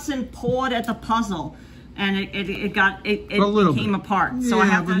pawed at the puzzle, and it came apart. So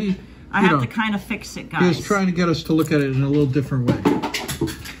yeah, I have to kind of fix it, guys. He was trying to get us to look at it in a little different way.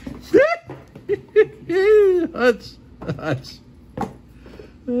 That's that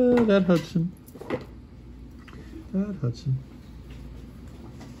Hudson. That Hudson.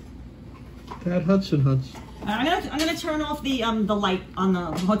 I'm gonna turn off the light on the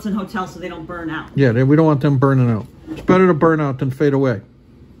Hudson Hotel so they don't burn out. Yeah, we don't want them burning out. It's better to burn out than fade away.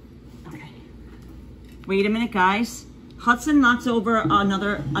 Okay. Wait a minute, guys. Hudson knocks over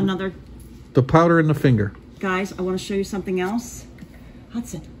another. The powder in the finger. Guys, I want to show you something else.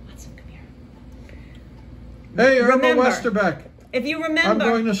 Hudson, come here. Hey, Irma Westerbeck. If you remember, I'm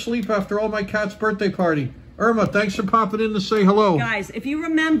going to sleep after all my cat's birthday party. Irma, thanks for popping in to say hello. Guys, if you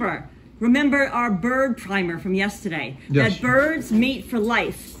remember our bird primer from yesterday. Yes. That birds mate for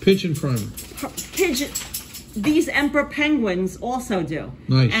life. Pigeon primer. These emperor penguins also do.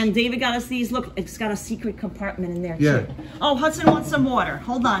 Nice. And David got us these. Look, it's got a secret compartment in there too. Oh, Hudson wants some water.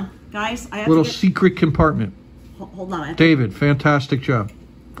 Hold on, guys. I have little secret compartment. Hold on. David, fantastic job,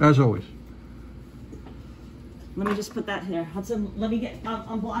 as always. Let me just put that here. Hudson, let me get.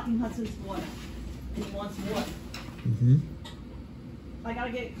 I'm blocking Hudson's water. And he wants water. Mm-hmm. I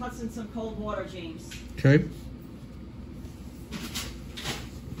gotta get Hudson some cold water, James. Okay.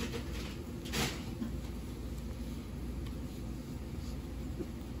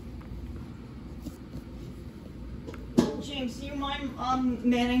 James, do you mind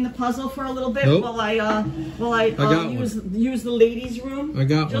manning the puzzle for a little bit? Nope. While I use the ladies' room? I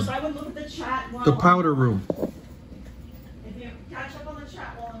got one. I would look at the chat while the powder room. If you catch up on the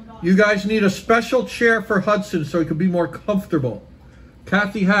chat while I'm gone. You guys need a special chair for Hudson so he could be more comfortable.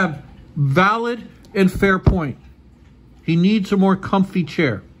 Kathy Hab, valid and fair point. He needs a more comfy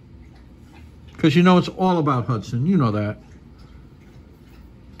chair. Because you know it's all about Hudson. You know that.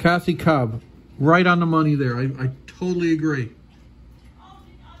 Kathy Cobb, right on the money there. I totally agree. Did you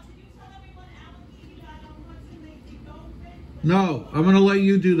tell everyone allocated Hudson they don't fit? No, I'm going to let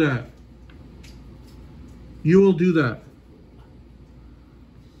you do that. You will do that.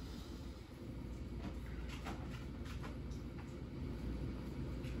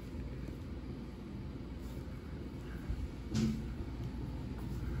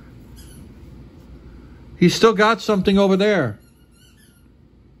 He's still got something over there.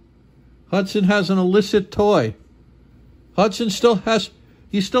 Hudson has an illicit toy. He still has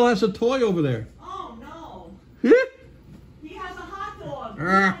a toy over there. Oh,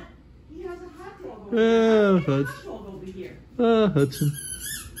 Ah. He has a hot dog over here. Hot dog over here. Hudson.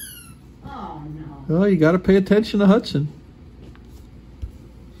 Oh, no. Oh, you got to pay attention to Hudson.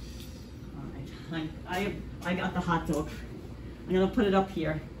 All right. I got the hot dog. I'm going to put it up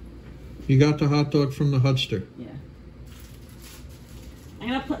here. You got the hot dog from the Hudster. Yeah.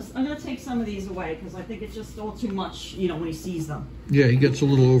 I'm gonna take some of these away because I think it's just all too much, you know, when he sees them. Yeah, he gets a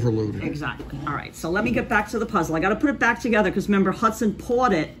little overloaded. Exactly. All right, so let me get back to the puzzle. I got to put it back together because remember, Hudson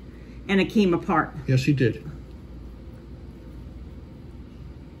poured it and it came apart. Yes, he did.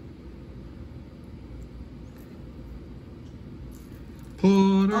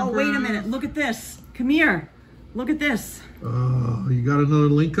 Oh, wait a minute. Look at this. Come here. Look at this. Oh, you got another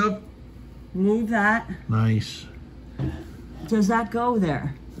link up? Move that. Nice. Does that go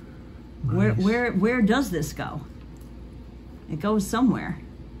there? Nice. Where does this go? It goes somewhere.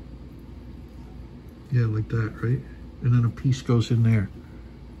 Yeah, like that, right? And then a piece goes in there.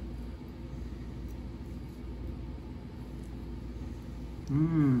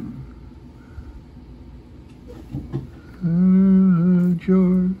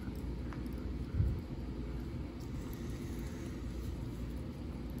 George.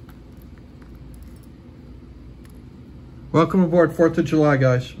 Welcome aboard 4th of July,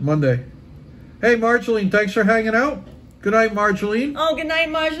 guys. Monday. Hey, Marceline, thanks for hanging out. Good night, Marceline. Oh, good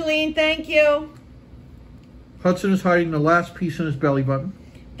night, Marceline. Thank you. Hudson is hiding the last piece in his belly button.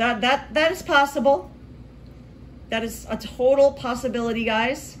 That is possible. That is a total possibility,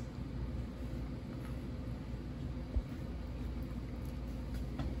 guys.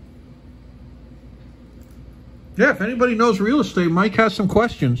 Yeah, if anybody knows real estate, Mike has some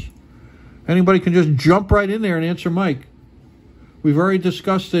questions. Anybody can just jump right in there and answer Mike. We've already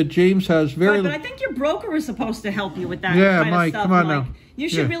discussed that James has very... But I think your broker is supposed to help you with that yeah, kind Mike, of stuff. come on Mike. now. You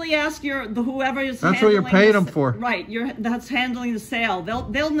should really ask whoever is That's what you're paying them for. Right, that's handling the sale.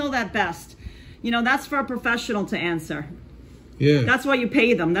 They'll know that best. You know, that's for a professional to answer. Yeah. That's why you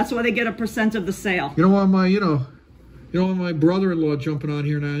pay them. That's why they get a % of the sale. You don't want my, you don't want my brother-in-law jumping on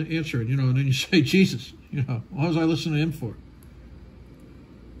here and answering, and then you say, Jesus, what was I listening to him for?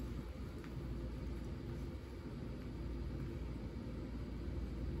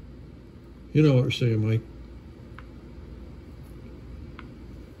 You know what we're saying, Mike.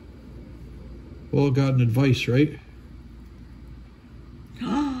 All gotten advice, right?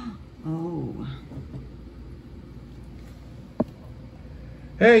 Oh.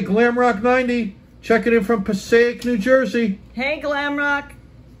 Hey, Glamrock 90, checking in from Passaic, New Jersey. Hey, Glamrock.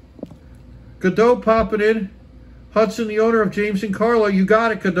 Godot popping in. Hudson, the owner of James and Carla. You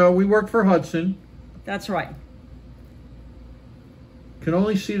got it, Godot. We work for Hudson. That's right. Can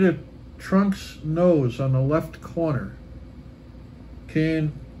only see the trunk's nose on the left corner.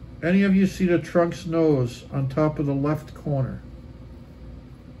 Can any of you see the trunk's nose on top of the left corner?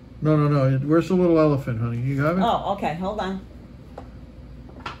 No. Where's the little elephant, honey? You have it? Oh, okay. Hold on.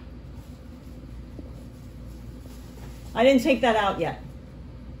 I didn't take that out yet.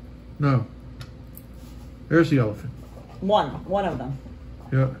 No. There's the elephant. One of them.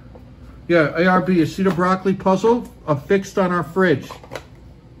 Yeah. Yeah, ARB, you see the broccoli puzzle affixed on our fridge?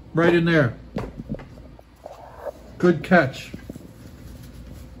 Right in there. Good catch.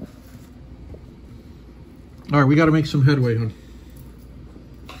 All right, we got to make some headway, hon.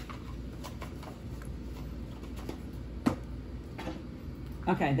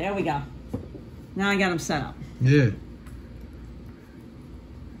 Okay, there we go. Now I got them set up. Yeah.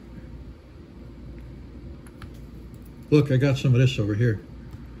 Look, I got some of this over here.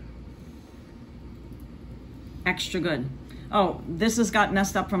 Extra good. Oh, this has got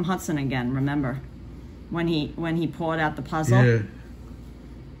messed up from Hudson again, remember? When he poured out the puzzle. Yeah.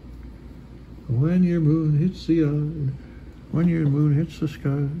 When your moon hits the eye, when your moon hits the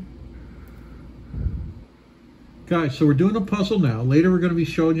sky. Guys, so we're doing a puzzle now. Later we're going to be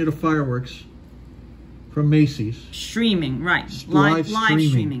showing you the fireworks from Macy's. Streaming, right. Live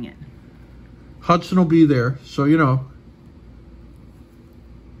streaming it. Hudson will be there, so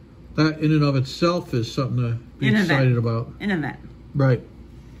that in and of itself is something to be excited about. An event. Right.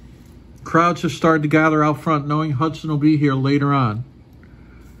 Crowds have started to gather out front knowing Hudson will be here later on,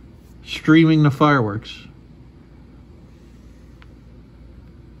 streaming the fireworks.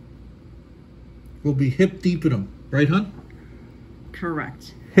 We'll be hip deep in them. Right, hon?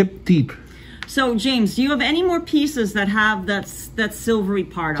 Correct. Hip deep. So, James, do you have any more pieces that have that silvery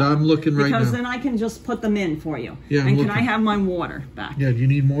part on them? I'm looking right now. Because then I can just put them in for you. Yeah, and can I have my water back? Yeah, do you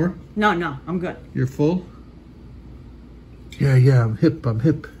need more? No, I'm good. You're full? Yeah, I'm hip.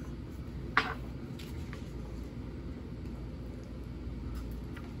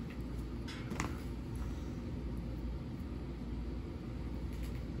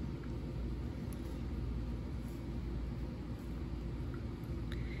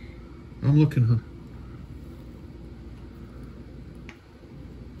 I'm looking, huh?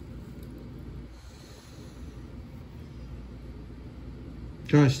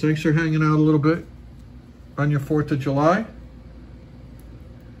 Guys, thanks for hanging out a little bit on your 4th of July.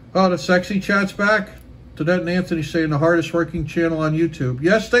 Oh, the sexy chat's back. Danette and Anthony saying the hardest working channel on YouTube.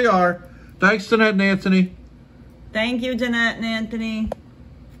 Yes, they are. Thanks, Danette and Anthony. Thank you, Danette and Anthony.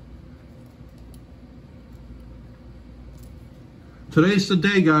 Today's the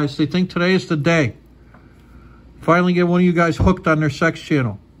day, guys. They think today is the day. Finally get one of you guys hooked on their sex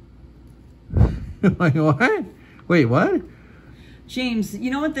channel. Like, what? Wait, what? James, you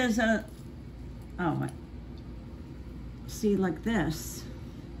know what? There's a... Oh, see, like this.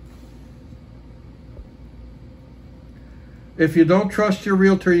 If you don't trust your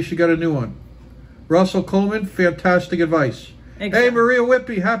realtor, you should get a new one. Russell Coleman, fantastic advice. Exactly. Hey, Maria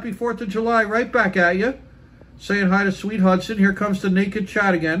Whippy, happy 4th of July. Right back at you. Saying hi to Sweet Hudson. Here comes the naked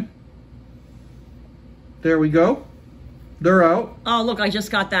chat again. There we go. They're out. Oh, look, I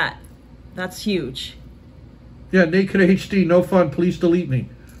just got that. That's huge. Yeah, naked HD, no fun. Please delete me.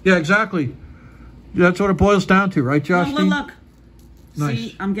 Yeah, exactly. That's what it boils down to, right, Josh? Look, look. Nice.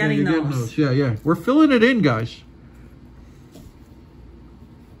 See, I'm getting those. Yeah, yeah. We're filling it in, guys.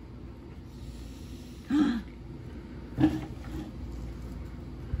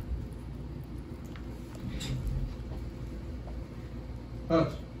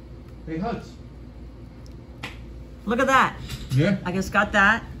 Huds. Hey, Huds. Look at that. Yeah. I just got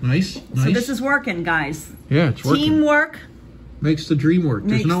that. Nice, nice. So this is working, guys. Yeah, it's working. Teamwork. Makes the dream work.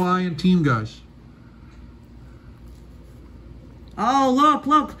 There's no I in team, guys. Oh, look,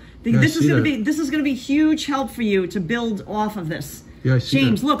 look. Yeah, this is gonna be huge help for you to build off of this. Yeah, I see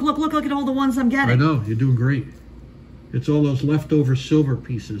James, that. look at all the ones I'm getting. I know, you're doing great. It's all those leftover silver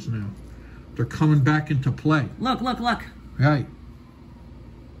pieces now. They're coming back into play. Look. Right.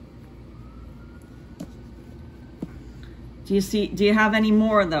 Do you have any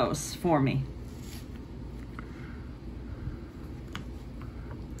more of those for me?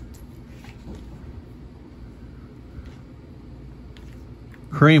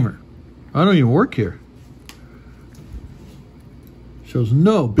 Kramer. I don't even work here. Shows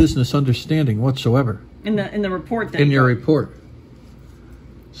no business understanding whatsoever. In the report that in your report.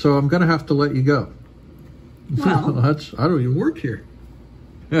 So I'm gonna have to let you go. Well, I don't even work here.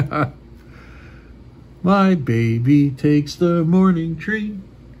 My baby takes the morning train.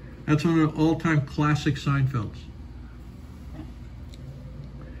 That's one of the all-time classic Seinfelds.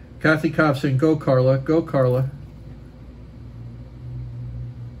 Kathy Cobb saying, "Go Carla, go Carla."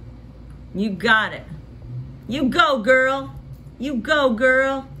 You got it. You go, girl. You go,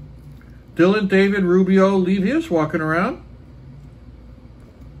 girl. Dylan David Rubio leave his walking around.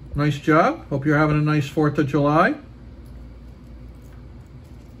 Nice job. Hope you're having a nice 4th of July.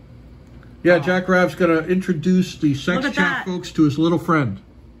 Yeah, Jack Rav's going to introduce the sex chat folks to his little friend.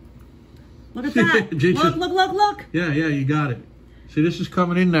 Look at that. Look. Yeah, you got it. See, this is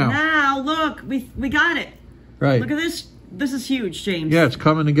coming in now. Now, look. We got it. Right. Look at this. This is huge, James. Yeah, it's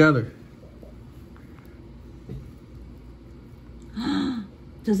coming together.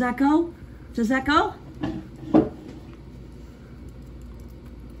 Does that go? Does that go?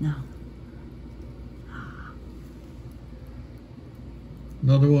 No.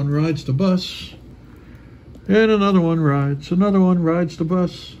 Another one rides the bus. And another one rides. Another one rides the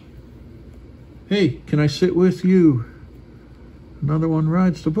bus. Hey, can I sit with you? Another one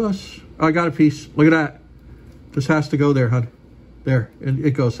rides the bus. Oh, I got a piece. Look at that. This has to go there, hon. There. And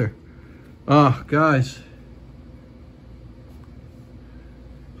it goes there. Oh, guys.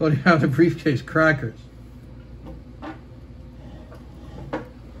 Oh, you have the briefcase crackers.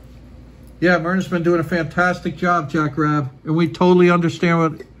 Yeah, Myrna's been doing a fantastic job, Jack Rav. And we totally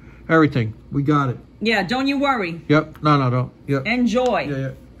understand everything. We got it. Yeah, don't you worry. Yep. No, don't. Yep. Enjoy.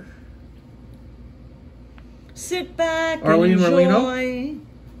 Yeah. Sit back Arlene and enjoy. Merlino.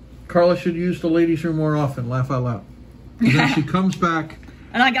 Carla should use the ladies' room more often. Laugh out loud. And then she comes back.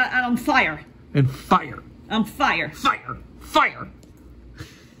 And I'm fire. And fire. I'm fire. Fire.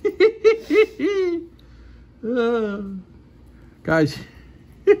 Guys,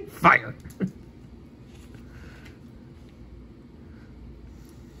 fire.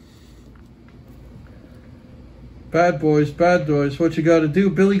 Bad boys, what you gotta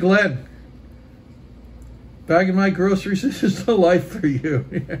do? Billy Glenn. Bagging my groceries is the life for you.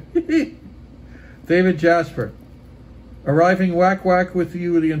 David Jasper. Arriving whack with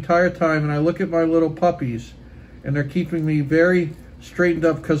you the entire time, and I look at my little puppies, and they're keeping me very straightened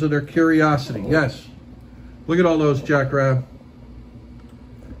up because of their curiosity. Yes. Look at all those, Jack Rav.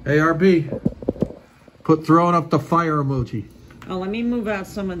 ARB. Throwing up the fire emoji. Oh, let me move out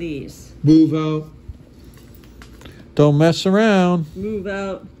some of these. Move out. Don't mess around. Move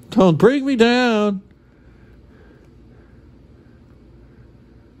out. Don't bring me down.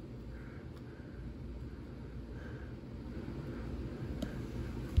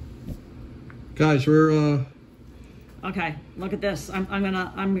 Guys, we're Okay, look at this. I'm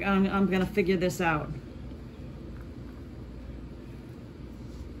gonna figure this out.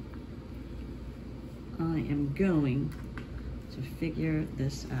 I am going to figure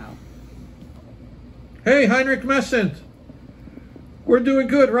this out. Hey, Heinrich Messent. We're doing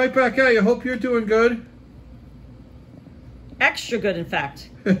good. Right back at you. Hope you're doing good. Extra good, in fact.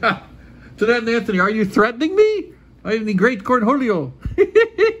 To that and Anthony, are you threatening me? I am the great Cornholio.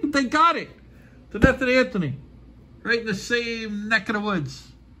 They got it. To that and Anthony. Right in the same neck of the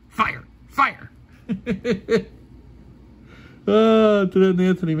woods. Fire. Fire. To that and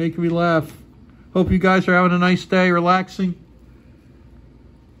Anthony, making me laugh. Hope you guys are having a nice day, relaxing.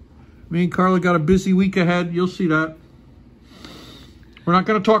 Me and Carla got a busy week ahead. You'll see that. We're not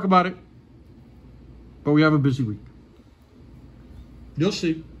going to talk about it, but we have a busy week. You'll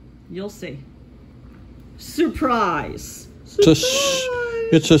see. You'll see. Surprise.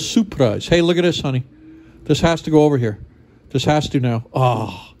 It's a surprise. Hey, look at this, honey. This has to go over here. This has to now.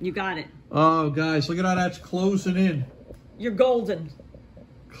 Oh. You got it. Oh, guys, look at how that's closing in. You're golden.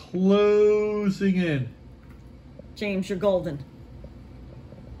 Closing in. James, you're golden.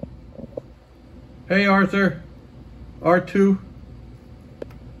 Hey, Arthur. R2.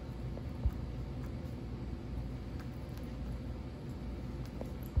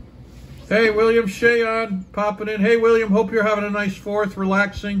 Hey, William Shayon popping in. Hey, William, hope you're having a nice 4th,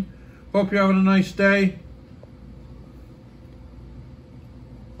 relaxing. Hope you're having a nice day.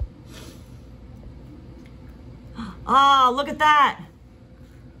 Oh, look at that.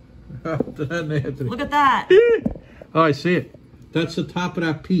 Look at that. Oh, I see it. That's the top of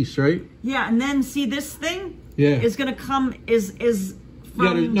that piece, right? Yeah, and then see this thing? Yeah. Is going to come, is from...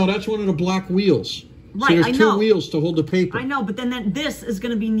 Yeah, no, that's one of the black wheels. Right, so there's I two know. wheels to hold the paper. I know, but then this is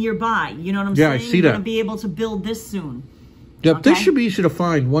going to be nearby. You know what I'm yeah, saying? I see You're that. going to be able to build this soon. Yep, okay? This should be easy to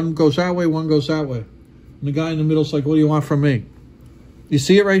find. One goes that way, one goes that way. And the guy in the middle's like, what do you want from me? You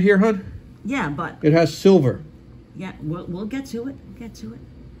see it right here, hon? Yeah, but... It has silver. Yeah, we'll get to it. We'll get to it.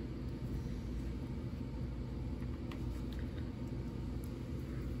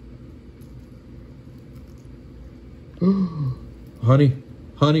 Honey,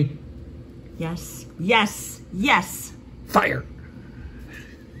 honey. Yes, yes, yes. Fire.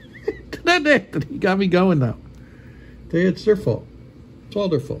 He got me going now. It's their fault. It's all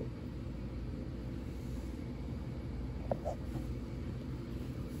their fault.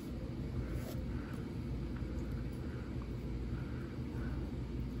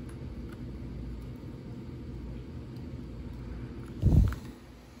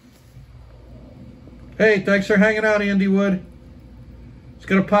 Hey, thanks for hanging out, Andy Wood. It's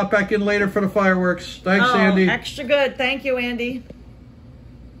going to pop back in later for the fireworks. Thanks, Andy. Extra good. Thank you, Andy.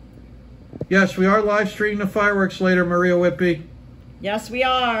 Yes, we are live streaming the fireworks later, Maria Whitby. Yes, we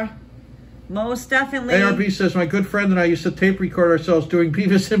are. Most definitely. ARB says, my good friend and I used to tape record ourselves doing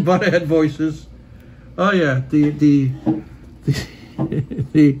Beavis and Butthead voices. Oh, yeah.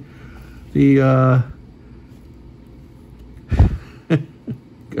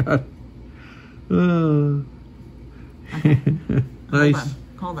 God. Nice.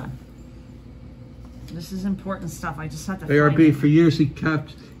 Hold on. This is important stuff. I just have to ARB, find it. for years he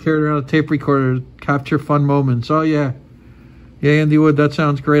carried around a tape recorder to capture fun moments. Oh, yeah. Yeah, Andy Wood, that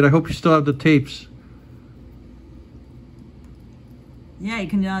sounds great. I hope you still have the tapes. Yeah, you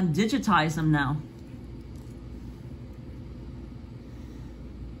can digitize them now.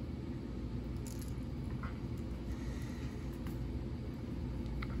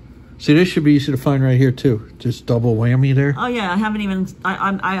 See, this should be easy to find right here, too. Just double whammy there. Oh, yeah, I haven't even...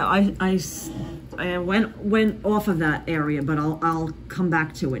 I went off of that area, but I'll come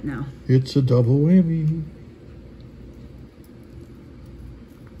back to it now. It's a double whammy.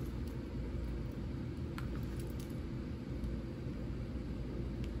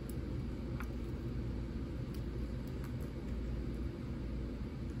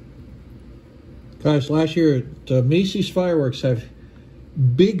 Guys, last year, Macy's Fireworks have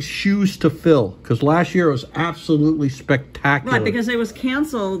big shoes to fill, because last year it was absolutely spectacular. Right, because it was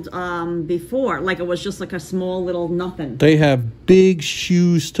canceled before. Like, it was just like a small little nothing. They have big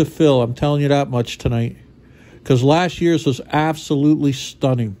shoes to fill. I'm telling you that much tonight. Because last year's was absolutely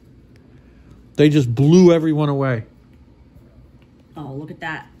stunning. They just blew everyone away. Oh, look at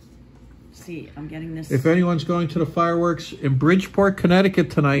that. See, I'm getting this. If anyone's going to the fireworks in Bridgeport,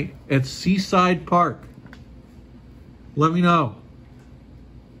 Connecticut tonight at Seaside Park, let me know.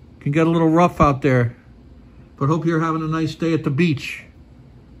 Can get a little rough out there. But hope you're having a nice day at the beach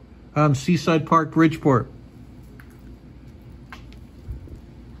on Seaside Park, Bridgeport.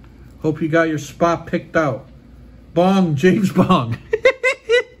 Hope you got your spot picked out. Bong, James Bong.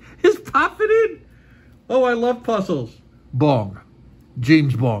 Is popping in. Oh, I love puzzles. Bong,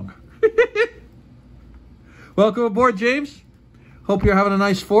 James Bong. Welcome aboard, James. Hope you're having a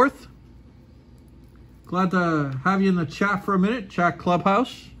nice 4th. Glad to have you in the chat for a minute, chat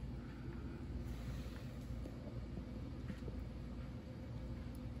clubhouse.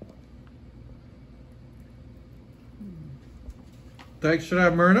 Thanks for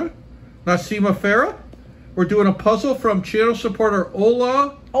that, Myrna. Nasima Farah. We're doing a puzzle from channel supporter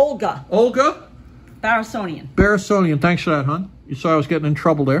Olga. Barasonian. Thanks for that, hon. You saw I was getting in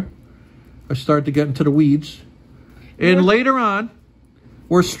trouble there. I started to get into the weeds. And later on,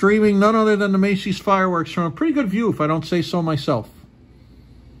 we're streaming none other than the Macy's fireworks from a pretty good view, if I don't say so myself.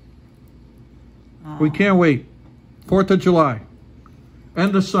 We can't wait. 4th of July.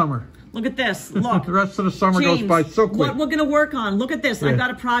 End of summer. Look at this. Look. The rest of the summer goes by so quick. What we're going to work on. Look at this. Yeah. I've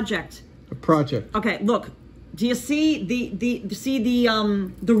got a project. A project. Okay, look. Do you see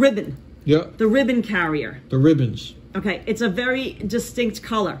the ribbon? Yeah. The ribbon carrier. The ribbons. Okay, it's a very distinct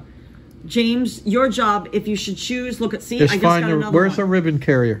color. James, your job, if you should choose, look at, see, Just I just got another where's one. the ribbon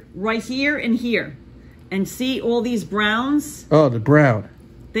carrier? Right here and here. And see all these browns? Oh, the brown.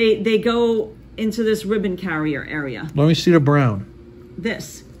 They go into this ribbon carrier area. Let me see the brown.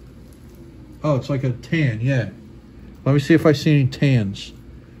 This. Oh, it's like a tan, yeah. Let me see if I see any tans.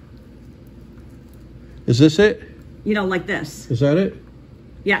 Is this it? You know, like this. Is that it?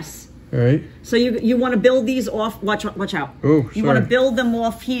 Yes. All right. So you want to build these off. Watch out. Oh, sorry. You want to build them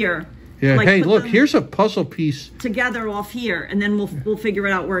off here. Yeah. Like hey, look, here's a puzzle piece together off here, and then we'll figure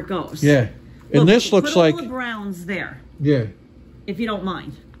it out where it goes. Yeah. And this looks like all the browns there. Yeah. If you don't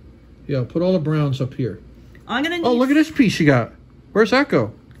mind. Yeah, put all the browns up here. I'm gonna need... Oh, look at this piece you got. Where's that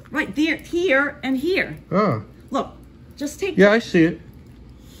go? Right there, here, and here. Oh. Look, just take... Yeah, I see it.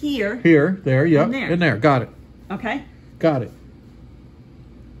 Here. Here, there, yeah. In there, got it. Okay. Got it.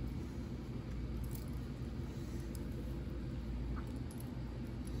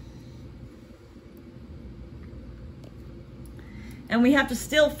 And we have to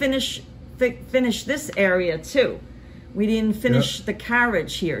still finish this area too. We didn't finish the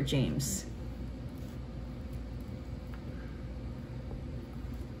carriage here, James.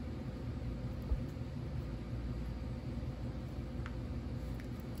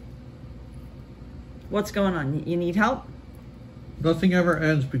 What's going on? You need help? Nothing ever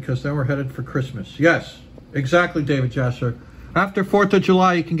ends because then we're headed for Christmas. Yes, exactly, David Jasser. After 4th of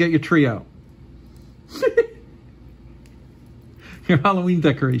July, you can get your tree out. Your Halloween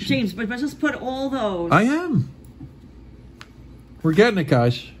decoration. James, but just put all those. I am. We're getting it,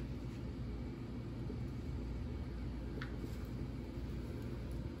 guys.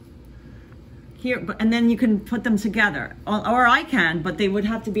 Here, and then you can put them together. Or I can, but they would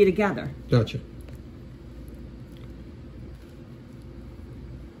have to be together. Gotcha.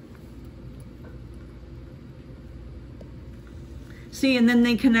 See, and then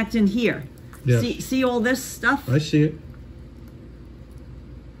they connect in here. Yes. See all this stuff? I see it.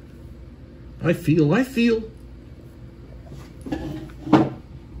 I feel.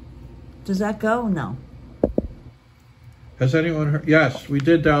 Does that go? No. Has anyone heard? Yes, we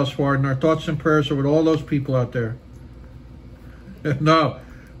did, Dallas Warden. Our thoughts and prayers are with all those people out there. No,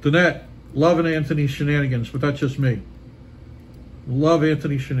 Danette, loving Anthony's shenanigans, but that's just me. Love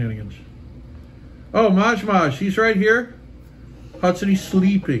Anthony's shenanigans. Oh, Maj, he's right here. Hudson, he's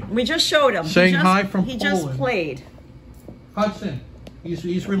sleeping. We just showed him. Saying hi from Poland. He Poland. just played. Hudson,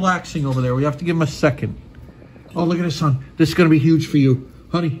 he's relaxing over there. We have to give him a second. Oh, look at this, son. This is going to be huge for you.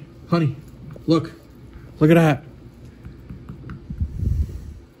 Honey, look. Look at that.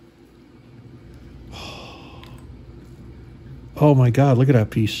 Oh, my God. Look at that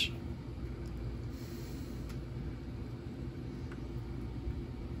piece.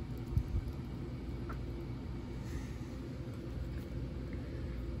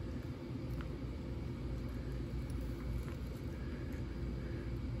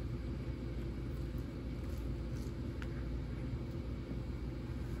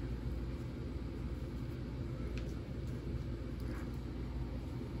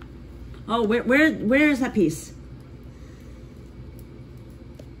 Oh, where is that piece?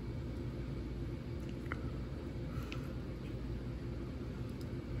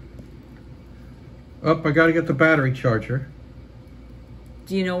 Up, I got to get the battery charger.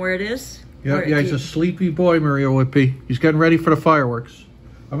 Do you know where it is? Yeah, he's a sleepy boy, Maria Whippy. He's getting ready for the fireworks.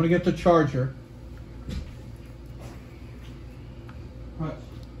 I'm going to get the charger.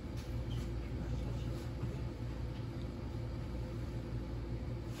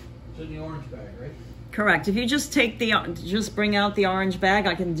 in the orange bag, right? Correct. If you just take just bring out the orange bag,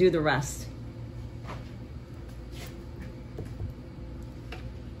 I can do the rest.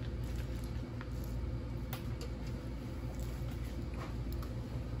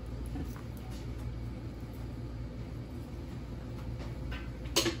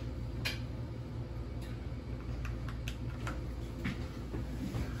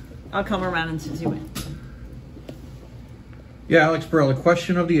 I'll come around and do it. Yeah, Alex Burrell, the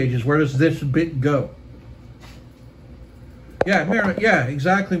question of the ages, where does this bit go? Yeah, Mary, yeah,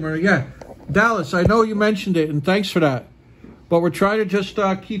 exactly, Mary. Yeah, Dallas, I know you mentioned it, and thanks for that. But we're trying to just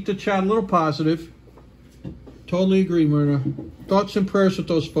keep the chat a little positive. Totally agree, Myrna. Thoughts and prayers with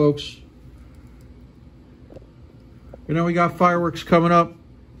those folks. You know, we got fireworks coming up.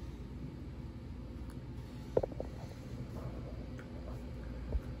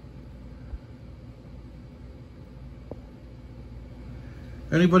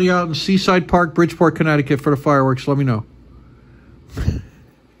 Anybody out in Seaside Park, Bridgeport, Connecticut for the fireworks, let me know.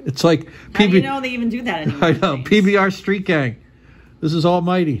 It's like How do you know they even do that anymore? I know, PBR Street Gang. This is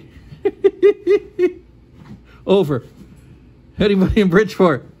almighty. Over. Anybody in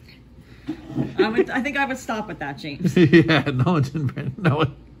Bridgeport? I think I would stop with that, James. Yeah, no one's in no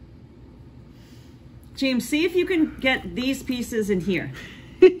one. James, see if you can get these pieces in here.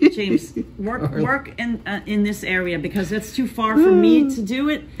 James, work in this area because it's too far for me to do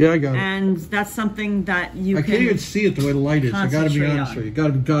it. Yeah, I got it. And that's something that I can't even see it the way the light is. I got to be honest with you. Got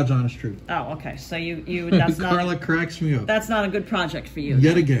to be God's honest truth. Oh, okay. So you that's not Carla cracks me up. That's not a good project for you.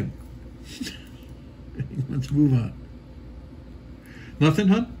 Yet again. Let's move on. Nothing,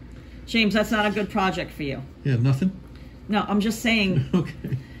 hon? James, that's not a good project for you. Yeah, nothing? No, I'm just saying.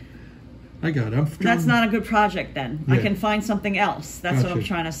 Okay. I got it. That's not a good project then. Yeah. I can find something else. That's gotcha. What I'm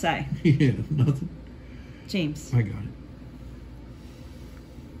trying to say. Yeah, nothing. James. I got it.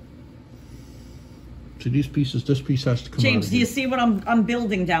 So these pieces, this piece has to come James, out do you see what I'm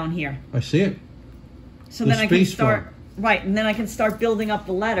building down here? I see it. So then I can start, right, and then I can start building up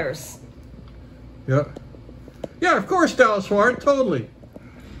the letters. Yeah. Yeah, of course, Dallas Ward, totally.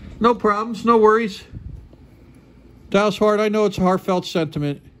 No problems, no worries. Dallas Ward, I know it's a heartfelt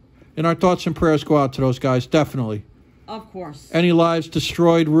sentiment. And our thoughts and prayers go out to those guys, definitely. Of course. Any lives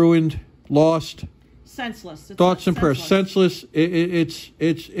destroyed, ruined, lost. Senseless. Thoughts and prayers. Senseless. It's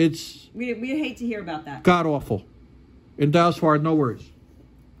we hate to hear about that. God awful. In Dallas Ward, no worries.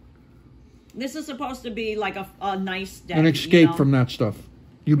 This is supposed to be like a nice day. An escape from that stuff.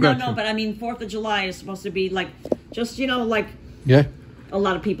 You bet. No, but I mean, 4th of July is supposed to be like, just, like. Yeah. A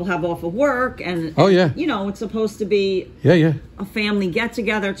lot of people have off of work, and oh yeah, it's supposed to be a family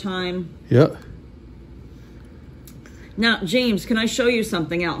get-together time. Yeah. Now, James, can I show you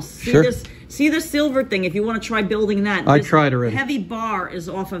something else? Sure. See this silver thing? If you want to try building that, I tried already. Heavy bar is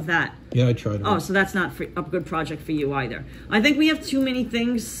off of that. Yeah, I tried. Oh, so that's not a good project for you either. I think we have too many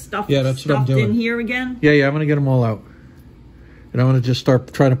things stuffed that's what I'm doing. in here again. Yeah, I'm gonna get them all out, and I'm gonna just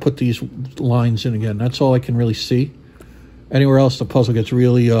start trying to put these lines in again. That's all I can really see. Anywhere else, the puzzle gets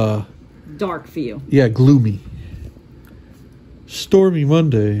really dark for you. Yeah, gloomy. Stormy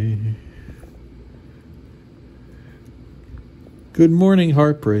Monday. Good morning,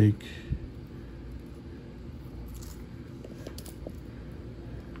 heartbreak.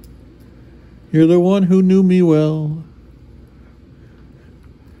 You're the one who knew me well.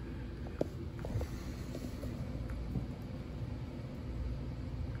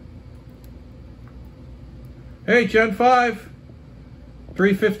 Hey, Gen 5,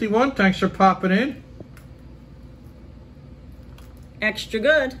 351, thanks for popping in. Extra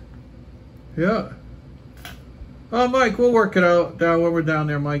good. Yeah. Oh, Mike, we'll work it out down when we're down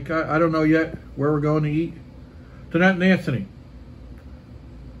there, Mike. I don't know yet where we're going to eat. Danette and Anthony.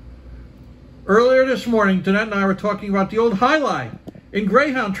 Earlier this morning, Danette and I were talking about the old High Line in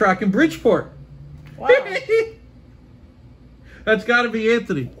Greyhound track in Bridgeport. Wow. That's got to be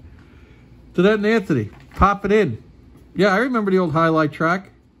Anthony. Danette and Anthony. Pop it in. Yeah, I remember the old highlight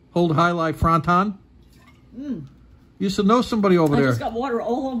track. Old highlight fronton. Used to know somebody over there. I just got water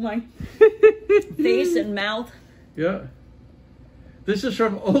all over my face and mouth. Yeah. This is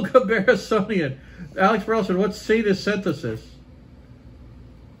from Olga Barasonian. Alex Burleson, what C this synthesis?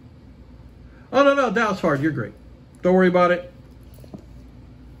 Oh, no, Dallas Hard, you're great. Don't worry about it.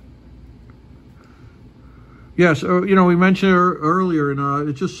 Yes, we mentioned it earlier, and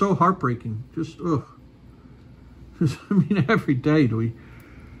it's just so heartbreaking. Just, ugh. I mean, every day do we...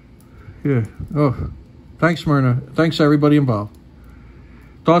 Yeah. Oh. Thanks, Myrna. Thanks, everybody involved.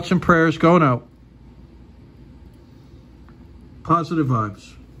 Thoughts and prayers going out. Positive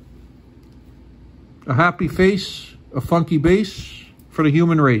vibes. A happy face, a funky bass for the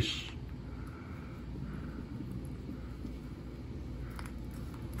human race.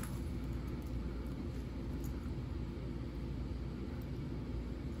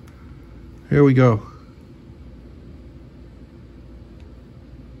 Here we go.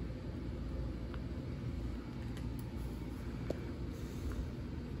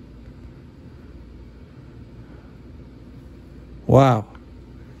 Wow.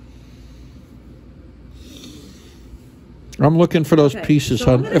 I'm looking for those pieces,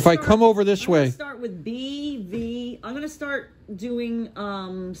 so hon. If I come over this way. I'm going to start with B, V. I'm going to start doing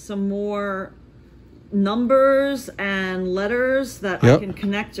some more numbers and letters that I can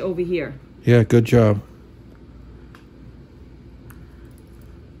connect over here. Yeah, good job.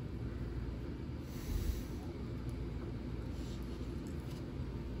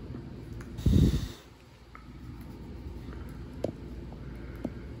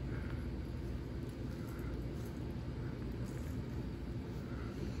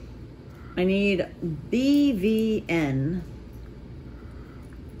 I need BVN.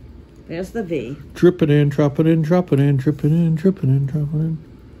 There's the V. Drip it in, drop it in, drop it in, drip it in, drip it in, drop it in.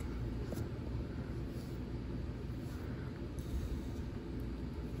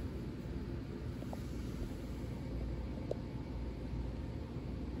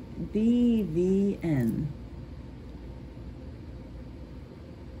 BVN.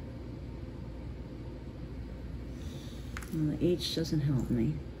 Well, the H doesn't help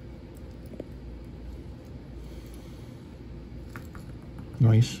me.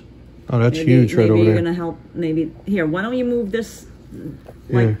 Nice. Oh, that's huge right over there. Maybe you're going to help. Maybe. Here, why don't you move this?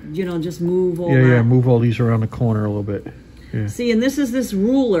 Like, you know, just move all that. Yeah, move all these around the corner a little bit. Yeah. See, and this is this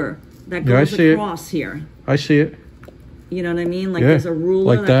ruler that goes across here. I see it. You know what I mean? Like there's a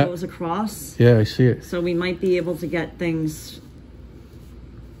ruler like that goes across. Yeah, I see it. So we might be able to get things.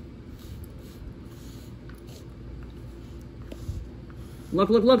 Look,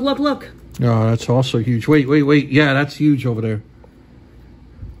 look, look, look, look. Oh, that's also huge. Wait, wait, wait. Yeah, that's huge over there.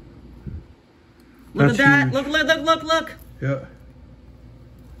 Look at that. Huge. Look, look, look, look, look. Yeah.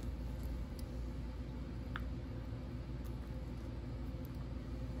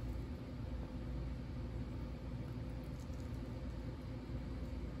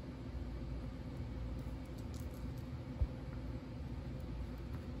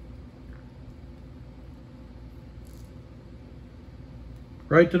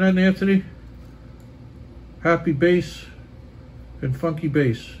 Right tonight, Anthony? Happy bass and funky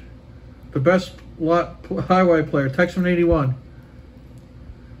bass. The best highway player, Texman 81.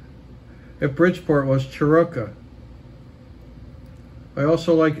 At Bridgeport was Chiroka. I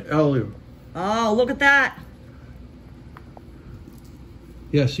also like Elu. Oh, look at that.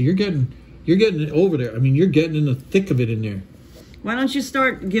 Yeah, so you're getting it over there. I mean, you're getting in the thick of it in there. Why don't you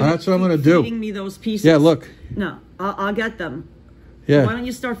start That's what I'm gonna do. Feeding me those pieces? Yeah, look. No, I'll get them. Yeah. Why don't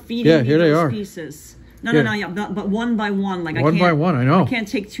you start feeding me those pieces? No, but one by one. Like one by one, I know. I can't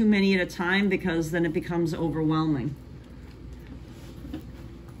take too many at a time because then it becomes overwhelming.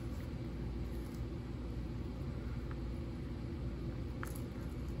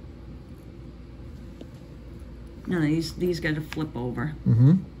 No, these got to flip over.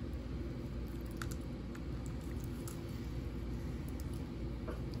 Mm-hmm.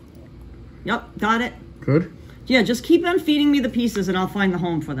 Yep, got it. Good. Yeah, just keep on feeding me the pieces and I'll find the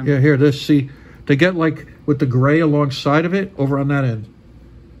home for them. Yeah, here, see, they get like with the gray alongside of it over on that end.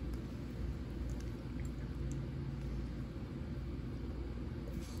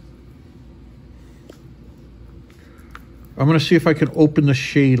 I'm going to see if I can open the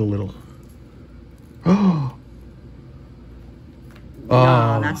shade a little. Oh.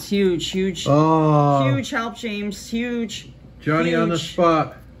 Ah, that's huge, huge. Oh. Huge help, James. Huge. Johnny huge, on the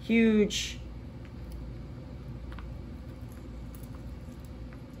spot. Huge.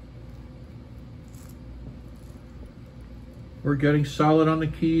 We're getting solid on the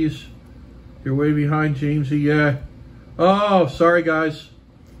keys. You're way behind, Jamesy. Yeah. Oh, sorry, guys.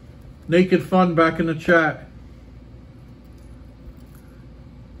 Naked Fun back in the chat.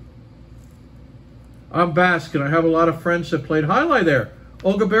 I'm Basque, and I have a lot of friends that played highlight there.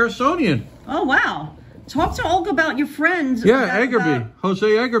 Olga Barasonian. Oh, wow. Talk to Olga about your friend. Yeah, Eggerby. Jose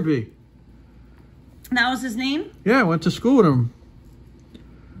Eggerby. That was his name? Yeah, I went to school with him.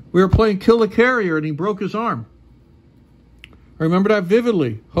 We were playing Kill the Carrier, and he broke his arm. I remember that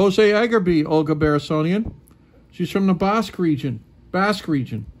vividly. Jose Eggerby, Olga Barasonian. She's from the Basque region.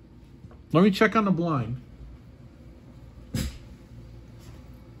 Let me check on the blind.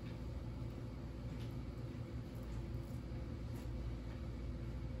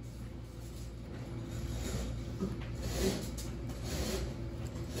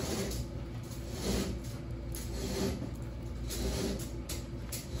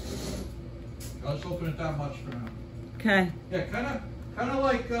 Let's open it that much for now. Okay. Yeah, kind of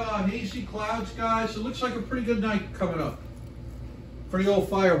like hazy clouds, guys. It looks like a pretty good night coming up for the old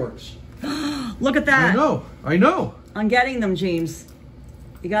fireworks. Look at that. I know. I'm getting them, James.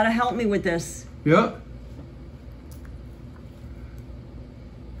 You got to help me with this. Yeah.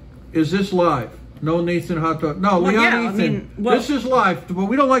 Is this live? No Nathan hot dog. No, Well, Leon yeah, Ethan. I mean, well- This is live, but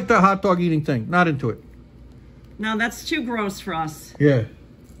we don't like the hot dog eating thing. Not into it. No, that's too gross for us, Yeah.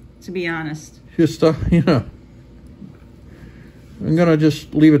 to be honest. Just, you know. I'm going to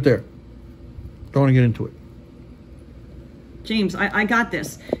just leave it there. Don't want to get into it. James, I got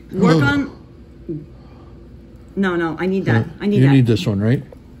this. Work on... No, I need that. I need that. You need this one, right?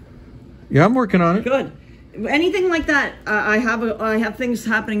 Yeah, I'm working on it. Good. Anything like that, I have things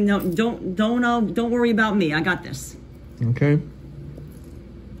happening. No, don't worry about me. I got this. Okay.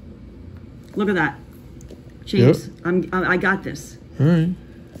 Look at that, James. Yep. I got this. All right.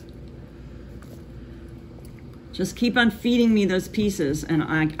 Just keep on feeding me those pieces, and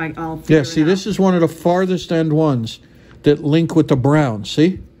I'll. Yeah. See, this is one of the farthest end ones that link with the brown.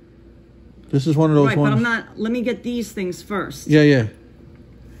 See. This is one of those right, ones. but I'm not. Let me get these things first. Yeah.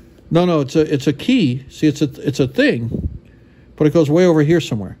 No, it's a key. See, it's a thing, but it goes way over here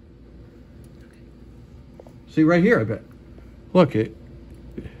somewhere. See, right here, I bet. Look, it.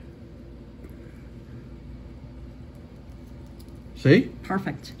 See?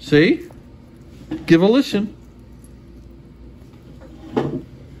 Perfect. See? Give a listen.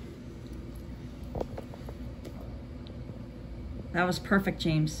 That was perfect,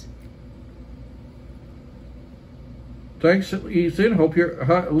 James. Thanks, Ethan.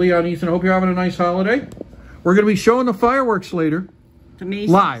 Leon, Ethan. Hope you're having a nice holiday. We're going to be showing the fireworks later. The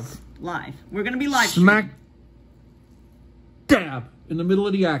Masons. Live. We're going to be live. Smack dab in the middle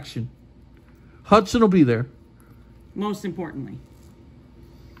of the action. Hudson will be there. Most importantly.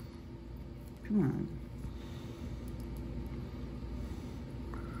 Come on.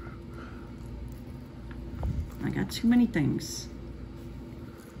 I got too many things.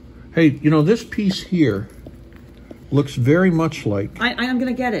 Hey, you know, this piece here looks very much like... I'm going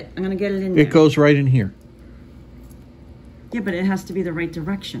to get it. I'm going to get it in there. It goes right in here. Yeah, but it has to be the right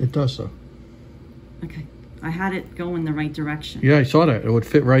direction. It does, though. Okay. I had it go in the right direction. Yeah, I saw that. It would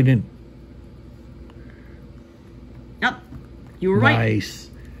fit right in. Yep. You were right.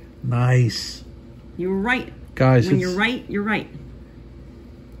 Nice. You were right. Guys, when you're right, you're right.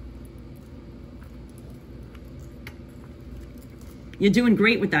 You're doing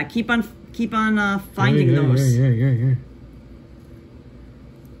great with that. Keep on finding those. Yeah.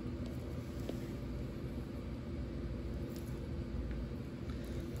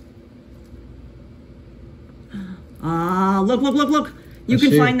 Look. You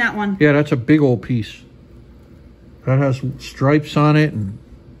can find that one. Yeah, that's a big old piece. That has stripes on it. And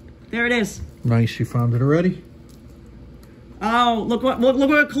there it is. Nice, you found it already? Oh, look what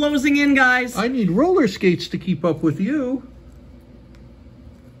we're closing in, guys. I need roller skates to keep up with you.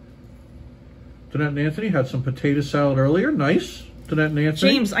 Danette and Anthony had some potato salad earlier. Nice. Danette and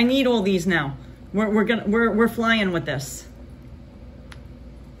Anthony. James, I need all these now. We're flying with this.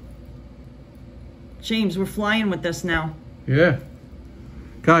 James, we're flying with this now. Yeah.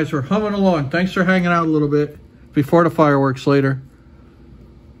 Guys, we're humming along. Thanks for hanging out a little bit before the fireworks later.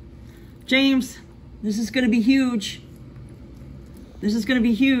 James, this is going to be huge. This is going to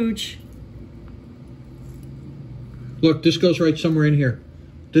be huge. Look, this goes right somewhere in here.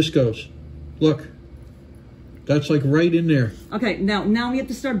 This goes. Look. That's like right in there. Okay, now we have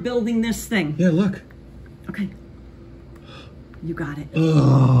to start building this thing. Yeah, look. Okay. You got it.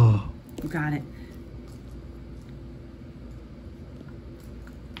 Oh. You got it.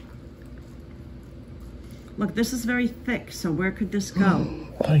 Look, this is very thick, so where could this go?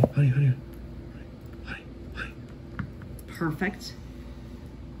 Honey. Perfect.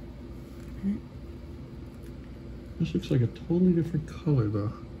 This looks like a totally different color,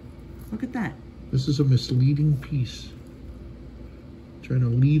 though. Look at that. This is a misleading piece. Trying to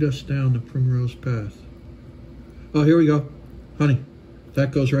lead us down the primrose path. Oh, here we go. Honey,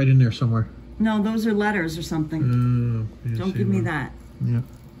 that goes right in there somewhere. No, those are letters or something. Don't give me that. Yeah.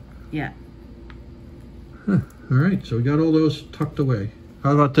 Yeah. Huh. All right, so we got all those tucked away.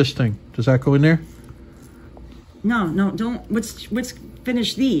 How about this thing? Does that go in there? No, don't. Let's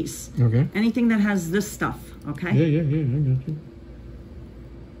finish these. Okay. Anything that has this stuff, okay? Yeah, I got you.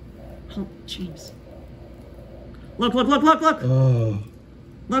 Oh, James. Look. Oh.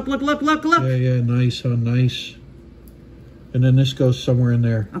 Look. Yeah, nice, nice. And then this goes somewhere in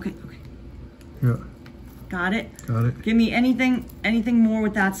there. Okay. Yeah. Got it. Give me anything more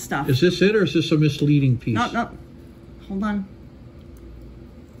with that stuff. Is this it, or is this a misleading piece? No. Hold on.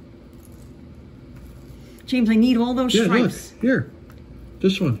 James, I need all those stripes. Look. Here.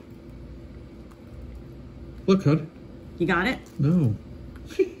 This one. Look, hon. You got it? No.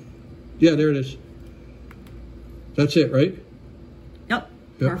 Yeah, there it is. That's it, right? Yep.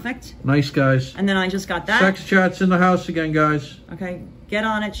 Perfect. Nice, guys. And then I just got that. Sex chat's in the house again, guys. Okay, get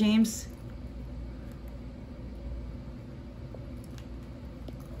on it, James.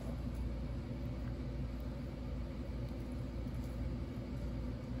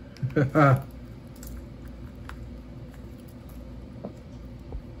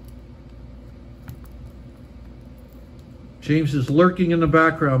 James is lurking in the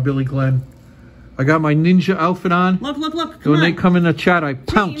background, Billy Glenn. I got my ninja outfit on. Look, look, look. When they come in the chat, I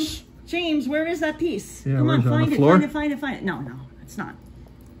pounce. James, where is that piece? Yeah, come on, where's it? On find the it, floor? find it, find it, find it. No, no, it's not.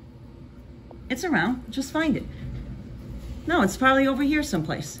 It's around. Just find it. No, it's probably over here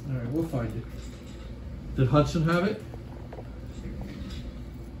someplace. All right, we'll find it. Did Hudson have it?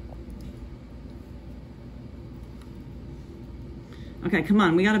 Okay, come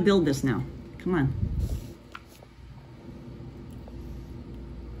on. We got to build this now. Come on.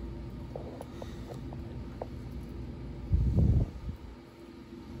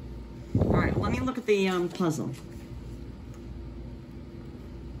 All right, let me look at the puzzle.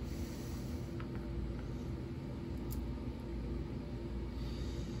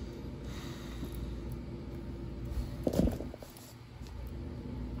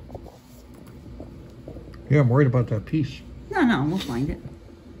 Yeah, I'm worried about that piece. No, no, we'll find it.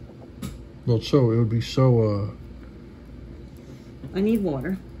 Well, it would be so, I need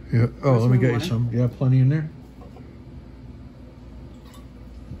water. yeah. Oh, Where's let me my get water? you some. You have plenty in there?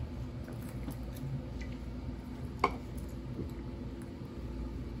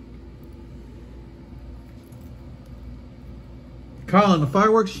 Colin, the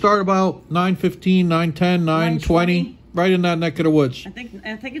fireworks start about 9:15, 9:10, 9:20, right in that neck of the woods. I think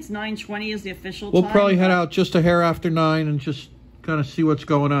it's 9:20 is the official We'll time. probably head out just a hair after 9 and just kind of see what's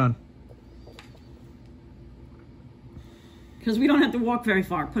going on. Because we don't have to walk very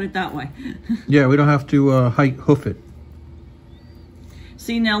far, put it that way. Yeah, we don't have to hoof it.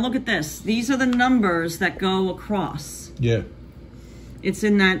 See, now look at this. These are the numbers that go across. Yeah. It's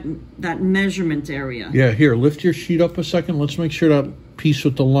in that measurement area. Yeah, here, lift your sheet up a second. Let's make sure that piece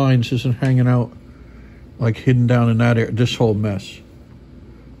with the lines isn't hanging out, like hidden down in that area, this whole mess.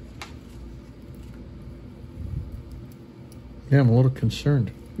 Yeah, I'm a little concerned.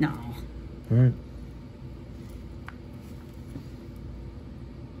 No. All right.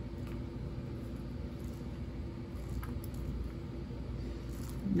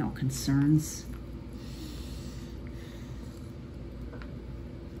 No concerns.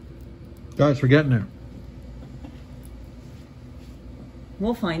 Guys, we're getting there.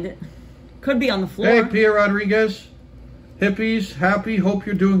 We'll find it. Could be on the floor. Hey, Pia Rodriguez. Hippies, happy. Hope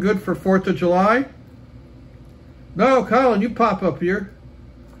you're doing good for 4th of July. No, Colin, you pop up here.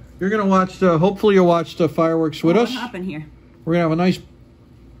 You're going to watch hopefully you'll watch the fireworks with us. What happened here? We're going to have a nice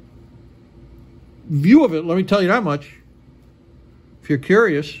view of it, let me tell you that much. If you're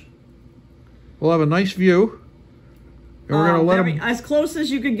curious, we'll have a nice view. And we're going to let them... As close as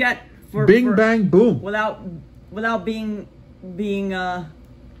you could get for... Bing, bang, boom. Without being...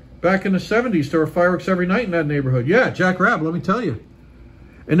 Back in the 70s, there were fireworks every night in that neighborhood. Yeah, Jack Rabb, let me tell you.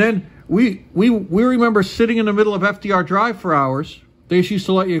 And then we remember sitting in the middle of FDR Drive for hours. They used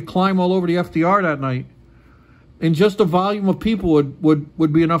to let you climb all over the FDR that night. And just the volume of people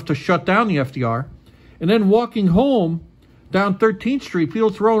would be enough to shut down the FDR. And then walking home down 13th Street, people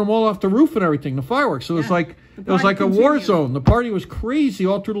throwing them all off the roof and everything, the fireworks. So it was like a war zone. The party was crazy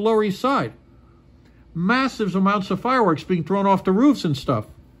all through the Lower East Side. Massive amounts of fireworks being thrown off the roofs and stuff.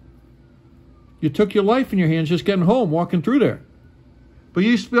 You took your life in your hands just getting home, walking through there. But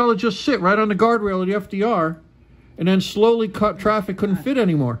you used to be able to just sit right on the guardrail of the FDR and then slowly cut traffic, couldn't fit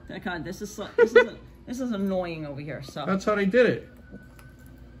anymore. God, this is annoying over here. So that's how they did it.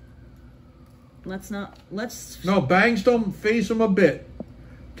 No, bangs don't phase them a bit.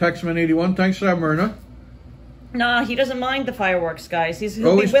 Texman81, thanks for that, Myrna. Nah, he doesn't mind the fireworks, guys. He'll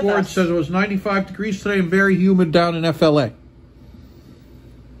Always be with Ford us. says it was 95 degrees today and very humid down in FLA.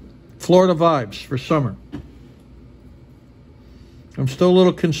 Florida vibes for summer. I'm still a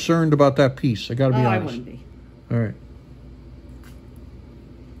little concerned about that piece. I got to be honest. I wouldn't be. All right.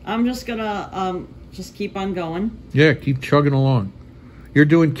 I'm just gonna just keep on going. Yeah, keep chugging along. You're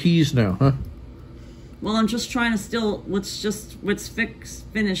doing keys now, huh? Well, I'm just trying to let's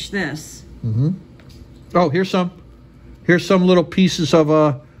finish this. Mm-hmm. Oh, here's some little pieces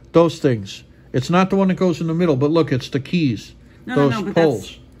of those things. It's not the one that goes in the middle, but look, it's the keys. Those but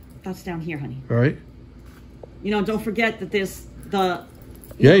poles. That's down here, honey. All right. You know, don't forget that there's the... Oh,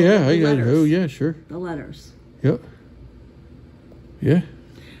 yeah, sure. The letters. Yep. Yeah.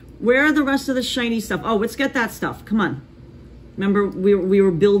 Where are the rest of the shiny stuff? Oh, let's get that stuff. Come on. Remember we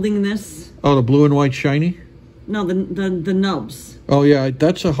were building this? Oh, the blue and white shiny? No, the nubs. Oh, yeah,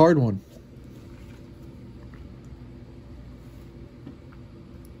 that's a hard one.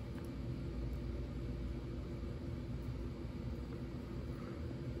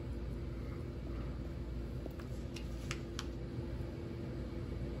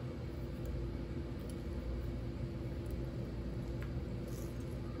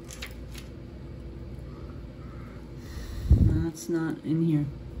 That's not in here.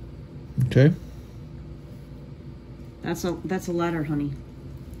 Okay. That's a letter, honey.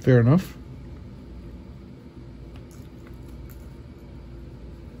 Fair enough.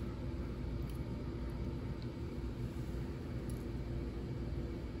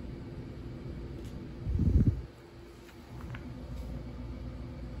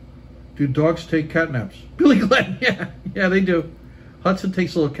 Do dogs take cat naps? Billy Glenn, yeah, they do. Hudson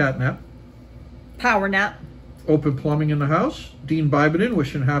takes a little cat nap. Power nap. Open plumbing in the house. Dean Bibeden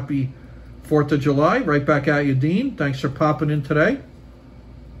wishing happy 4th of July. Right back at you, Dean. Thanks for popping in today.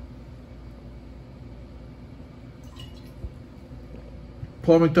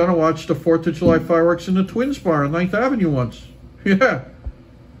 Paul McDonough watched the 4th of July fireworks in the Twins Bar on 9th Avenue once. Yeah.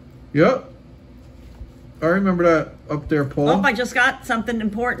 Yep. I remember that up there, Paul. Oh, I just got something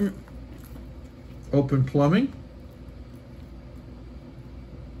important. Open plumbing.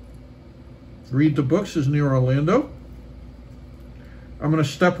 Read the books is near Orlando. I'm going to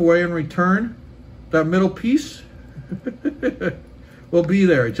step away and return. That middle piece will be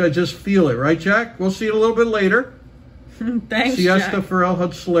there. I just feel it, right, Jack? We'll see it a little bit later. Thanks, Siesta Jack. for El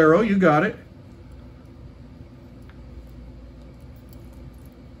Hudsolero. You got it.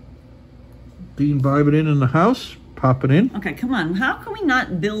 Dean Bibeden in the house. Popping in. Okay, come on. How can we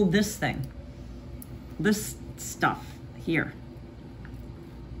not build this thing? This stuff here.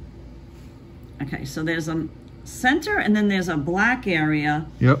 Okay, so there's a center, and then there's a black area.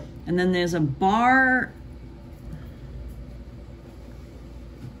 Yep. And then there's a bar.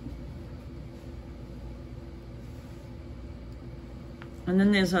 And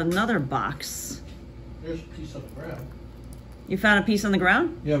then there's another box. There's a piece on the ground. You found a piece on the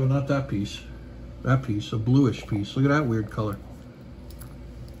ground? Yeah, but not that piece. That piece, a bluish piece. Look at that weird color.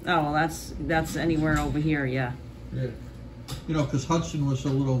 Oh, well, that's anywhere over here, yeah. Yeah. You know, because Hudson was a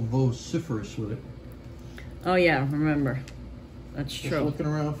little vociferous with it. Oh, yeah, remember. That's Just true. looking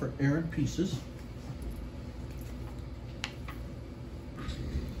around for errant pieces.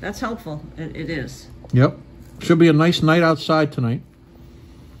 That's helpful. It is. Yep. Should be a nice night outside tonight.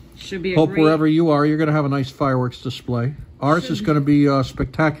 Should be a Hope great... wherever you are, you're going to have a nice fireworks display. Ours is going to be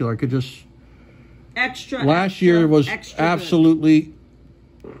spectacular. I could just... Extra. Last year was absolutely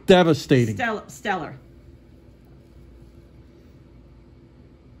devastating. Stellar.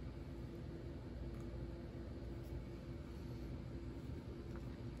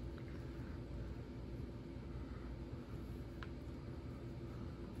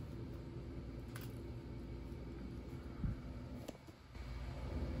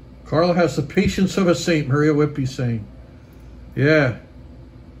 Carla has the patience of a saint, Maria Whitby saying. Yeah.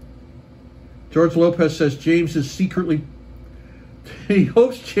 George Lopez says James is secretly... He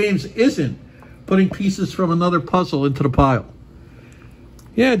hopes James isn't putting pieces from another puzzle into the pile.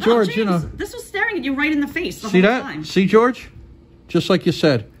 Yeah, George, James, you know... This was staring at you right in the face the See whole that? time. See, George? Just like you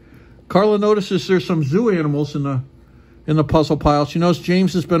said. Carla notices there's some zoo animals in the puzzle pile. She knows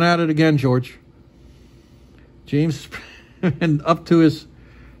James has been at it again, George. James and up to his...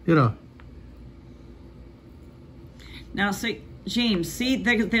 You know. Now, see, James, see,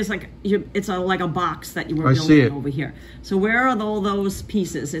 there's like, it's like a box that you were I building see it. over here. So where are all those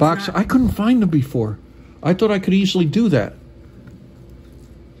pieces? It's Box. not... I couldn't find them before. I thought I could easily do that.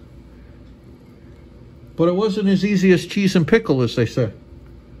 But it wasn't as easy as cheese and pickle, as they say.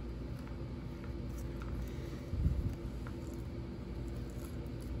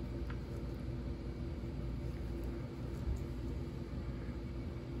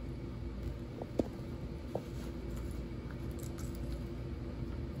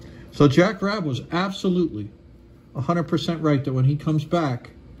 So Jack Rabb was absolutely 100% right that when he comes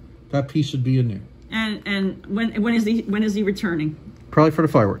back, that piece would be in there. And when is he returning? Probably for the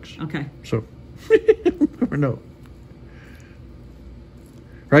fireworks. Okay. So, or no.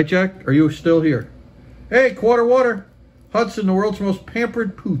 Right, Jack? Are you still here? Hey, Quarter Water. Hudson, the world's most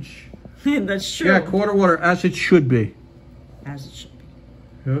pampered pooch. That's true. Yeah, Quarter Water, as it should be. As it should be.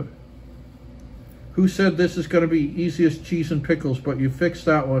 Yeah. Who said this is going to be easiest cheese and pickles, but you fixed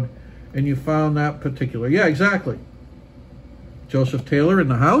that one and you found that particular. Yeah, exactly. Joseph Taylor in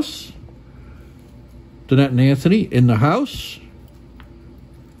the house. Danette and Anthony in the house.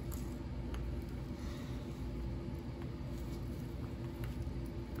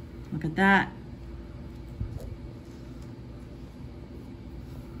 Look at that.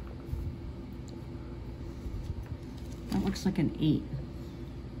 That looks like an 8.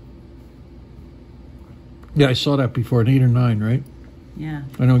 Yeah, I saw that before, an 8 or 9, right? Yeah.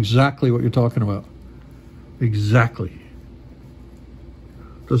 I know exactly what you're talking about. Exactly.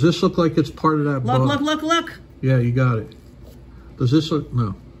 Does this look like it's part of that bug? Look. Yeah, you got it. Does this look...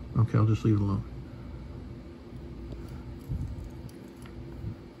 No. Okay, I'll just leave it alone.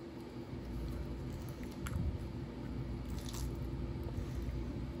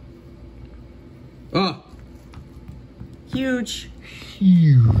 Oh! Huge.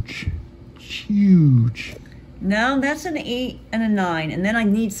 Huge. Now that's an 8 and a 9. And then I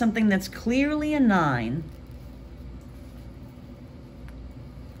need something that's clearly a 9.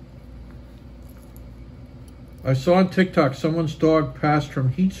 I saw on TikTok someone's dog passed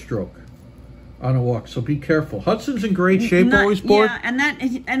from heat stroke on a walk, so be careful. Hudson's in great shape, always bored. Yeah,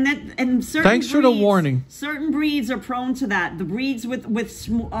 and certain Thanks for the warning. Certain breeds are prone to that. The breeds with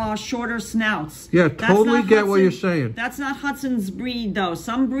shorter snouts. Yeah, totally get what you're saying. That's not Hudson's breed, though.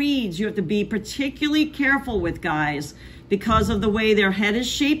 Some breeds you have to be particularly careful with, guys, because of the way their head is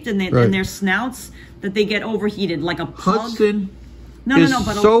shaped and their snouts, that they get overheated, like a pug. Hudson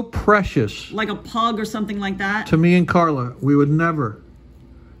but so precious. Like a pug or something like that. To me and Carla, we would never,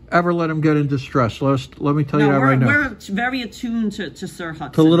 ever let him get in distress. Let me tell you that right now. We're very attuned to Sir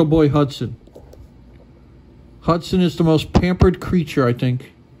Hudson. To little boy Hudson. Hudson is the most pampered creature, I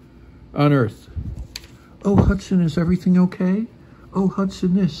think, on earth. Oh, Hudson, is everything okay? Oh,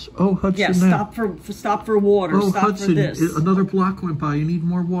 Hudson this. Oh, Hudson that. Stop for water. Oh, stop Hudson, for this. Another block went by. You need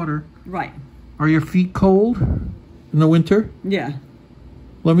more water. Right. Are your feet cold in the winter? Yeah.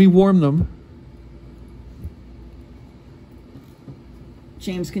 Let me warm them.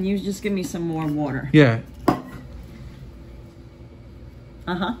 James, can you just give me some more water? Yeah.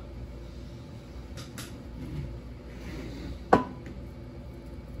 Uh-huh.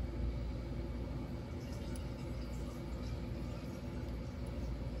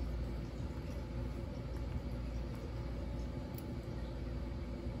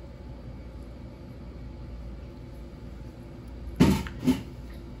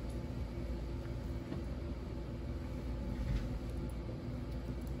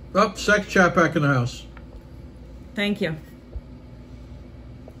 Oh, sex chat back in the house. Thank you.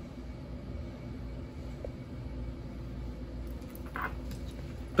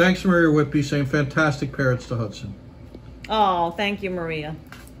 Thanks, Maria Whitby, saying fantastic parrots to Hudson. Oh, thank you, Maria.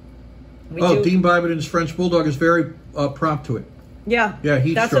 Dean Bibeden's French Bulldog is very prompt to it. Yeah. Yeah,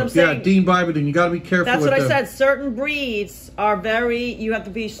 heat that's stroke. What I'm saying. Yeah, Dean Bibeden, you got to be careful That's with what I said. Certain breeds are you have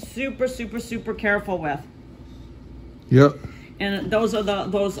to be super, super, super careful with. Yep. And those are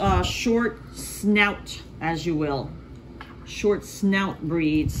those short snout, as you will. Short snout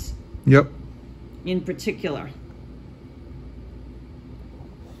breeds. Yep. In particular.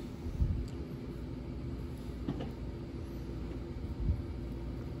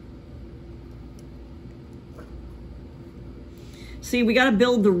 See, we got to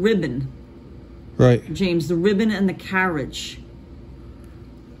build the ribbon. Right. James, the ribbon and the carriage.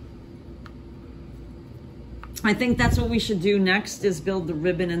 I think that's what we should do next, is build the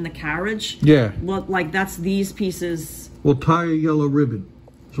ribbon and the carriage. Yeah. Well, like that's these pieces. We'll tie a yellow ribbon,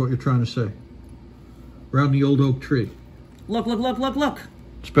 is what you're trying to say. Around the old oak tree. Look.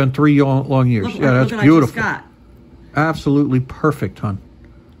 It's been 3 long years. Look, yeah, look that's beautiful. I just got. Absolutely perfect, hon.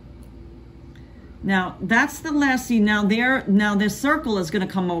 Now, that's the last, see, now this circle is going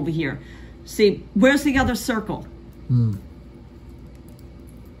to come over here. See, where's the other circle?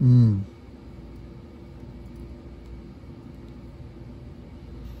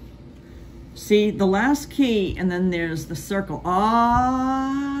 See, the last key, and then there's the circle.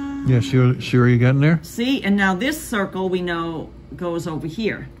 Ah. Yeah, see where you're getting there? See, and now this circle we know goes over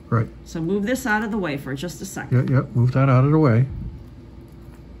here. Right. So move this out of the way for just a second. Yeah, move that out of the way.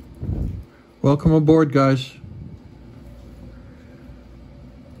 Welcome aboard, guys.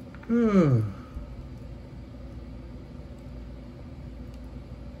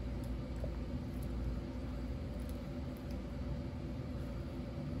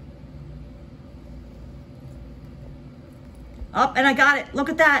 Up, and I got it. Look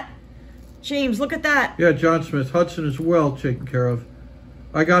at that. James, look at that. Yeah, John Smith. Hudson is well taken care of.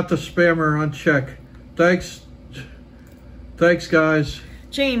 I got the spammer on check. Thanks, guys.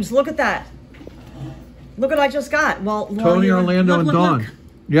 James, look at that. Look what I just got. Well, Tony, Orlando, and Dawn. Look.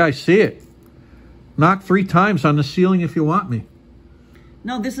 Yeah, I see it. Knock 3 times on the ceiling if you want me.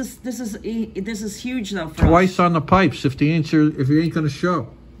 No, this is huge though. For Twice us. on the pipes if you ain't going to show.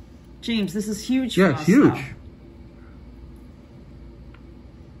 James, this is huge. Yeah, for it's us, huge. though.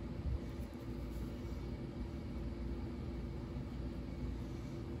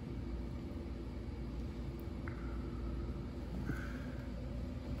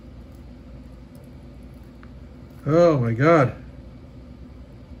 Oh my God.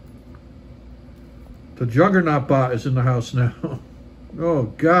 The Juggernaut bot is in the house now. Oh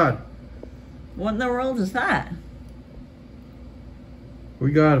God. What in the world is that?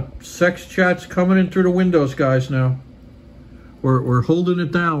 We got sex chats coming in through the windows, guys, now. We're holding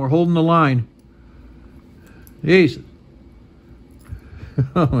it down. We're holding the line. Jesus.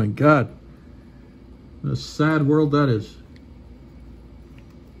 Oh my God. What a sad world that is.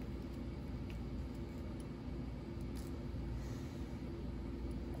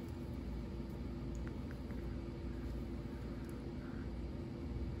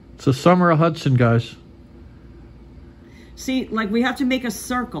 It's the summer of Hudson, guys. See, like we have to make a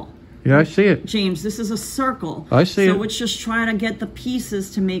circle. Yeah, I see it. James, this is a circle. I see it. So it's just trying to get the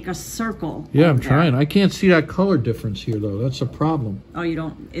pieces to make a circle. Yeah, I'm trying. I can't see that color difference here, though. That's a problem. Oh, you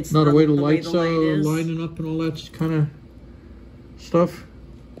don't? It's not the way the lights light is lining up and all that kind of stuff.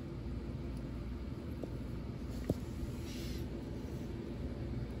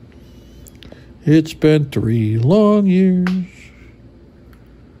 It's been 3 long years.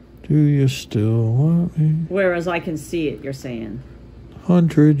 Do you still want me? Whereas I can see it, you're saying.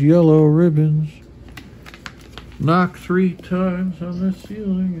 100 yellow ribbons. Knock 3 times on the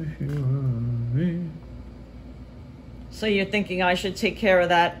ceiling if you want me. So you're thinking I should take care of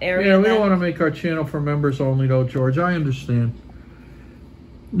that area? Yeah, we don't want to make our channel for members only, though, George. I understand.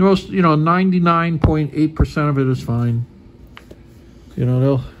 Most, 99.8% of it is fine.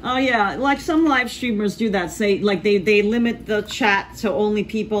 They'll... Oh, yeah. Like some live streamers do that. Say, like, they limit the chat to only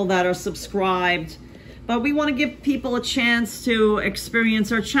people that are subscribed. But we want to give people a chance to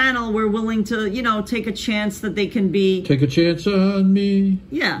experience our channel. We're willing to, take a chance that they can be... Take a chance on me.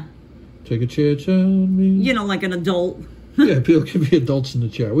 Yeah. Take a chance on me. Like an adult. Yeah, people can be adults in the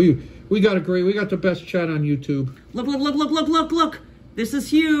chat. We got we got the best chat on YouTube. Look, look, look, look, look, look, look. This is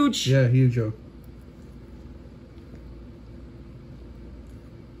huge. Yeah, huge.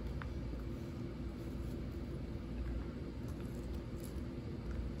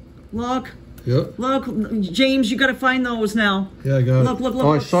 Look. Yep. Look, James, you got to find those now. Yeah, I got it. Look, look, look.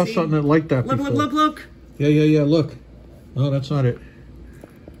 Oh, I saw something that like that before. Look, look, look. Yeah, look. No, that's not it.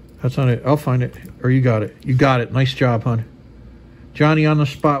 That's not it. I'll find it. Or you got it. You got it. Nice job, hon. Johnny on the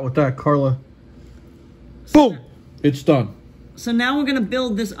spot with that, Karla. Boom! It's done. So now we're going to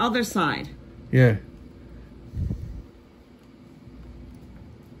build this other side. Yeah.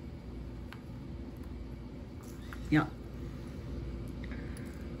 Yeah.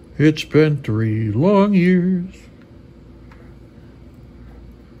 It's been 3 long years.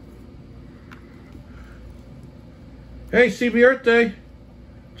 Hey, CB Earth Day.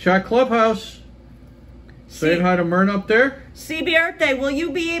 Chat Clubhouse. Saying hi to Myrna up there. CB Earth Day, will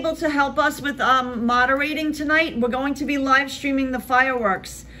you be able to help us with moderating tonight? We're going to be live streaming the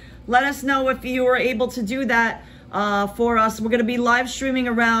fireworks. Let us know if you are able to do that for us. We're going to be live streaming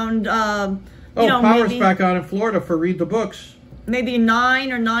around... Power's back on in Florida for Read the Books. Maybe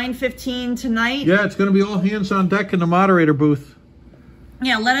 9 or 9:15 tonight. Yeah, it's going to be all hands on deck in the moderator booth.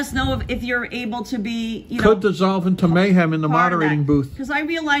 Yeah, let us know if you're able to be, Could dissolve into mayhem in the moderating booth. Because I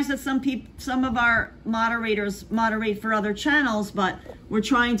realize that some of our moderators moderate for other channels, but we're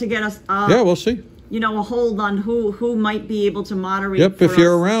trying to get us... yeah, we'll see. A hold on who might be able to moderate. Yep, if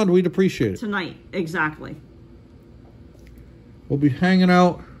you're around, we'd appreciate it. Tonight, exactly. We'll be hanging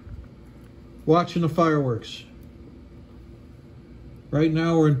out, watching the fireworks. Right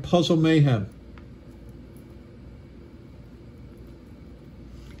now, we're in puzzle mayhem.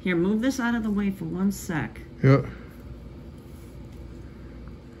 Here, move this out of the way for 1 sec. Yeah.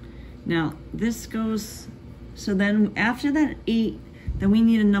 Now, this goes... So then, after that 8, then we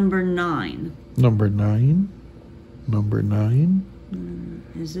need a number 9. Number 9. Number 9.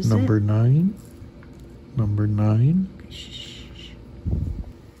 Is this number it? 9. Number 9. Okay, shh.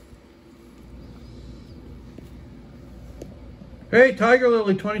 Hey, Tiger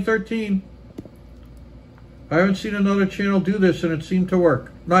Lily 2013. I haven't seen another channel do this, and it seemed to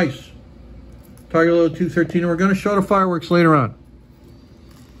work. Nice. Tiger Lily 213, and we're going to show the fireworks later on.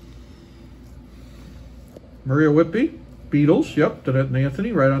 Maria Whitby, Beatles, yep, Danette and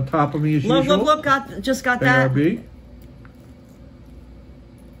Anthony, right on top of me as usual. Look, just got that. ARB.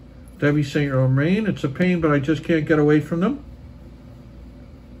 Debbie St. Romain, it's a pain, but I just can't get away from them.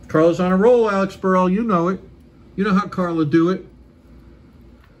 Karla's on a roll, Alex Burrell, you know it. You know how Karla do it.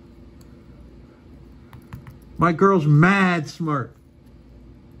 My girl's mad smart.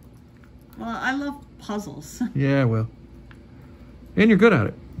 Well, I love puzzles. Yeah, well. And you're good at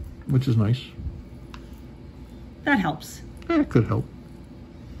it, which is nice. That helps. It could help.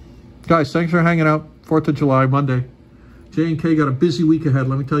 Guys, thanks for hanging out. 4th of July, Monday. J&K got a busy week ahead,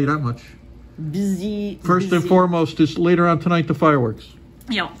 let me tell you that much. busy. First and foremost is later on tonight, the fireworks.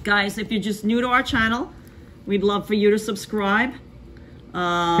 You know, guys, if you're just new to our channel, we'd love for you to subscribe.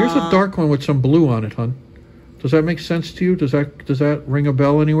 Here's a dark one with some blue on it, hon. Does that make sense to you? Does that ring a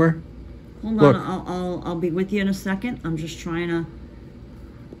bell anywhere? Hold Look. on, I'll be with you in a second. I'm just trying to...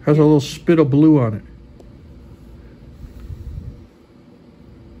 Has a little spit of blue on it.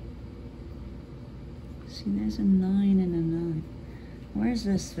 See, there's a 9 and a 9. Where's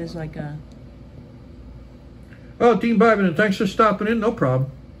this? There's like a... Oh, Dean Bybden, thanks for stopping in. No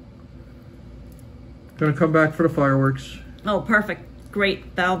problem. Gonna come back for the fireworks. Oh, perfect.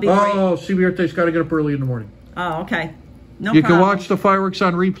 Great. That'll be great. Oh, CBRT's got to get up early in the morning. Oh, okay. No You problem. can watch the fireworks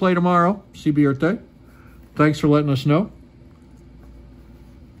on replay tomorrow, CBRT. Thanks for letting us know.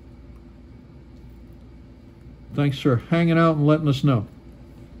 Thanks for hanging out and letting us know.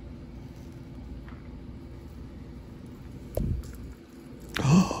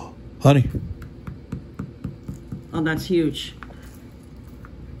 Oh, honey. Oh, that's huge.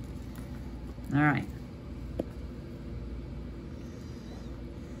 All right.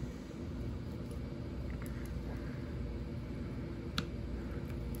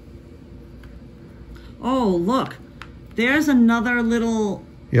 Oh, look. There's another little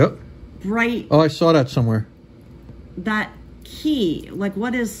Yep. bright, Oh, I saw that somewhere. that key. Like,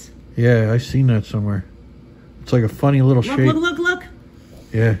 what is... Yeah, I seen that somewhere. It's like a funny little Look, shape. look, look, look.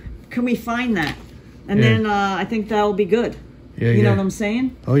 Yeah. Can we find that? And Yeah. then I think that'll be good. Yeah, You know yeah. what I'm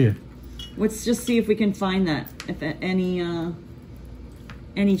saying? Oh, yeah. Let's just see if we can find that. If any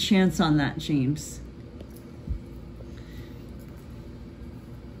chance on that, James.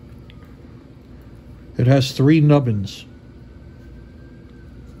 It has 3 nubbins.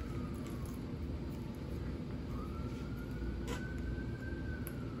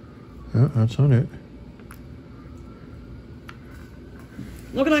 Yeah, that's on it.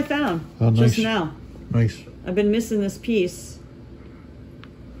 Look what I found Oh, just nice. now. Nice. I've been missing this piece.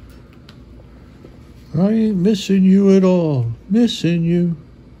 I ain't missing you at all. Missing you.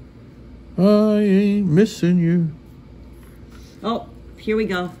 I ain't missing you. Oh, here we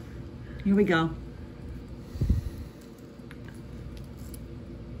go. Here we go.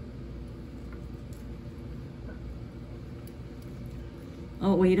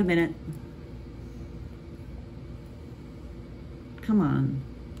 Oh, wait a minute. Come on.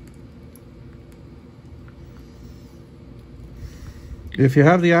 If you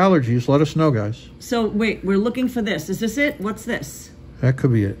have the allergies, let us know, guys. So, wait, we're looking for this. Is this it? What's this? That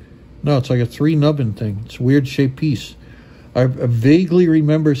could be it. No, it's like a 3 nubbin thing. It's a weird shaped piece. I vaguely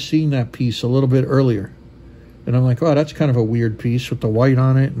remember seeing that piece a little bit earlier. And I'm like, oh, that's kind of a weird piece with the white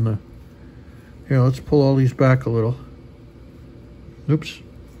on it. And the... Here, let's pull all these back a little. Oops.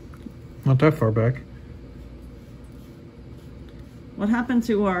 Not that far back. What happened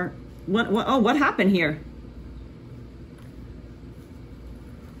to our... What happened here?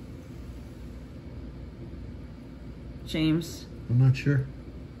 James. I'm not sure.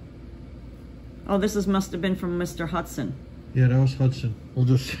 Oh, this must have been from Mr. Hudson. Yeah, that was Hudson. We'll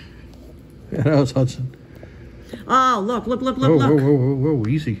just... Yeah, that was Hudson. Oh, look, look, look, look, Whoa, look. whoa, whoa, whoa, whoa,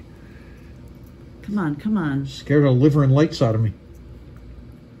 easy. Come on, come on. Scared the liver and lights out of me.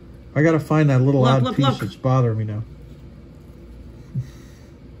 I gotta find that little Look, odd look, piece look. that's bothering me now.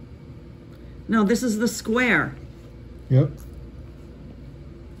 No, this is the square. Yep.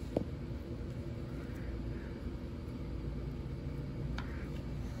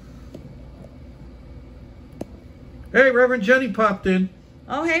 Hey, Reverend Jenny popped in.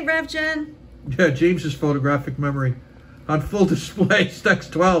 Oh, hey, Rev Jen. Yeah, James's photographic memory on full display,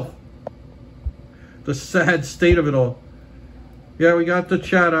 Stex 12. The sad state of it all. Yeah, we got the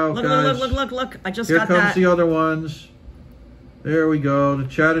chat out, Look, guys. look, look, look, look, look. I just Here got comes that. the other ones. There we go. The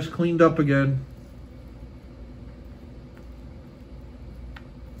chat is cleaned up again.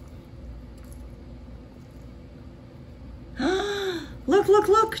 Look, look,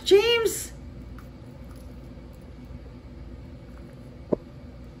 look, James.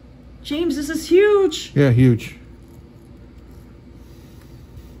 James, this is huge. Yeah, huge.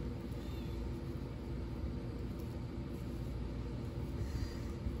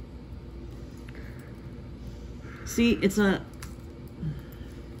 See, it's a...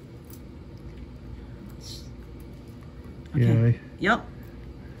 Okay. Yeah. Yep.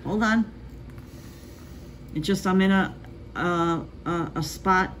 Hold on. It just, I'm in a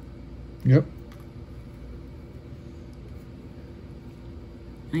spot. Yep.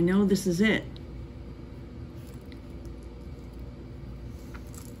 I know this is it.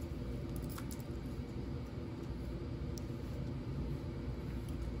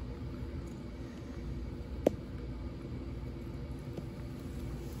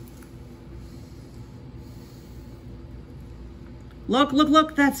 Look, look,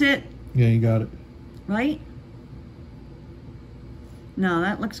 look. That's it. Yeah, you got it. Right? No,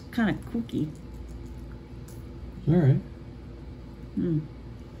 that looks kind of kooky. All right. Do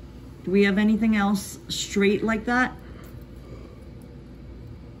we have anything else straight like that?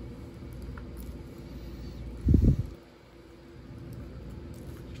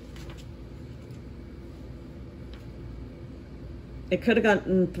 It could have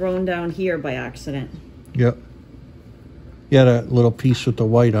gotten thrown down here by accident. Yep. You had a little piece with the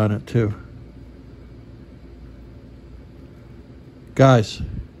white on it too. Guys,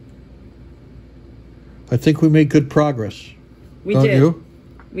 I think we made good progress. We Don't did. you?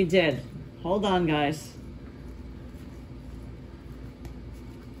 We did. Hold on, guys.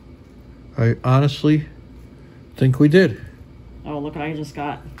 I honestly think we did. Oh, look, I just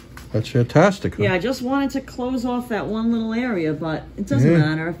got... That's fantastic. Huh? Yeah, I just wanted to close off that one little area, but it doesn't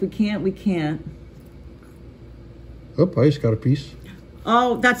matter. If we can't, we can't. Oh, I just got a piece.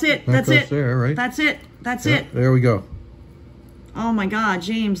 Oh, that's it. That That's goes it. there, right? That's it. That's Yeah, it. there we go. Oh my God,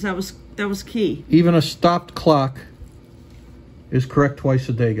 James, that was key. Even a stopped clock is correct twice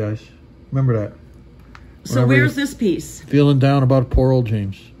a day, guys. Remember that. So Whenever where's you're this piece? feeling down about poor old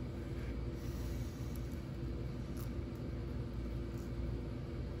James.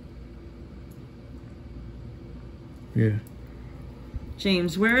 Yeah.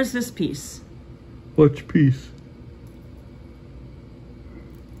 James, where is this piece? Which piece?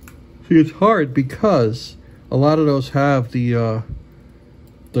 See, it's hard because a lot of those have the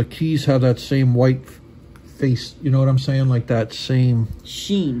keys have that same white face. You know what I'm saying? Like that same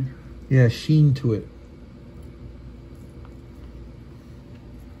Sheen. Yeah, sheen to it.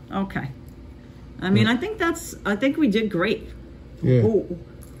 Okay. I mean, I think we did great. Yeah. Oh.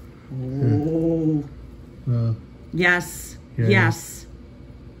 Oh. Yes. Yeah, yes.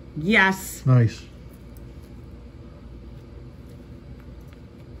 Yes. Nice.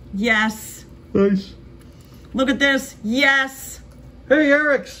 Yes. Nice. Look at this. Yes. Hey,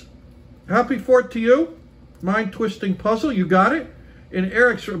 Eric's. Happy 4th to you. Mind twisting puzzle. You got it. And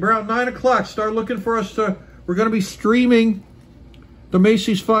Eric's around 9 o'clock. Start looking for us to. We're going to be streaming the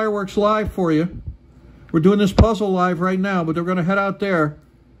Macy's fireworks live for you. We're doing this puzzle live right now, but they're going to head out there.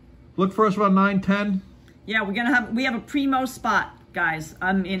 Look for us about 9:10. Yeah, we have a primo spot, guys.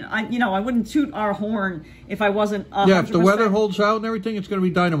 I mean, I wouldn't toot our horn if I wasn't 100%. Yeah, if the weather holds out and everything, it's going to be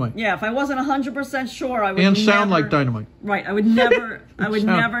dynamite. Yeah, if I wasn't 100% sure, I would and sound like dynamite. Right, I would never, never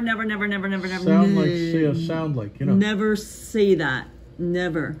Sound like, you know. Never say that,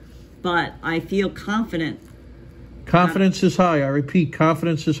 never. But I feel confident. Confidence is high. I repeat,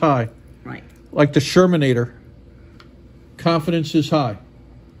 confidence is high. Right. Like the Shermanator. Confidence is high.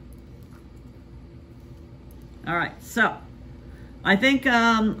 All right, so I think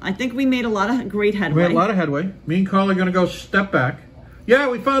we made a lot of great headway. We made a lot of headway. Me and Carla are going to go step back. Yeah,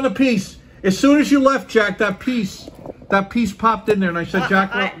 we found the piece. As soon as you left, Jack, that piece popped in there, and I said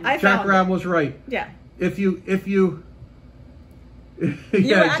Jack Rab was right. Yeah. If you yeah,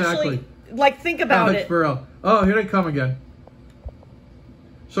 exactly. Like, think about Alex it. Burrell. Oh, here they come again.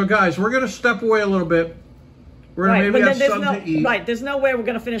 So, guys, we're going to step away a little bit. We're going to maybe have something to eat. Right, there's no way we're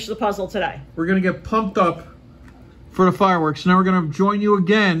going to finish the puzzle today. We're going to get pumped up for the fireworks. Now we're going to join you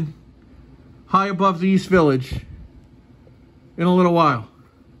again high above the East Village in a little while.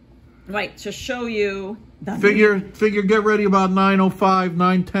 Right, to show you. Figure, get ready about 9:05,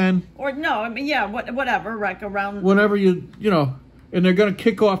 9:10. Or no, I mean, yeah, whatever, like around. Whenever you know, and they're going to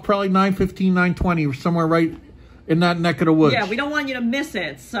kick off probably 9:15, 9:20, or somewhere right in that neck of the woods. Yeah, we don't want you to miss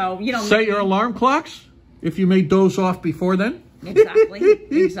it, so, you know. Set your alarm clocks if you may doze off before then. Exactly,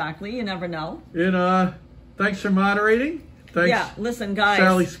 exactly, you never know. And thanks for moderating. Thanks. Yeah, listen, guys.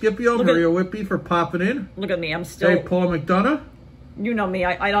 Sally Scipio, Maria Whitby for popping in. Look at me, I'm still. Hey, Paul McDonough. You know me,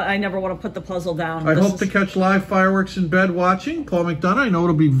 I never want to put the puzzle down. I hope to catch live fireworks in bed watching. Paul McDonough, I know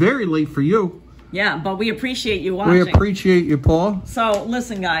it'll be very late for you. Yeah, but we appreciate you watching. We appreciate you, Paul. So,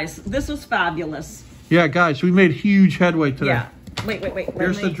 listen, guys, this was fabulous. Yeah, guys, we made huge headway today. Yeah. Wait.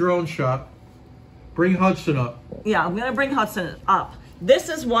 Here's the drone shot. Bring Hudson up. Yeah, I'm going to bring Hudson up. This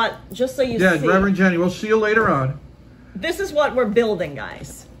is what, just so you see. Yeah, Reverend Jenny, we'll see you later on. This is what we're building,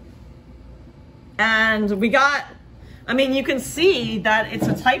 guys. And we got, I mean, you can see that it's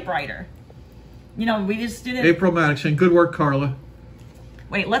a typewriter. You know, we just didn't. April Maddoxon, good work, Carla.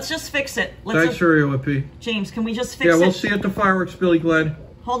 Wait, let's just fix it. Thanks, Uriah Whippy. James, can we just fix it? Yeah, we'll see you at the fireworks, Billy Glenn.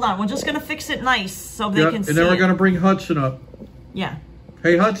 Hold on, we're just going to fix it nice so they can see it. And then we're going to bring Hudson up. Yeah.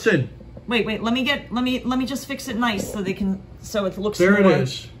 Hey, Hudson. Wait, let me just fix it nice so they can, so it looks There more. it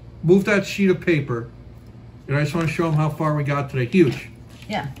is. Move that sheet of paper. And I just want to show them how far we got today. Huge.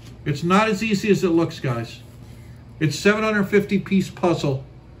 Yeah. It's not as easy as it looks, guys. It's 750 piece puzzle.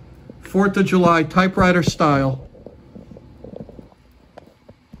 4th of July, typewriter style.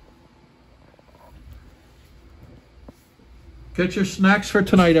 Get your snacks for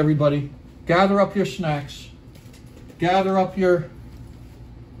tonight, everybody. Gather up your snacks. Gather up your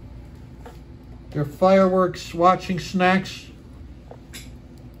fireworks watching snacks.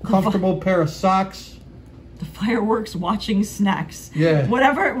 Comfortable pair of socks. The fireworks watching snacks. Yeah.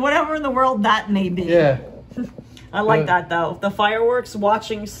 Whatever in the world that may be. Yeah. I like that though. The fireworks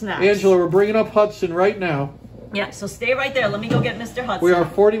watching snacks. Angela, we're bringing up Hudson right now. Yeah, so stay right there. Let me go get Mr. Hudson. We are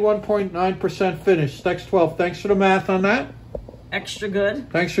 41.9% finished. Stex 12. Thanks for the math on that. Extra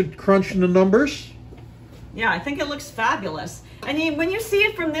good. Thanks for crunching the numbers. Yeah, I think it looks fabulous. And when you see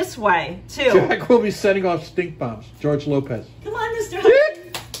it from this way, too. Jack will be setting off stink bombs. George Lopez. Come on, Mr.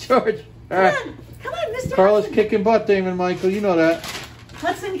 Hudson. George. All right. Come on, Mr. Karla's Hudson. kicking butt, Damon Michael. You know that.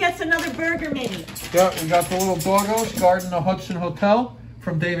 Hudson gets another burger mini. Yeah, we got the little doggos guarding the Hudson Hotel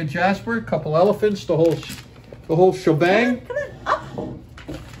from David Jasper. A couple elephants, the whole shebang. Come on, up.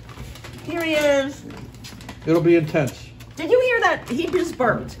 Here he is. It'll be intense. Did you hear that? He just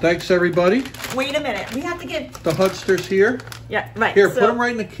burped. Thanks, everybody. Wait a minute. We have to get... The Hudsters here. Yeah, right. Here, put them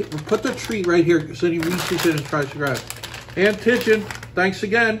right in the... Put the treat right here so he reaches in and tries to grab it. And Tidgeon, thanks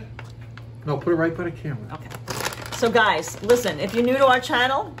again. No, put it right by the camera. Okay. So, guys, listen. If you're new to our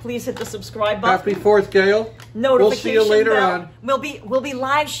channel, please hit the subscribe button. Happy 4th, Gail. Notification We'll see you later bell. on. We'll be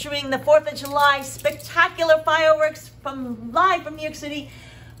live streaming the 4th of July spectacular fireworks live from New York City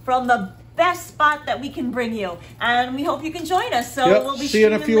from the best spot that we can bring you, and we hope you can join us. So Yep. we'll be see you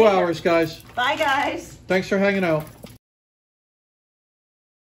in a few later. hours, guys. Bye, guys. Thanks for hanging out.